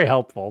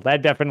helpful.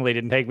 That definitely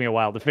didn't take me a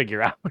while to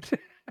figure out.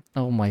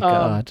 Oh my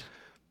God.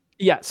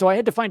 Yeah, so I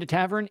had to find a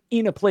tavern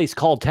in a place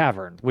called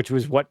Tavern, which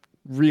was what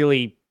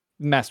really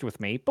messed with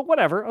me. But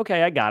whatever.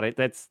 Okay, I got it.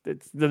 It's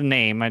the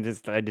name. I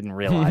didn't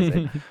realize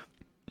it.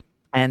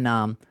 And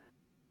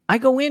I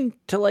go in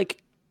to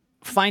like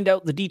find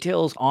out the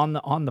details on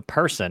the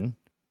person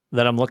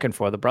that I'm looking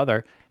for, the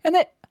brother, and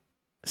that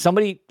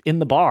somebody in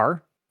the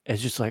bar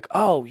is just like,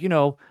 oh,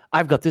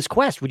 I've got this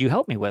quest. Would you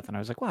help me with? And I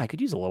was like, well, I could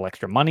use a little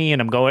extra money,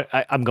 and I'm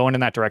going in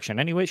that direction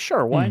anyway.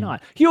 Sure, why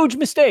not? Huge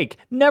mistake.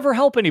 Never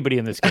help anybody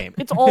in this game.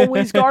 It's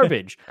always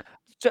garbage.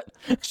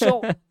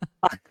 So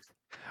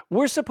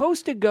we're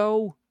supposed to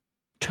go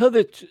to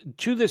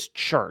this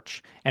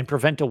church and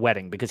prevent a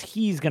wedding because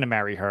he's going to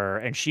marry her,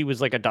 and she was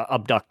like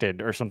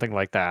abducted or something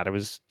like that. I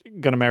was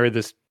going to marry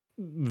this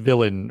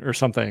villain or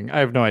something. I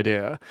have no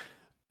idea.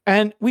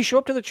 And we show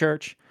up to the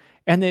church,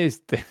 and there's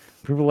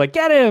people like,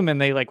 get him, and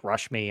they like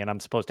rush me, and I'm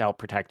supposed to help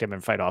protect him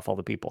and fight off all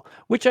the people,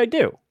 which I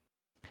do.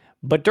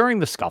 But during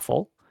the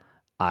scuffle,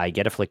 I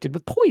get afflicted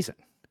with poison.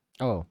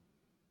 Oh.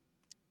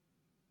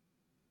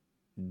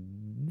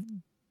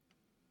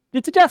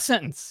 It's a death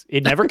sentence.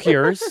 It never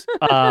cures.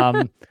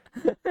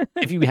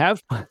 If you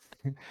have,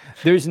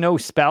 there's no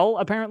spell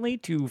apparently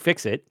to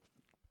fix it.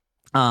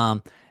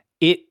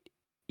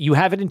 You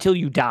have it until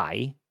you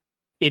die.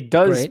 It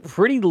does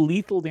pretty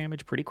lethal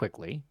damage pretty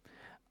quickly.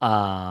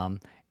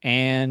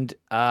 And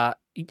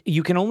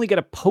you can only get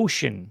a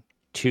potion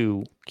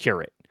to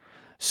cure it.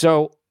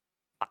 So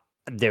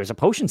there's a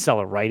potion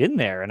seller right in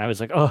there, and I was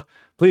like, "Oh,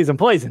 please, I'm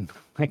poisoned."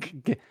 Like,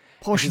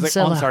 potion like,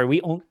 seller. Oh, I'm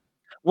sorry,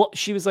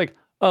 she was like,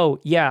 "Oh,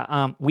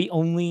 yeah, we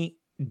only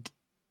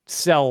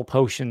sell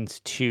potions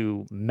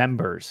to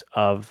members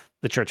of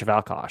the Church of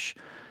Alkosh."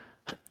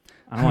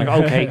 And I'm like,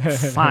 okay,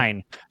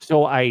 fine.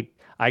 So I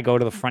go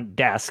to the front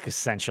desk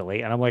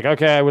essentially, and I'm like,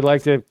 okay, I would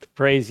like to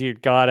praise you,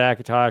 God,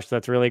 Akatosh.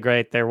 That's really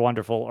great. They're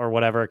wonderful, or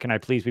whatever. Can I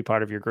please be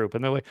part of your group?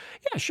 And they're like,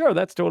 yeah, sure,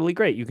 that's totally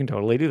great. You can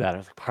totally do that. I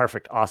was like,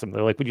 perfect, awesome.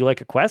 They're like, would you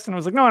like a quest? And I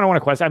was like, no, I don't want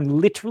a quest. I'm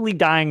literally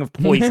dying of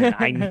poison.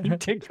 I need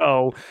to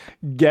go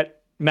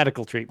get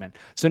medical treatment.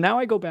 So now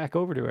I go back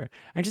over to her,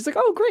 and she's like,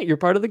 oh, great, you're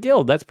part of the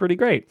guild. That's pretty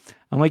great.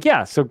 I'm like,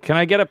 yeah. So can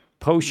I get a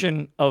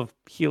potion of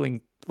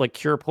healing, like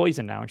cure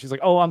poison now? And she's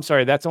like, oh, I'm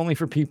sorry, that's only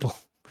for people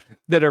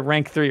that are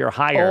rank 3 or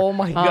higher. Oh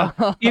my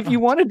God. If you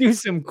want to do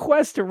some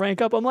quests to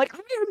rank up, I'm like,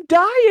 I'm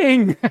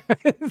dying.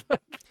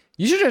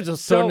 You should have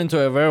just turned into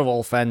a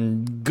werewolf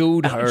and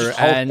gooed her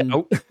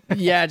and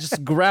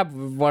just grab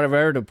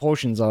whatever the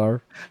potions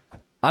are.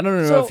 I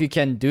don't know if you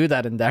can do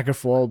that in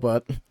Daggerfall,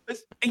 but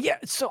yeah.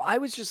 So I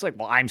was just like,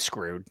 well, I'm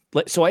screwed.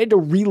 So I had to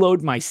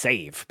reload my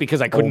save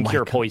because I couldn't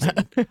cure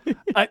poison.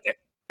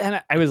 And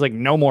I was like,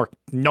 no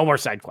more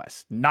side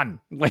quests.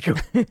 None. Like,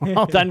 we're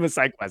all done with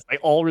side quests. They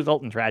all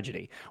result in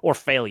tragedy or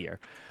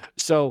failure.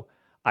 So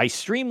I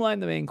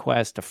streamlined the main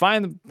quest to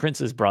find the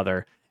prince's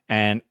brother,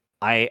 and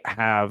I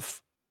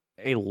have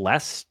a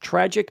less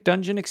tragic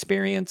dungeon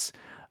experience,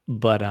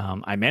 but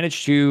I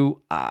managed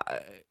to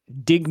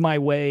dig my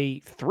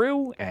way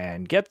through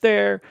and get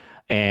there,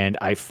 and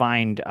I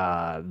find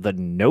the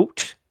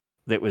note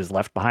that was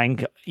left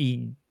behind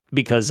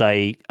because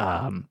I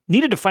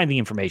needed to find the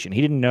information.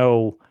 He didn't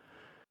know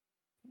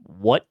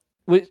what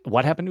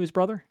happened to his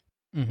brother.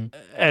 Mm-hmm.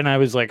 And I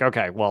was like,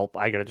 okay, well,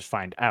 I got to just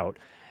find out.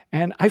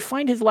 And I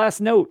find his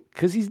last note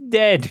because he's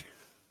dead.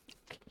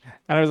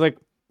 And I was like,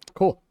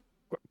 cool.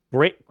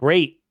 Great.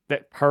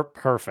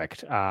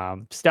 Perfect.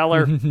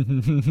 Stellar.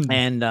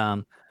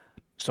 And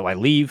so I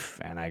leave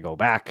and I go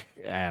back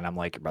and I'm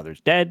like, your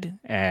brother's dead.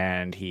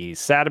 And he's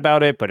sad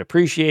about it, but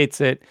appreciates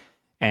it.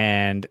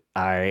 And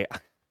I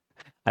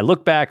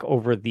look back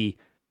over the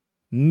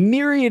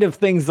myriad of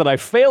things that I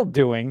failed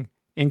doing,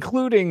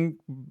 including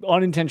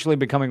unintentionally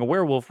becoming a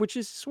werewolf, which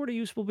is sort of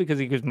useful because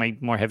he gives my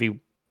more heavy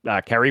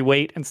carry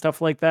weight and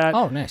stuff like that.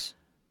 Oh, nice.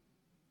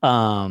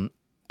 And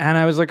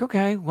I was like,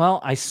 okay,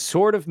 well, I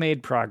sort of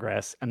made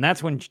progress. And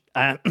that's when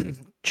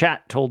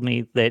chat told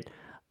me that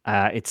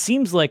it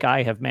seems like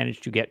I have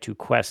managed to get to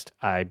quest,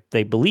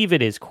 they believe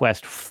it is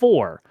quest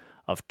 4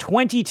 of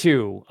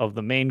 22 of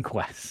the main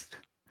quest.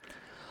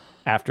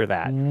 After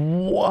that.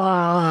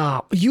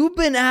 Wow. You've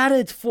been at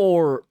it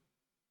for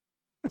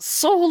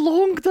so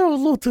long though,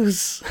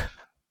 Lotus.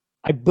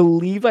 I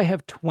believe I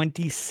have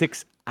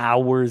 26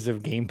 hours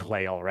of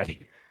gameplay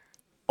already.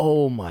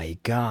 Oh my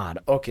God.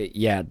 Okay,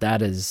 yeah,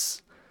 that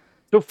is...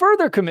 So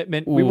further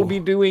commitment, we will be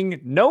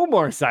doing no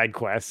more side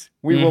quests.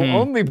 We will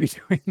only be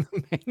doing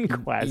the main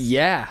quest.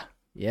 Yeah.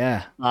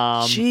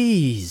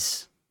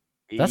 Jeez.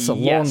 That's a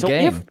long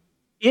game.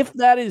 If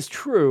that is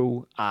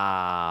true,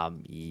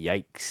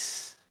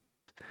 yikes.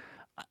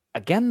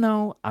 Again,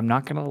 though, I'm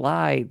not going to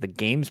lie. The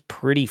game's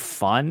pretty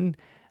fun.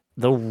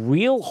 The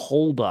real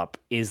holdup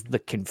is the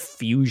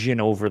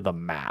confusion over the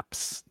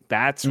maps.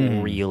 That's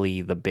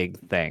really the big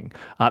thing.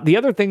 The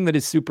other thing that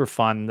is super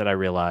fun that I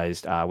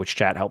realized, which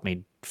chat helped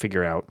me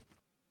figure out,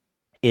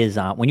 is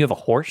when you have a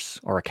horse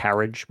or a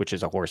carriage, which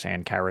is a horse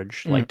and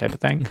carriage like type of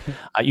thing,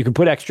 you can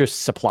put extra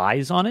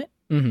supplies on it.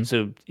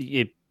 So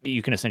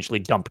you can essentially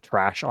dump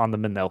trash on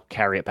them and they'll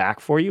carry it back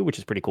for you, which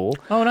is pretty cool.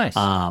 Oh, nice.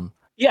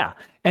 Yeah.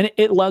 And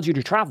it allows you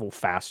to travel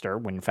faster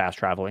when fast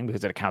traveling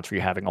because it accounts for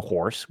you having a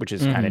horse, which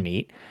is kind of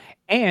neat.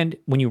 And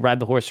when you ride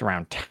the horse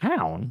around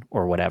town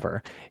or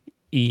whatever,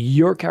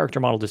 your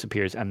character model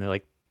disappears and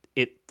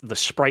the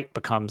sprite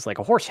becomes like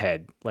a horse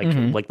head,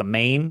 like the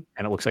mane,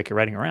 and it looks like you're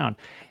riding around.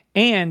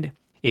 And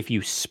if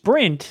you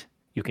sprint,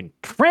 you can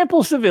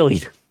trample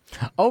civilians.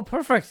 Oh,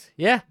 perfect.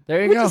 Yeah,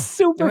 there you go. Which is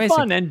super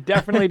fun and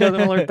definitely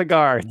doesn't alert the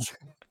guards.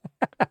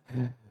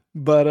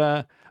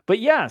 But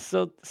yeah,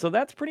 so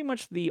that's pretty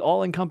much the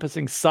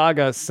all-encompassing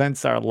saga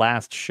since our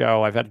last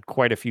show. I've had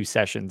quite a few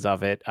sessions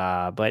of it.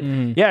 But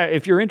yeah,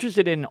 if you're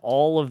interested in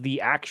all of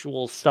the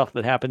actual stuff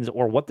that happens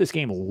or what this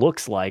game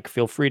looks like,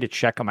 feel free to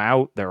check them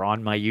out. They're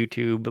on my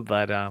YouTube.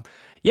 But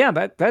yeah,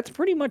 that's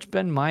pretty much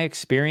been my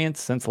experience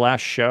since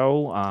last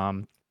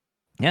show.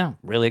 Yeah,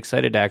 really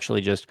excited to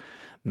actually just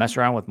mess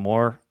around with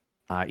more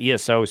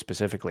ESO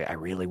specifically. I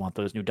really want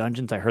those new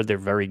dungeons. I heard they're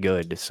very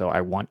good, so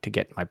I want to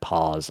get my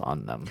paws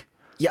on them.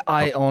 Yeah,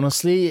 I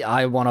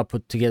want to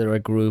put together a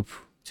group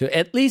to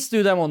at least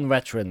do them on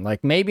veteran.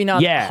 Like maybe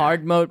not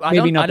hard mode. I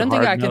don't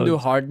think I can do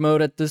hard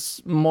mode at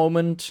this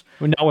moment.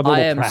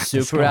 I am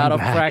super out of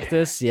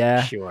practice.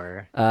 Yeah,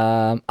 sure.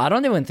 I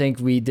don't even think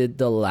we did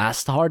the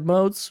last hard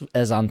modes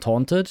as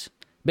Untaunted.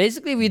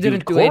 Basically, we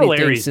didn't do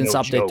anything since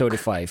update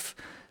 35.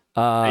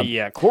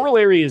 Yeah,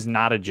 Corollary is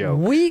not a joke.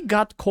 We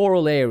got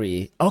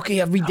Corollary. Okay,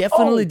 yeah, we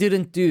definitely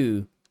didn't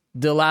do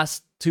the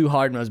last 2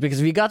 hard modes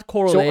because we got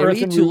Corollary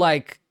to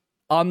like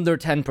under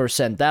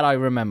 10%. That I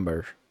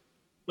remember.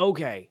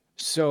 Okay,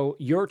 so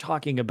you're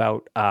talking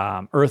about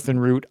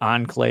Earthenroot,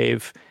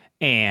 Enclave,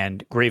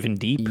 and Graven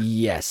Deep?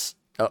 Yes.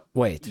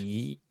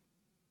 Wait.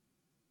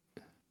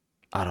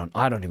 I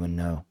don't even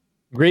know.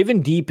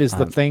 Graven Deep is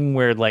the thing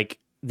where like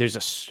there's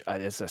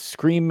a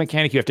scream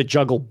mechanic. You have to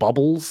juggle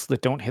bubbles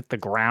that don't hit the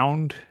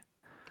ground.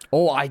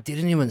 Oh, I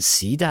didn't even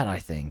see that, I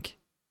think.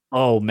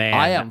 Oh man,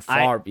 I am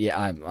far.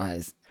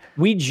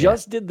 We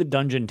just did the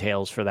Dungeon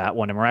Tales for that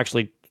one, and we're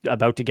actually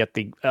about to get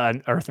the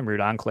Earthenroot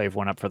Enclave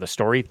one up for the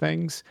story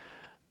things.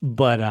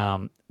 But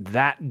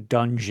that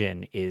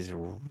dungeon is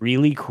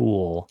really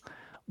cool,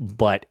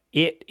 but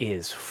it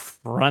is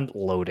front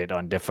loaded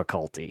on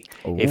difficulty.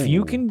 Ooh. If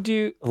you can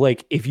do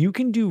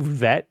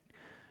vet,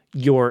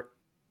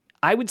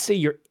 I would say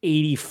you're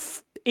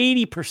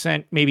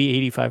 80%,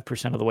 maybe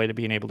 85% of the way to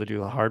being able to do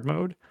the hard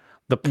mode.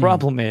 The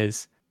problem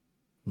is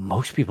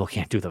most people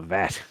can't do the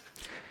vet.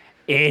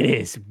 It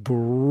is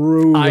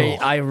brutal.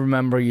 I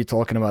remember you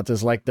talking about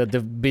this, like the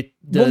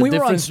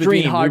difference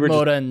between hard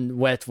mode and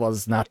wet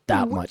was not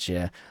that much.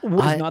 Yeah,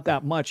 not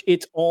that much.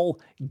 It's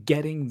all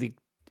getting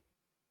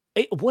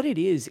what it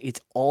is. It's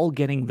all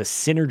getting the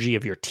synergy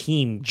of your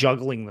team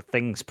juggling the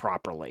things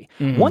properly.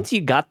 Once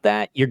you got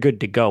that, you're good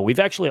to go. We've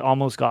actually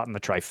almost gotten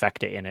the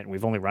trifecta in it.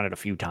 We've only run it a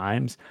few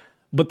times,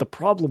 but the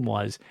problem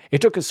was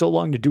it took us so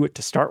long to do it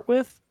to start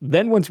with.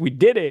 Then once we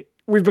did it,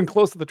 we've been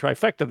close to the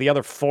trifecta the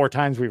other 4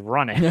 times we've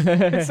run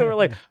it. So we're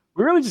like,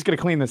 we're really just going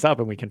to clean this up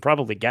and we can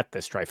probably get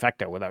this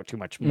trifecta without too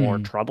much more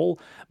trouble.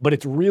 But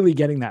it's really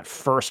getting that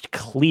first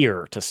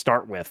clear to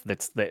start with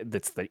that's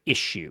the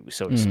issue,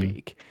 so to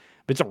speak.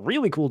 But it's a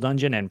really cool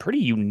dungeon and pretty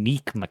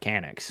unique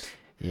mechanics.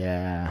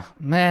 Yeah.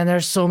 Man,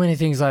 there's so many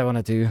things I want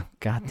to do.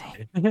 God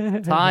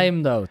dang.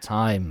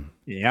 Time.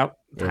 Yep.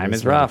 Time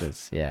is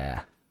rough.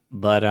 Yeah.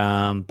 But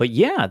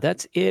yeah,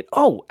 that's it.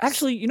 Oh,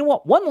 actually, you know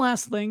what? One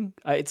last thing.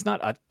 It's not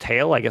a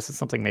tale. I guess it's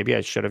something maybe I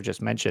should have just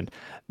mentioned.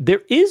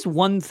 There is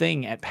one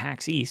thing at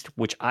PAX East,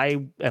 which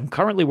I am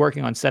currently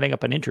working on setting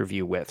up an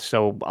interview with.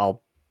 So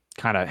I'll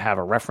kind of have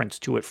a reference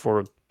to it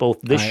for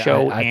both this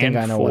show I and think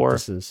I know for what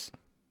this is.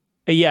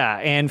 Yeah,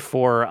 and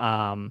for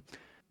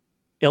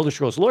Elder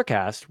Scrolls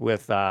Lorecast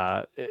with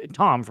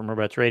Tom from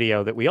Robots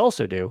Radio that we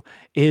also do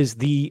is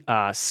the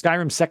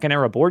Skyrim Second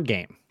Era board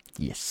game.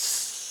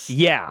 Yes.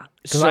 Yeah,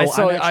 so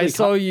I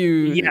saw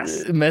you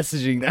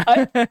messaging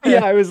that.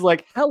 I was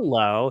like,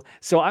 hello.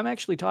 So I'm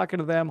actually talking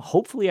to them.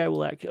 Hopefully I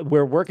will.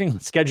 We're working on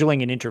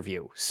scheduling an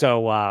interview.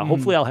 So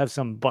hopefully I'll have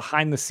some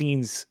behind the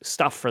scenes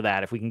stuff for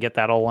that. If we can get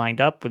that all lined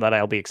up, that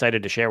I'll be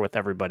excited to share with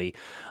everybody.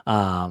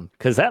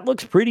 Because that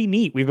looks pretty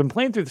neat. We've been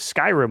playing through the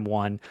Skyrim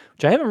one,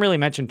 which I haven't really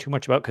mentioned too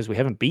much about because we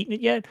haven't beaten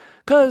it yet.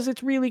 Because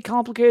it's really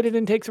complicated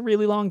and takes a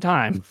really long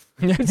time.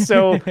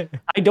 So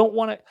I don't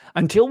want to,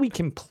 until we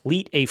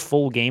complete a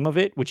full game of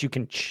it, which you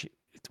can,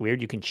 it's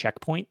weird, you can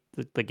checkpoint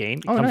the game.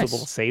 It comes with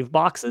little save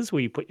boxes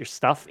where you put your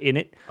stuff in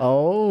it.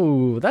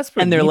 Oh, that's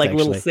pretty And they're neat, like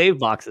actually. little save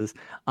boxes.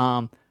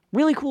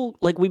 Really cool.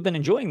 Like, we've been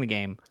enjoying the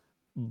game,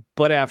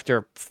 but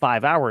after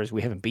 5 hours,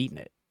 we haven't beaten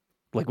it.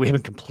 Like, we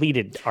haven't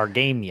completed our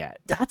game yet.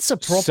 That's a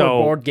proper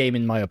board game,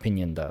 in my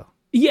opinion, though.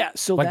 Yeah,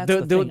 so like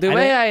that's the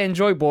way I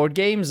enjoy board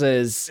games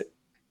is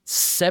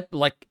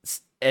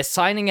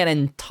assigning an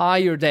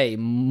entire day,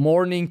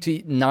 morning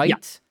to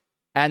night,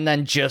 and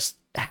then just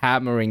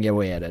hammering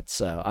away at it.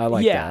 So I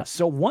like that. Yeah,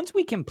 so once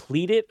we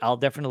complete it, I'll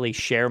definitely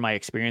share my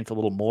experience a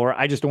little more.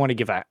 I just don't want to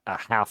give a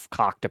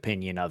half-cocked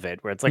opinion of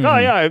it, where it's like, oh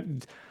yeah,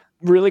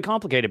 really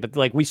complicated. But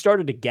like, we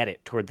started to get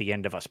it toward the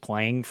end of us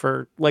playing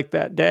for like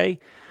that day.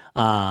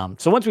 So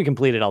once we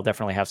complete it, I'll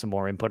definitely have some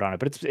more input on it.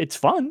 But it's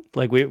fun.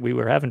 Like, we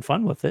were having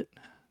fun with it.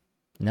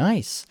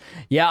 Nice.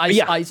 Yeah,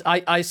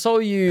 I saw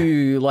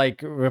you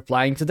like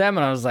replying to them,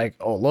 and I was like,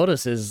 oh,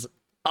 Lotus is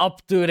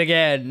up to it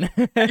again.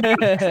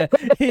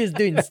 He's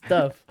doing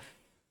stuff.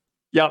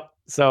 Yep.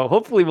 So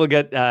hopefully we'll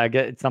get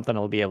something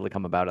that'll be able to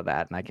come about of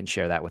that, and I can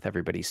share that with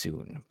everybody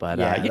soon. But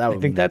I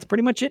think that's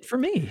pretty much it for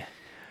me.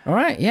 All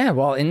right. Yeah.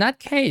 Well, in that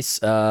case,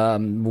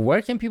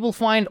 where can people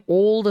find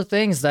all the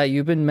things that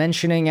you've been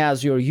mentioning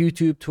as your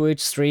YouTube,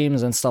 Twitch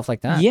streams and stuff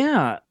like that?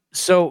 Yeah.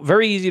 So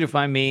very easy to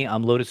find me.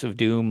 I'm Lotus of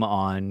Doom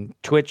on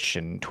Twitch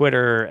and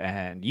Twitter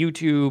and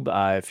YouTube.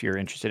 If you're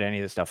interested in any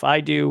of the stuff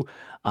I do,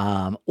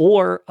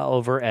 or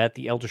over at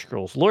the Elder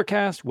Scrolls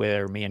Lorecast,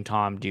 where me and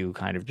Tom do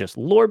kind of just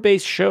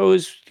lore-based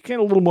shows, kind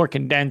of a little more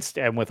condensed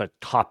and with a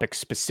topic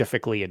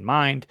specifically in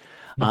mind.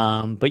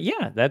 But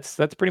yeah, that's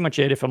pretty much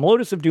it. If I'm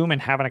Lotus of Doom and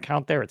have an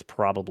account there, it's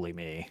probably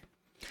me.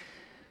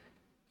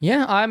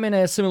 Yeah, I'm in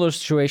a similar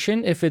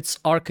situation. If it's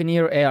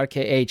Arkanir,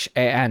 Arkhanir,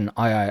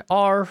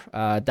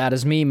 that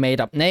is me, made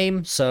up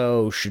name,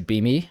 so should be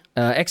me.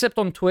 Except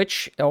on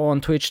Twitch. On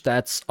Twitch,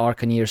 that's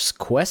Arkanir's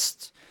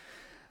Quest.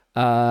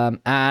 And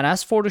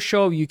as for the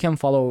show, you can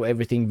follow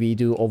everything we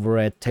do over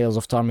at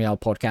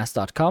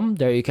talesoftamrielpodcast.com.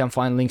 There you can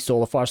find links to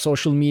all of our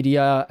social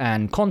media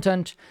and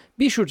content.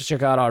 Be sure to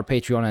check out our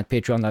Patreon at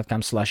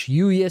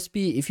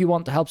patreon.com/UESP if you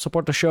want to help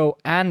support the show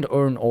and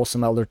earn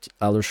awesome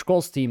Elder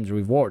Scrolls themed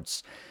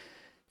rewards.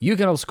 You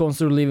can also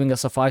consider leaving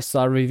us a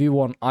 5-star review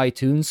on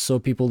iTunes so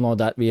people know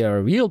that we are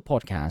a real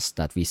podcast,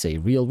 that we say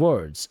real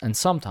words, and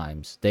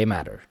sometimes they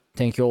matter.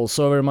 Thank you all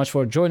so very much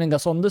for joining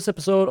us on this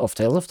episode of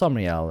Tales of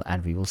Tamriel,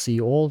 and we will see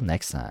you all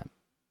next time.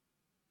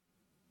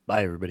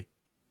 Bye, everybody.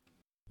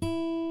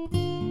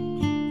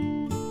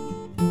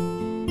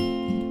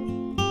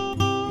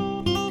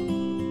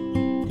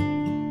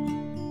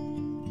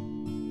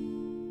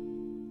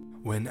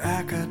 When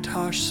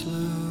Akatosh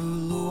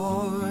slew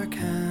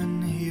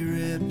Lorcan, he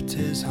ripped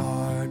his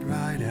heart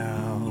right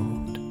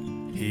out.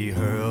 He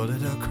hurled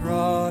it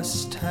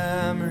across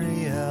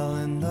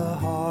Tamriel, and the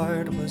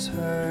heart was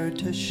heard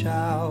to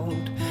shout,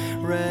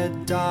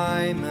 red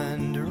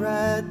diamond,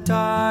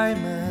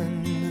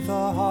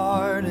 the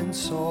heart and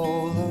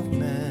soul of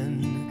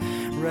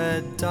men.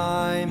 Red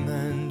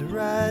diamond,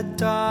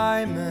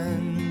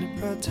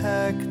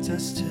 protect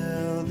us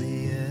till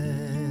the end.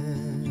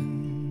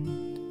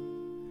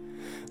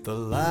 The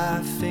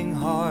laughing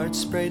heart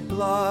sprayed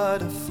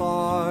blood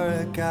afar,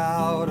 a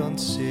gout on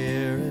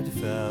Seir it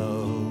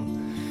fell,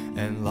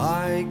 and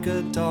like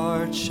a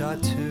dart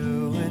shot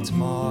to its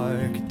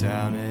mark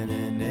down in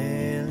an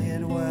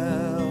alien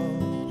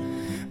well.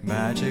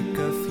 Magic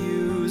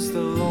effused the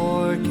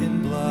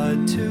Lorcan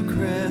blood to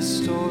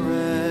crystal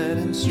red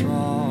and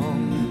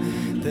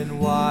strong. Then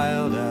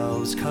wild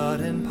elves cut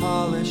and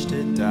polished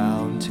it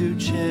down to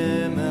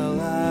Chimel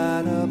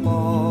at a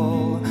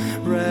ball.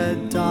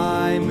 Red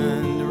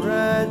diamond,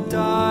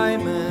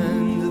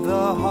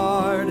 the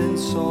heart and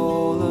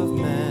soul of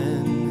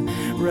men.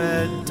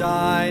 Red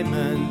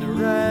diamond,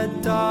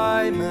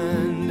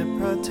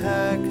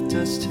 protect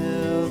us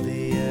till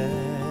the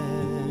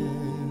end.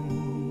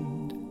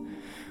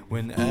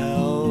 When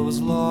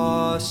elves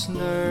lost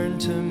Nirn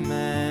to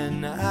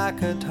men,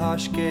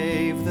 Akatosh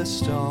gave the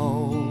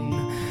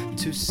stone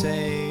to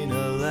Saint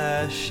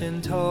Alesh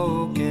in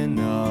token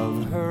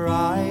of her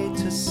right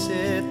to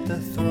sit the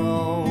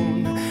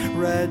throne.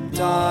 Red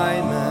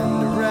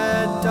diamond,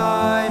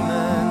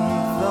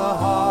 the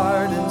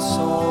heart and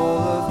soul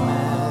of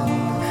men.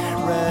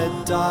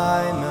 Red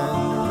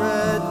diamond,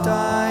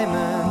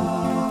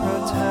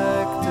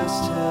 protect us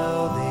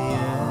till the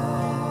end.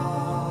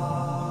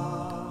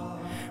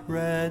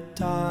 Red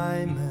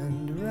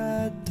diamond,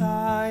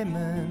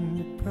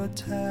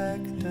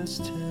 protect us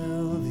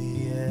till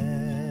the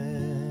end.